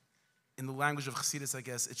 in the language of Chassidus, I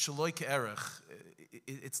guess, it's shaloi ke'erech.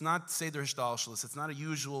 It's not seder hishtalshalos. It's not a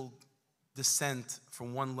usual descent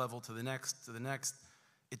from one level to the next,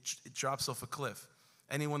 It drops off a cliff.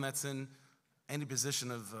 Anyone that's in any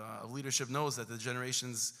position of leadership knows that the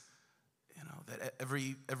generations, you know, that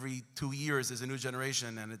every 2 years is a new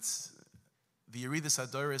generation, and it's the Yeridus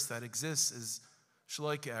Hadoris that exists is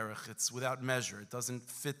shaloi ke'erech. It's without measure. It doesn't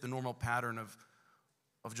fit the normal pattern of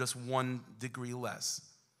just 1 degree less.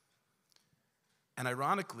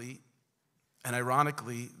 And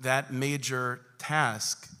ironically, that major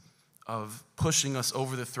task of pushing us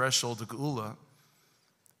over the threshold of Geula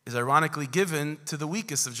is ironically given to the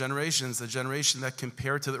weakest of generations, the generation that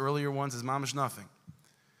compared to the earlier ones is mamish nothing.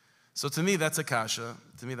 So to me, that's a kasha.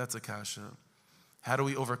 How do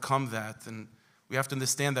we overcome that? And we have to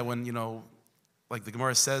understand that when, like the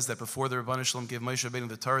Gemara says, that before the Rebbe Shalom gave Moshe Rabbeinu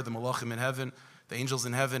the Torah, the malachim in heaven, the angels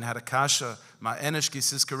in heaven had a kasha. Ma enesh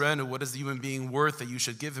kisis karenu. What is the human being worth that you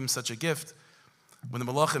should give him such a gift? When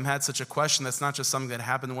the malachim had such a question, that's not just something that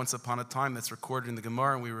happened once upon a time. That's recorded in the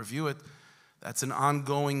Gemara, and we review it. That's an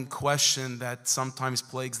ongoing question that sometimes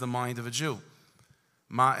plagues the mind of a Jew.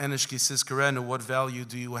 Ma enesh kisis karenu. What value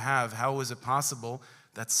do you have? How is it possible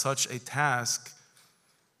that such a task,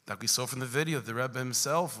 like we saw from the video, the Rebbe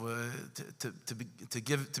himself, to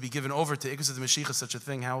be given over to Ikus of the Mashiach, such a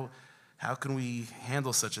thing? How can we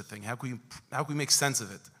handle such a thing? How can we make sense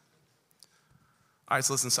of it? All right,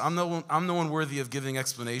 so listen. So I'm no one worthy of giving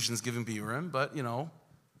explanations, giving biurim, but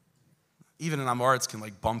even an Amoritz can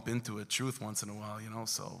bump into a truth once in a while,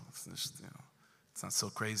 So it's just, it's not so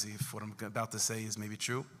crazy if what I'm about to say is maybe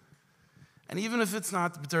true. And even if it's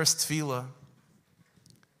not b'teres tefillah,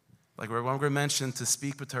 like Rabbi Unger mentioned, to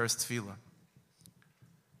speak b'teres tefillah.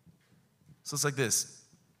 So it's like this.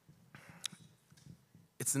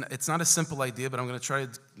 It's not a simple idea, but I'm going to try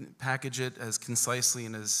to package it as concisely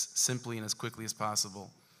and as simply and as quickly as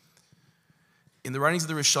possible. In the writings of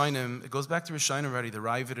the Rishonim, it goes back to Rishonim already, the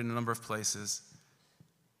Ravid in a number of places.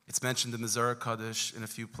 It's mentioned in the Zohar Kaddish in a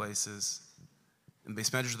few places. In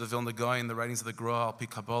Beis Medrash of the Vilna Gaon, in the writings of the Gra, Al Pi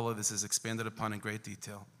Kabbalah, this is expanded upon in great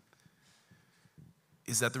detail.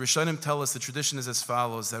 Is that the Rishonim tell us the tradition is as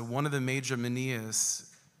follows, that one of the major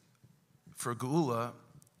manias for Geula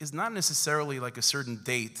is not necessarily like a certain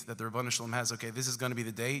date that the Rebbe Shalom has. Okay, this is going to be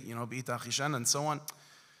the date, B'itach Hishan, and so on.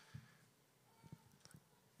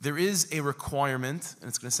 There is a requirement, and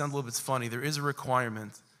it's going to sound a little bit funny, there is a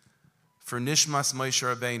requirement for Nishmas Moshe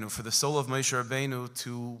Rabbeinu, for the soul of Moshe Rabbeinu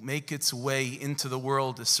to make its way into the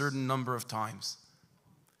world a certain number of times.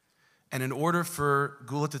 And in order for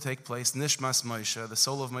Geula to take place, Nishmas Moshe, the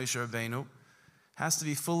soul of Moshe Rabbeinu, has to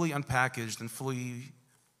be fully unpackaged and fully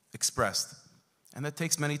expressed. And that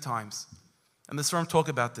takes many times. And the Sfarim talk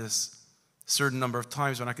about this a certain number of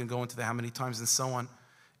times. We're not going to go into how many times and so on.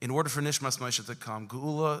 In order for Nishmas Moshe to come,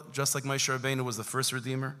 Geula, just like Moshe Rabbeinu was the first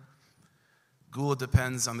Redeemer, Geula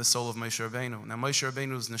depends on the soul of Moshe Rabbeinu. Now, Moshe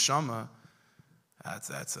Rabbeinu's neshama, that's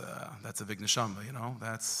a big neshama,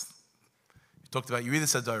 That's, you talked about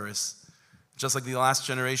Yeridas Hadaris. Just like the last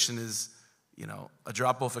generation is, a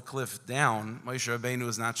drop off a cliff down, Moshe Rabbeinu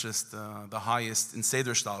is not just the highest in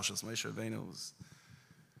Seder Shtalshus. Moshe Rabbeinu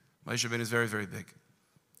is very, very big.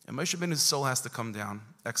 And Moshe Rabbeinu's soul has to come down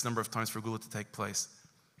X number of times for Geula to take place.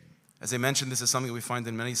 As I mentioned, this is something that we find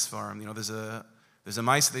in many Sfarim. There's a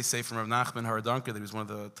mice they say from Rav Nachman Haradanker, that he was one of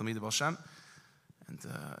the Talmidei Baal Shem, and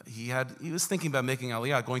he was thinking about making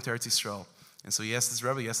Aliyah, going to Eretz Yisrael. And so he asked this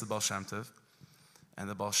Rebbe, he asked the Baal Shem Tov, and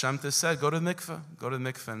the Baal Shem Tov said, go to the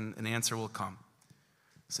mikveh, and an answer will come.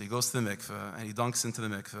 So he goes to the mikveh, and he dunks into the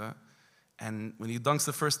mikveh, and when he dunks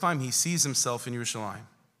the first time, he sees himself in Yerushalayim.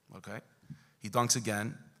 Okay? He dunks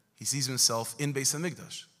again, he sees himself in Beis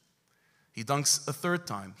HaMikdash. He dunks a third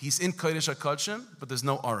time. He's in Kodesh HaKodshim, but there's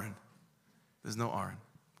no Aron.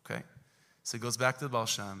 Okay? So he goes back to the Baal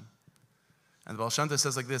Shem, and the Baal Shem Tov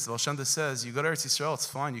says like this, the Baal Shem Tov says, you go to Eretz Yisrael, it's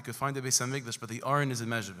fine, you could find the Beis HaMikdash, but the Aron is in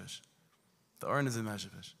Mezhevish. The Aron is in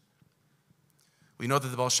Mezhevish. We know that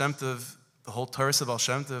the Baal Shem Tov, the whole Torah of Baal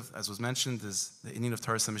Shem Tov, as was mentioned, is the Indian of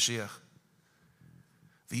Torah Mashiach.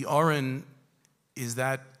 The Aron is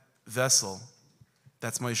that vessel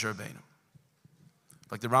that's Moshe Rabbeinu.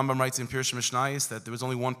 Like the Rambam writes in Pirush Mishnayos that there was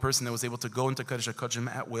only one person that was able to go into Kodesh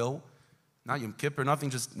HaKodshim at will, not Yom Kippur, nothing,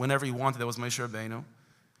 just whenever he wanted, that was Moshe Rabbeinu.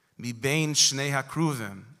 Mi bein shnei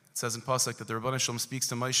hakruvim. It says in Pasuk that the Rebbe Shalom speaks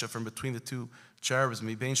to Moshe from between the two cherubs.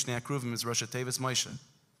 Mi bein shnei hakruvim is Rosh Tevis Moshe.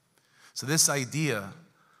 So this idea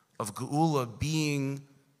of Geula being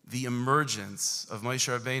the emergence of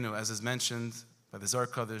Moshe Rabbeinu, as is mentioned by the Zohar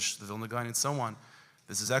Kaddish, the Vilna Gaon, and so on,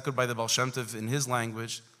 this is echoed by the Baal Shem Tov in his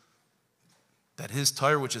language, that his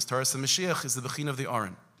Torah, which is Torah Mashiach, is the Bechin of the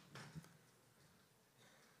Aron.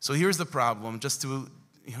 So here's the problem, just to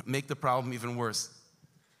make the problem even worse.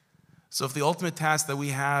 So if the ultimate task that we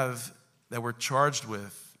have, that we're charged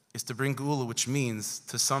with, is to bring Geula, which means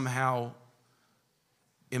to somehow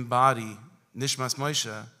embody Nishmas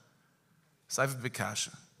Moshe, Saiv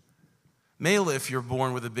B'Kasha. Mele, if you're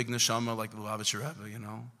born with a big neshama like the Lubavitcher Rebbe,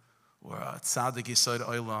 or a Tzaddik Yisod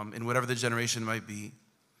Olam, in whatever the generation might be,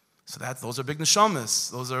 so those are big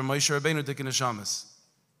neshamas. Those are Moshe Rabbeinu dik neshamas,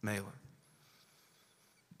 Mele.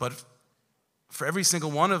 But for every single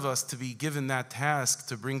one of us to be given that task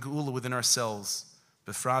to bring Geula within ourselves,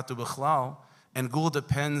 Befrat u'Bechlal, and Geula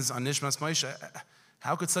depends on Nishmas Moshe,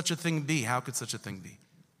 how could such a thing be? How could such a thing be?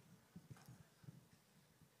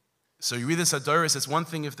 So you read this Hadaris, it's one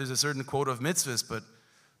thing if there's a certain quota of mitzvahs, but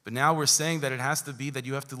now we're saying that it has to be that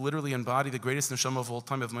you have to literally embody the greatest neshama of all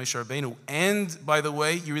time of Moshe Rabbeinu. And, by the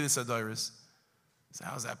way, you read this Hadaris. So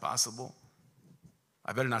how is that possible?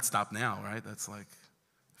 I better not stop now, right? That's like,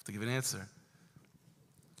 I have to give an answer.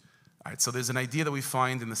 All right, so there's an idea that we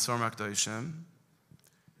find in the Sormak Daishem.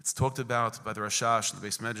 It's talked about by the Rashash, the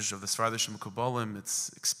Beis Medrash of the Sfardish Mekubalim.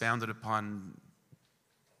 It's expounded upon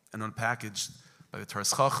and unpackaged by the Taras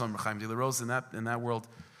Chacham, Rechaim de la Rose in that world.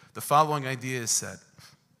 The following idea is said,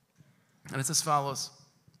 and it's as follows.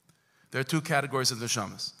 There are two categories of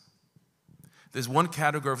neshamas. There's one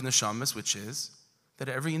category of neshamas, which is that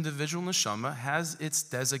every individual neshama has its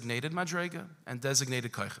designated madrega and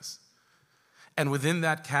designated koiches. And within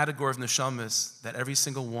that category of neshamas, that every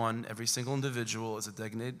single individual is a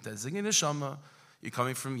designated neshama. You're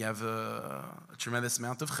coming from, you have a tremendous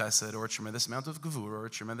amount of chesed, or a tremendous amount of gevura, or a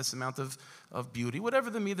tremendous amount of beauty, whatever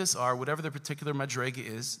the midas are, whatever the particular madrega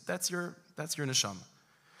is, that's your neshama.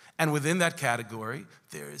 And within that category,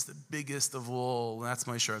 there is the biggest of all, and that's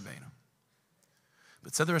Moshe Rabbeinu.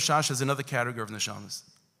 But Seder Rashash has another category of neshamas.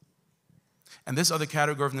 And this other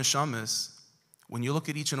category of neshamas, when you look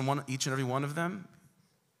at each and every one of them,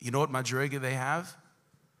 you know what madrega they have?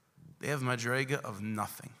 They have madrega of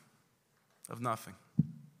nothing. Of nothing.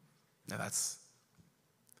 Now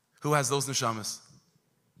who has those neshamas?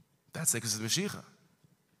 That's because of Mashiach.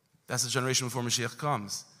 That's the generation before Mashiach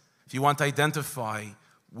comes. If you want to identify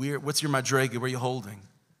what's your madrega, where are you holding?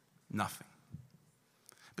 Nothing.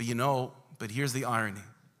 But here's the irony.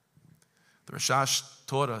 The Rashash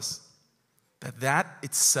taught us that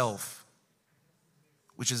itself,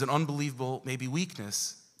 which is an unbelievable maybe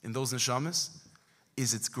weakness in those neshamas,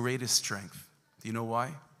 is its greatest strength. Do you know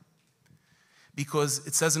why? Because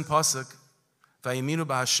it says in Pasuk, Vayiminu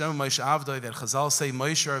b'Hashem Moshe Avdoi, that Chazal say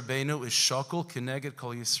Moshe Rabbeinu is shakul keneged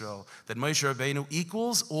kol Yisrael, that Moshe Rabbeinu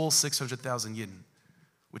equals all 600,000 Yidden,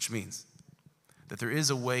 which means that there is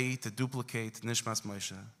a way to duplicate Nishmas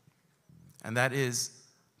Moshe, and that is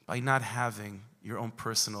by not having your own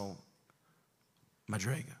personal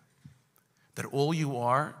madrega. That all you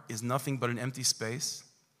are is nothing but an empty space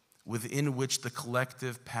within which the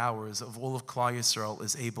collective powers of all of Klal Yisrael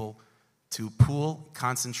is able to pool,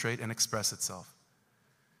 concentrate, and express itself.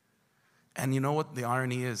 And you know what the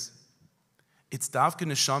irony is? It's davka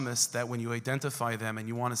neshamas that when you identify them and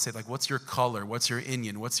you want to say, like, what's your color? What's your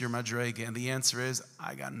inyan? What's your madrega? And the answer is,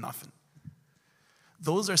 I got nothing.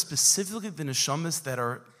 Those are specifically the neshamas that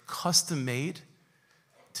are custom made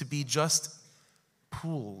to be just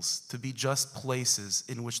pools, to be just places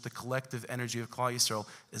in which the collective energy of Klal Yisrael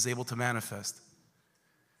is able to manifest.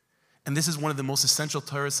 And this is one of the most essential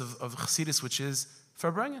Torahs of Chassidus, which is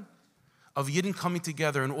Farbrengen, of Yidden coming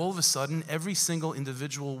together, and all of a sudden, every single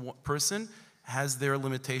individual person has their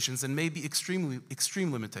limitations, and maybe extreme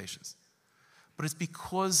limitations. But it's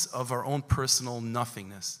because of our own personal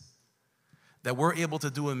nothingness that we're able to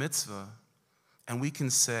do a mitzvah, and we can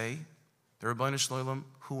say, the Rebbeinu Shloim,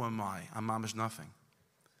 who am I? I'm mamish nothing.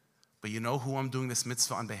 But you know who I'm doing this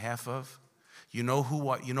mitzvah on behalf of? You know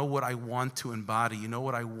what I want to embody. You know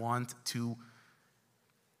what I want to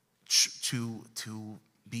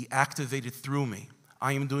be activated through me.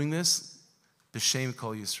 I am doing this b'shem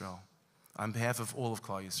Kol Yisrael, on behalf of all of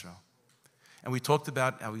Klal Yisrael. And we talked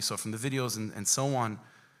about, how we saw from the videos and so on,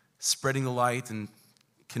 spreading the light and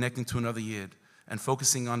connecting to another Yid and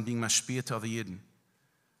focusing on being mashpia to other Yidden.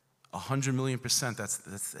 100,000,000%,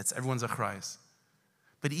 that's everyone's achrayus.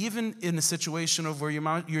 But even in a situation of where you're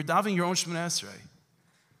davening your own Shemoneh Esrei,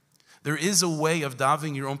 there is a way of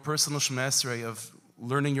davening your own personal Shemoneh Esrei, of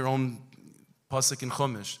learning your own pasuk in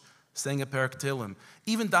Chumash, saying a Perek Tehillim,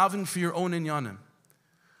 even davening for your own inyanim,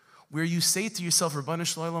 where you say to yourself, Rebbeinu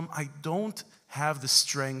Shloim, I don't have the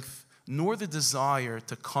strength nor the desire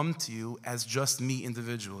to come to you as just me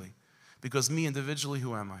individually. Because me individually,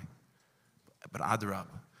 who am I? But Adrab,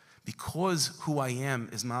 because who I am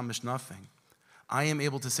is mamish nothing, I am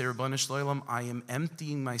able to say, Rebbeinu Shloim, I am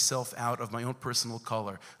emptying myself out of my own personal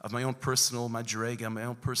color, of my own personal madrega, my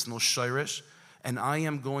own personal shirish, and I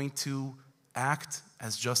am going to act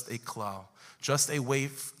as just a klal, just a way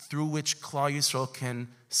through which Klal Yisrael can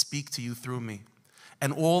speak to you through me.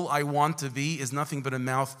 And all I want to be is nothing but a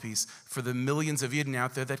mouthpiece for the millions of Yidden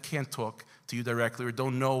out there that can't talk to you directly or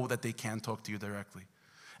don't know that they can talk to you directly.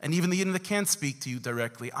 And even the Yidden that can't speak to you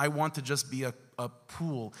directly, I want to just be a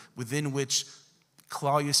pool within which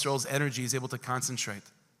Klal Yisrael's energy is able to concentrate.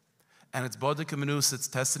 and it's Bodik Menus, it's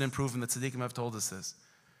tested and proven that Tzaddikim have told us this,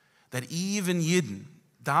 that even Yidden,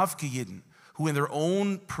 Davka Yidden, who in their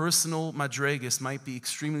own personal madregas might be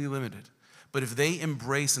extremely limited, but if they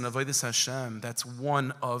embrace an Avodas Hashem, that's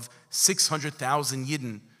one of 600,000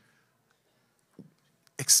 Yidden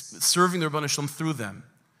serving the Rebbeinu Shalom through them,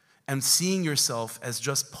 and seeing yourself as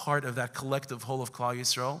just part of that collective whole of Klal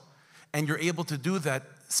Yisrael, and you're able to do that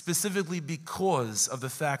specifically because of the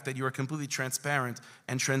fact that you are completely transparent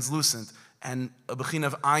and translucent, and a bechin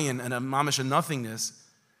of ayin and a mamish of nothingness.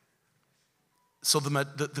 So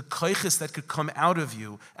the koiches that could come out of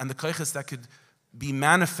you and the koiches that could be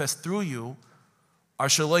manifest through you are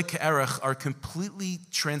shaloi ke'erech, are completely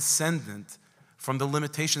transcendent from the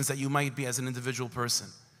limitations that you might be as an individual person.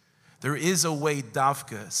 There is a way,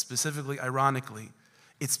 davka, specifically, ironically,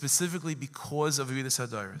 it's specifically because of Yehudas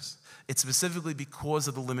Hadaris. It's specifically because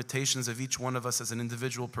of the limitations of each one of us as an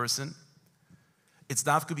individual person. It's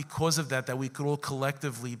davka because of that we could all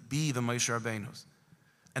collectively be the Moshe Rabbeinus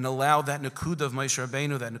and allow that nakuda of Moshe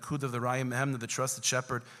Rabbeinu, that nakuda of the Raya Mehemna, the trusted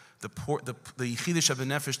shepherd, the Yichidish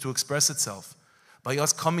Nefesh to express itself. By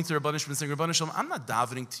us coming to Rebbeinu Shalom and saying, Rebbeinu Shalom, I'm not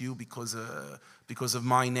davening to you because of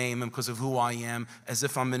my name and because of who I am, as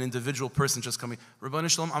if I'm an individual person just coming. Rebbeinu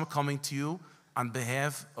Shalom, I'm coming to you on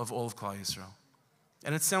behalf of all of Klal Yisrael.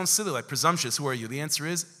 And it sounds silly, like presumptuous. Who are you? The answer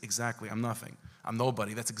is, exactly, I'm nothing. I'm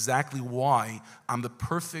nobody. That's exactly why I'm the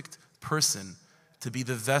perfect person to be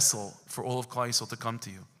the vessel for all of Klal Yisrael to come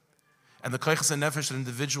to you. And the koiches nefesh that an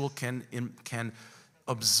individual can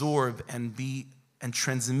absorb and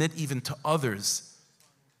transmit even to others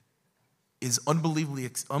is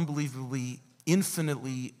unbelievably,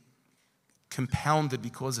 infinitely compounded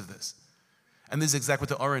because of this. And this is exactly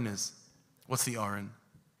what the Aron is. What's the Aron?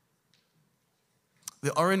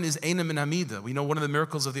 The Aron is Einam and Amida. We know one of the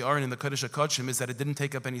miracles of the Aron in the Kodesh HaKodshim is that it didn't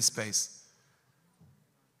take up any space.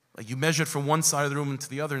 Like you measured from one side of the room to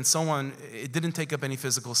the other and so on, it didn't take up any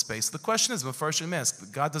physical space. The question is, Mefarshim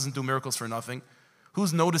ask, God doesn't do miracles for nothing.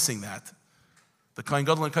 Who's noticing that? The Kohen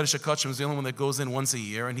Gadol in Kodesh HaKodshim is the only one that goes in once a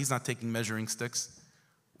year, and he's not taking measuring sticks.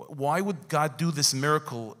 Why would God do this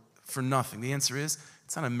miracle for nothing? The answer is,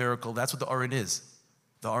 it's not a miracle. That's what the Aron is.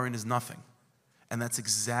 The Aron is nothing. And that's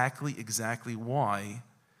exactly why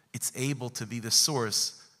it's able to be the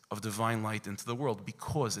source of divine light into the world,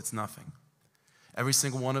 because it's nothing. Every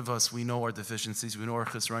single one of us, we know our deficiencies, we know our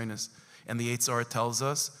chesroinus. And the Eitzar tells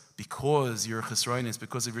us, because you're chesroinus,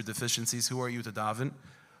 because of your deficiencies, who are you to daven?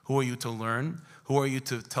 Who are you to learn? Who are you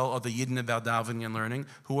to tell other Yidden about davening and learning?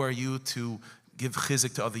 Who are you to give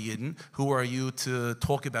chizik to other Yidden? Who are you to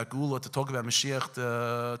talk about Gula, to talk about Mashiach,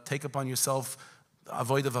 to take upon yourself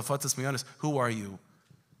avoid of afatas miyanis? Who are you?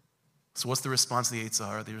 So what's the response to the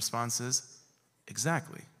Eitzar? The response is,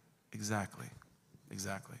 exactly what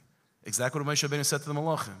Moshe Rabbeinu said to the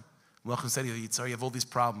Malachim. Malachim said, Yitzhar, you have all these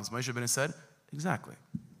problems. Moshe Rabbeinu said, exactly.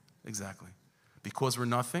 Because we're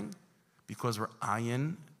nothing, because we're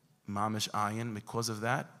ayin, mamish ayin, because of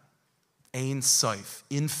that, ein soif,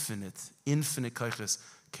 infinite koiches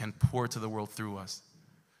can pour to the world through us.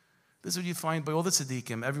 This is what you find by all the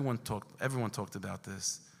tzaddikim. Everyone talked about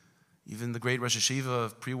this. Even the great Rosh Hashiva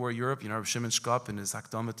of pre-war Europe, Rav Shimon Shkop in his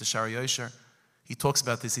Hakdama to Shari Yosher, he talks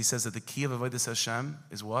about this. He says that the key of Avodas Hashem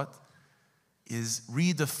is what? Is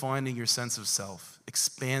redefining your sense of self,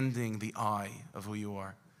 expanding the I of who you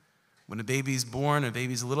are. When a baby's born, a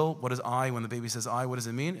baby's little, what is I? When the baby says I, what does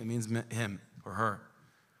it mean? It means him or her.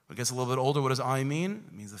 When it gets a little bit older, what does I mean?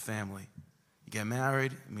 It means the family. You get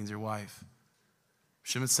married, it means your wife.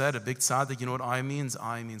 Shimon said, a big tzaddik, you know what I means?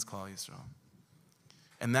 I means Klal Yisrael.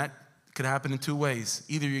 And that could happen in two ways.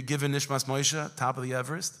 Either you're given Nishmas Moshe, top of the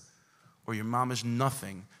Everest, or your mamish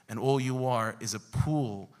nothing, and all you are is a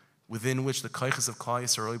pool within which the koiches of Klal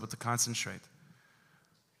Yisrael are able to concentrate.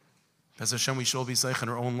 Bez Hashem, we should all be zeich in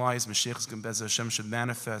our own lives. Mashiach, Bez Hashem, should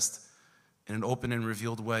manifest in an open and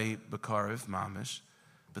revealed way, b'karev, mamish.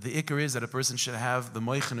 But the ikar is that a person should have the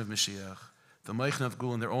moichen of Mashiach, the moichen of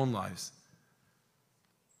Gula in their own lives.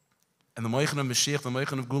 And the moichen of Mashiach, the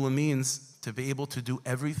moichen of Gula means to be able to do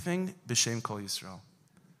everything b'shem Kol Yisrael.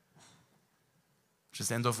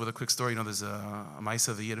 Just end off with a quick story. There's a Ma'aseh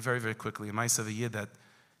of the Yid, very, very quickly, a Ma'aseh of the Yid that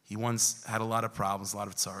he once had a lot of problems, a lot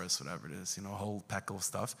of tzaras, whatever it is, a whole peckle of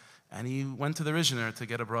stuff. And he went to the Rishner to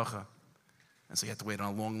get a bracha. And so he had to wait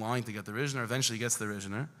on a long line to get the Rishner. Eventually he gets the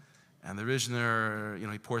Rishner. And the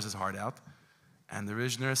Rishner, he pours his heart out. And the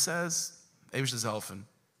Rishner says, Eivish is helping.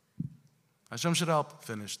 Hashem should help.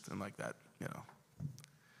 Finished. And like that,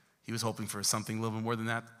 He was hoping for something a little bit more than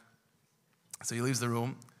that. So he leaves the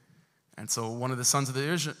room. And so one of the sons of the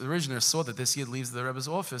Rishner saw that this Yid leaves the Rebbe's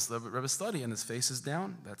office, the Rebbe's study, and his face is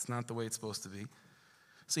down. That's not the way it's supposed to be.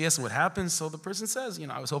 So he asks him what happened. So the person says,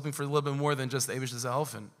 I was hoping for a little bit more than just Eibush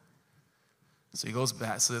Zehelfen. So he goes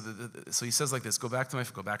back. So he says like this: go back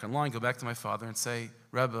online, go back to my father, and say,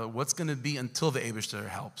 Rebbe, what's going to be until the Eibush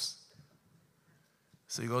helps?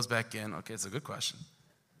 So he goes back in. Okay, it's a good question.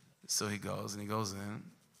 So he goes in,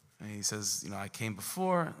 and he says, I came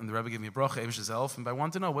before, and the Rebbe gave me a bracha, Eibush Zehelfen, but I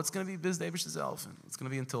want to know what's going to be biz Eibush Zehelfen. What's going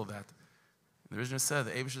to be until that? And the original said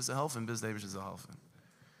the Eibush Zehelfen, biz Eibush Zehelfen.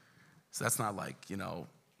 So that's not like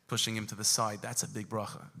pushing him to the side. That's a big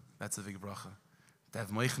bracha. That's a big bracha. To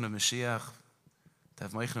have Moichen of Moshiach,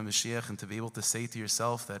 and to be able to say to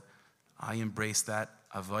yourself that I embrace that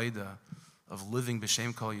avodah of living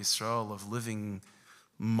b'shem kol Yisrael, of living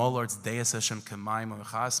Molard's Deis Hashem K'mayim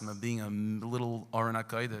Chasma, being a little Aron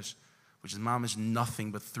HaKodesh, which is mamish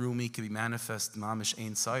nothing, but through me can be manifest mamish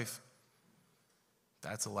Ein Sof.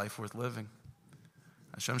 That's a life worth living.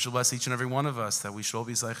 Hashem shall bless each and every one of us that we should all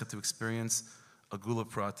be zeichet to experience a gula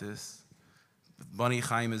pratis, Bani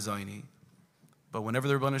Chaim Ezaini. But whenever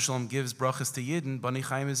the Rebbeinu Shalom gives brachas to Yidden, Bani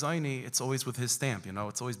Chaim Ezaini, it's always with his stamp.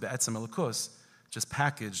 It's always be'etzem elikus, just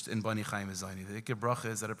packaged in Bani Chaim Ezaini. The ikar bracha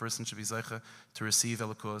is that a person should be zeicha to receive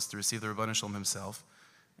elikus, to receive the Rebbeinu Shalom himself,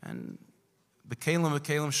 and bekelim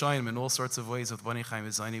shayim in all sorts of ways with Bani Chaim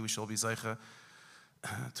Ezaini, we shall be zeicha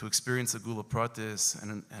to experience a gula pratis,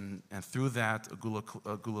 and through that a gula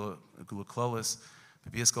klolis.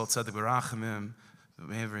 B'bias kol tzedek b'rachamim,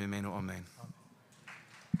 b'mever yemenu amen.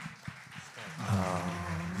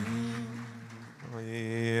 Amen.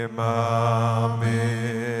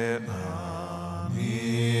 Amen.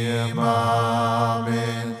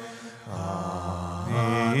 Amen. Amen.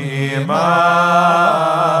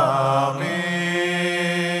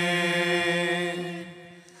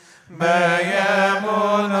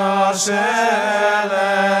 Be'emunah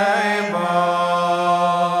shelema,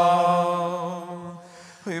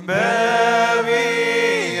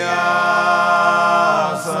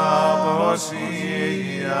 be'viyas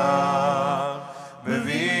Moshiach,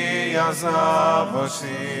 be'viyas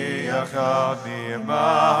Moshiach adim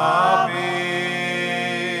amin,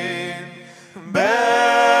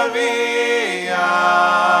 be'viyas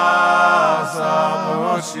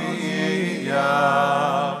Moshiach,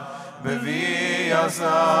 be'viyas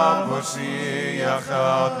Moshiach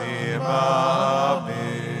adim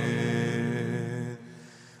amin,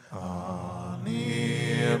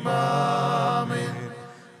 anim amin,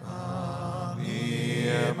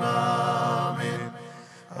 anim amin,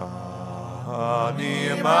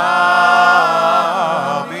 anim amin,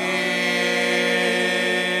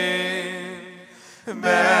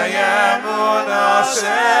 be'emunah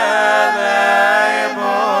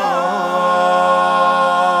shelema,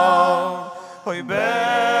 oy be'viyas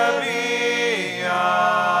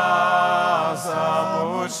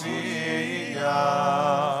Moshiach,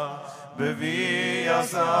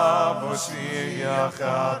 be'viyas Moshiach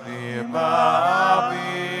adim amin,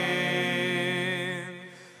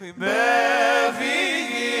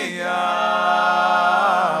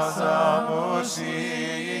 be'viyas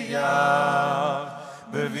Moshiach,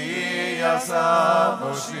 be'viyas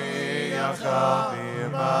Moshiach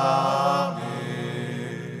adim amin,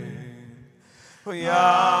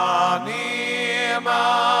 yanim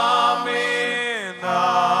amin,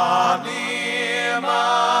 anim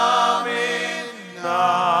amin,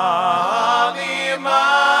 anim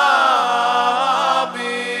amin,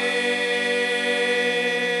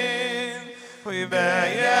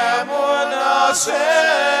 be'emunah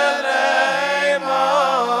shelema,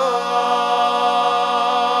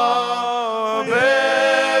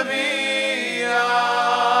 be'viyas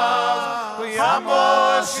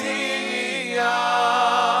Moshiach,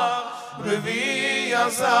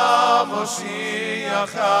 be'viyas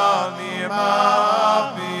Moshiach anim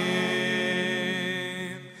amin,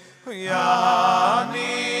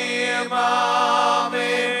 yanim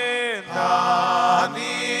amin,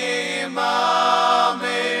 anim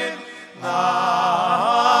amin,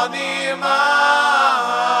 anim amin,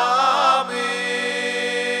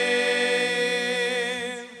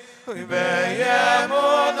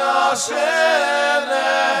 be'emunah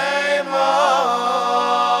shelema,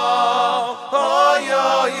 oy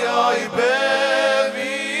oy oy be'viyas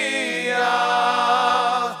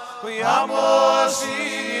Moshiach,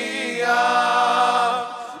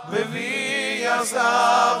 be'viyas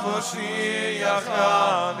Moshiach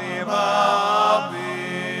anim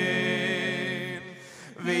amin,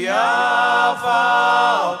 v'yaf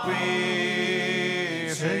al pi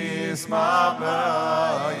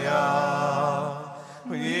she'yisma'ya,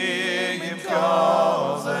 v'yim kol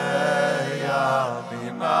zeh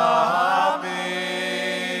yanim amin,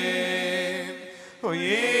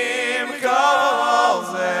 v'yim kol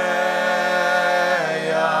zeh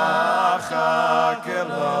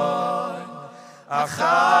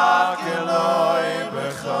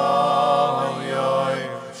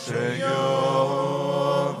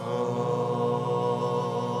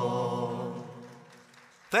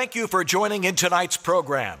Thank you for joining in tonight's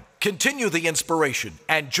program. Continue the inspiration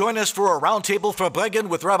and join us for a roundtable Farbrengen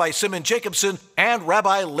with Rabbi Simon Jacobson and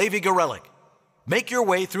Rabbi Levi Gorelik. Make your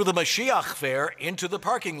way through the Moshiach Fair into the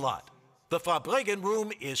parking lot. The Farbrengen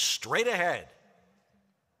room is straight ahead.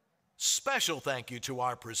 Special thank you to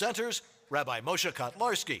our presenters, Rabbi Moshe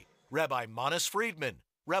Kotlarski, Rabbi Manis Friedman,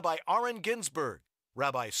 Rabbi Aaron Ginsberg,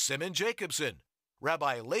 Rabbi Simon Jacobson,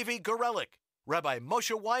 Rabbi Levi Gorelik, Rabbi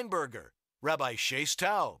Moshe Weinberger, Rabbi Shais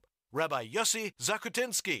Taub, Rabbi Yossi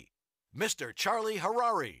Zakutinsky, Mr. Charlie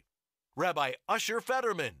Harari, Rabbi Usher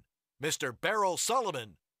Fetterman, Mr. Beryl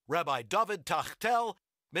Solomon, Rabbi David Tachtel,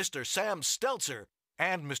 Mr. Sam Stelzer,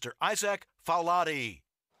 and Mr. Isaac Fauladi.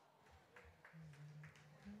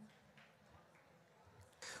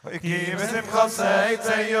 Give us him Chosei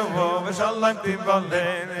Tzeyu, V'Shalom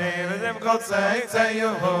Tivolin. Give us him Chosei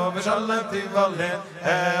Tzeyu, V'Shalom Tivolin.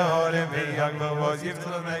 Ehorim v'yagbo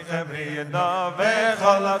Yiftzul Nechem Riyana,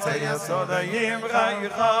 V'Chol Tzeyasodayim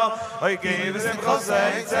Chayicha. Give us him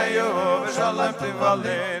Chosei Tzeyu, V'Shalom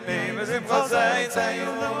Tivolin. Give us him Chosei Tzeyu,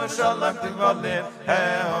 V'Shalom Tivolin.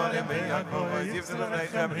 Ehorim v'yagbo Yiftzul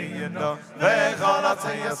Nechem Riyana, V'Chol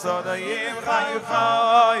Tzeyasodayim Chayicha.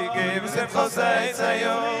 Give us him Chosei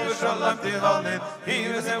Tzeyu, Shalom Tivolin, he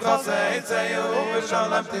was in Chosei Tzeyu,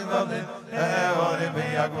 Shalom Tivolin, Ehorim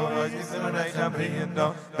v'yagbo Yisrael Nechem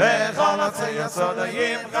Riyano, V'chol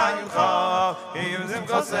Tzeyasodayim Chayucha. He was in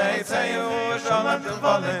Chosei Tzeyu, Shalom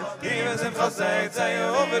Tivolin, he was in Chosei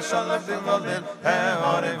Tzeyu, Shalom Tivolin,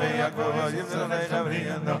 Ehorim v'yagbo Yisrael Nechem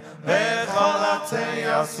Riyano, V'chol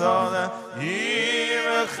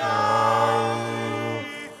Tzeyasodayim Chayucha.